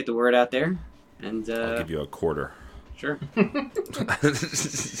 Get the word out there. And I'll give you a quarter. sure. You're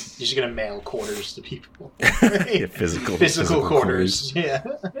just gonna mail quarters to people. Yeah, physical quarters. Yeah.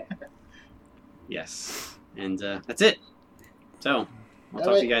 Yes. And that's it. So, I'll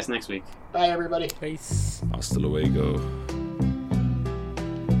talk to you guys next week. Bye, everybody. Peace. Hasta luego.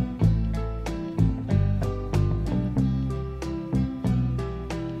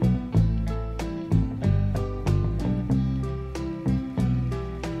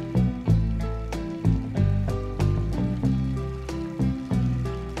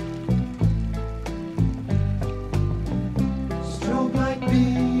 Strobe light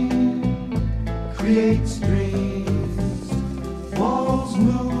beam creates dreams. Walls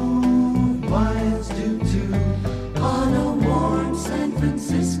move, minds do too. On a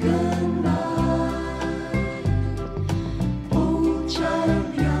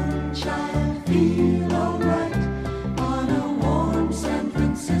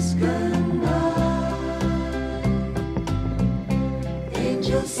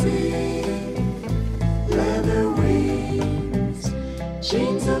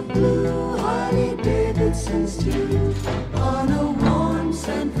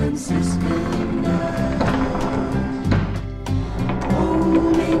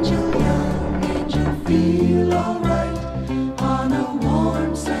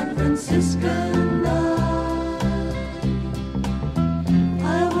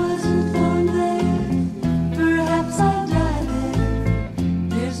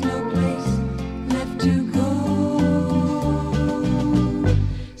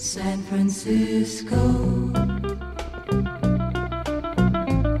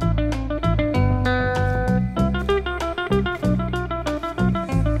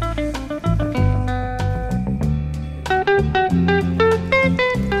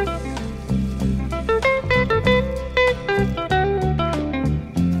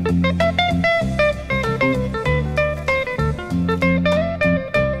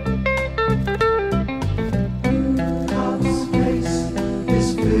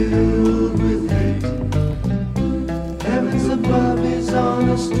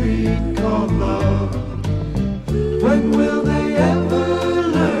street called love. When will they ever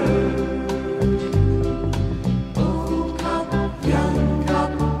learn? Old cop, young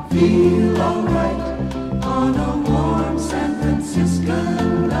cop, feel alright on a warm San Francisco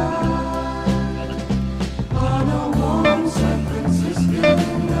night. On a warm San Francisco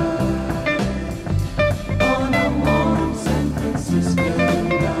night. On a warm San Francisco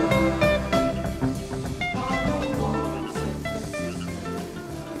night.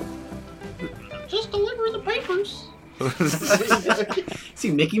 Just delivering the papers.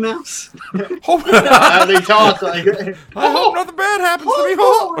 See Mickey Mouse? They talk like, I hope nothing bad happens to me.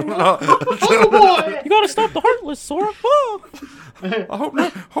 oh boy. You gotta stop the heartless, Sora. Oh.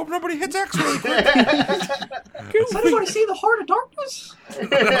 I hope nobody hits X really quick. Does anybody see the Heart of Darkness?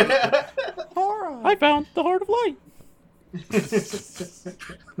 I found the Heart of Light.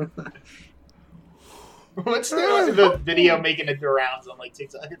 What's the video making the rounds on like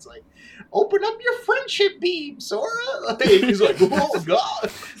TikTok? It's like, open up your friendship beam, Sora. Like, he's like, oh god,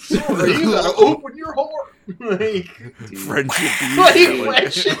 Sora, you gotta open your heart. Like, Friendship beam.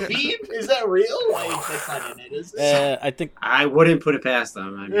 like friendship beam? Is that real? Like, that's not in it, is it? I think. I wouldn't put it past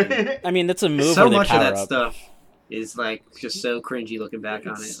them. I mean, that's a move. So where they much of power that up. stuff is like just so cringy looking back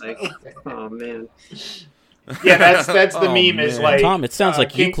on it. Like, oh man. Yeah, that's the Oh, meme. Is man. like, Tom, it sounds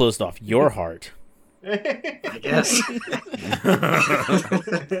like you King- closed off your heart. I guess.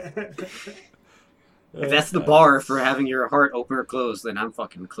 If that's the bar for having your heart open or closed, then I'm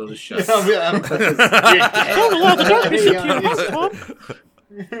fucking closed shut. Don't allow the darkness into your heart, Tom.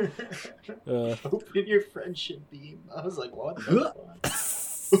 Open your friendship beam. I was like, what the fuck?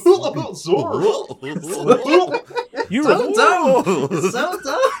 Zora. You So remind, dumb. So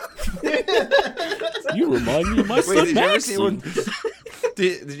dumb. you remind me of my Wait, son did you ever see Maxie. when?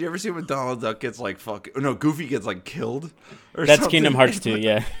 Did you ever see when Donald Duck gets like No, Goofy gets like killed. Or That's something? Kingdom Hearts 2,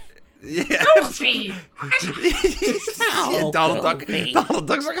 yeah. Yeah. Goofy. Yeah, Donald Duck's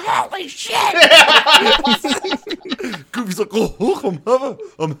like, holy shit! Goofy's like, oh,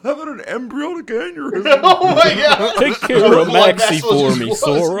 I'm having an embryonic aneurysm. Oh my god. Take care of Blood Maxie vessels for just me,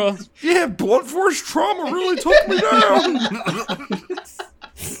 closed. Sora. Yeah, blunt force trauma really took me down.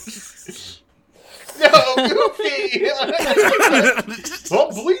 No, Goofy. I'm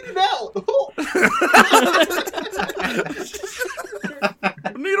bleeding out.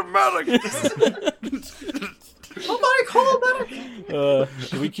 I need a medic. Somebody call a medic.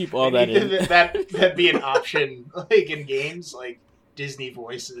 Should we keep all that in? That'd be an option, like in games, like Disney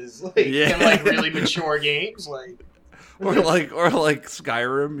voices, like Yeah. in like really mature games, like. or like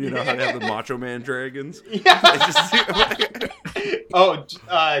Skyrim, you know how they have the Macho Man dragons? Yeah. They just Oh,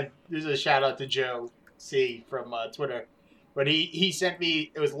 there's a shout out to Joe C from Twitter, but he sent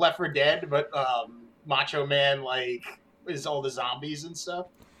me, it was Left 4 Dead, but Macho Man like is all the zombies and stuff.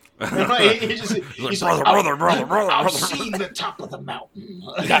 He's like, brother. I've seen the top of the mountain.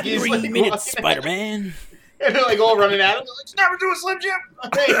 You got He's 3 like, minutes, walking- Spider-Man. And they're like all running at him. They're like, never do a Slim Jim.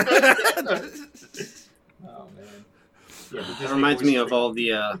 Oh man. Yeah, That reminds me of all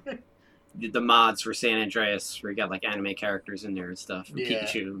the mods for San Andreas, where you got like anime characters in there and stuff. And Yeah.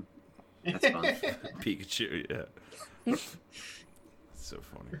 Pikachu. That's fun. Pikachu, yeah. So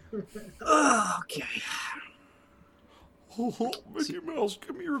funny. Okay. Oh, Mickey Mouse,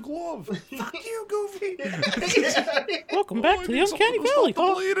 give me your glove. Fuck you, Goofy. Welcome back to the Uncanny Valley, Stop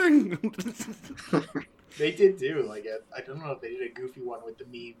Tom. bleeding. They did do like I don't know if they did a goofy one with the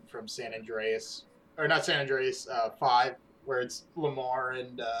meme from San Andreas, or not San Andreas 5, where it's Lamar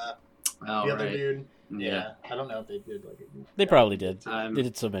and Oh, the other right. dude. Yeah. I don't know if they did like a goofy. They probably did. I'm They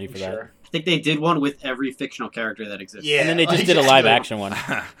did so many for that. Sure. I think they did one with every fictional character that exists. Yeah. And then they just like, did a live action one.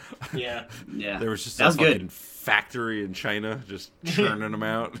 Yeah. Yeah. There was just That a was good. fucking factory in China just churning them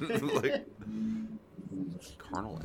out. Like Colonel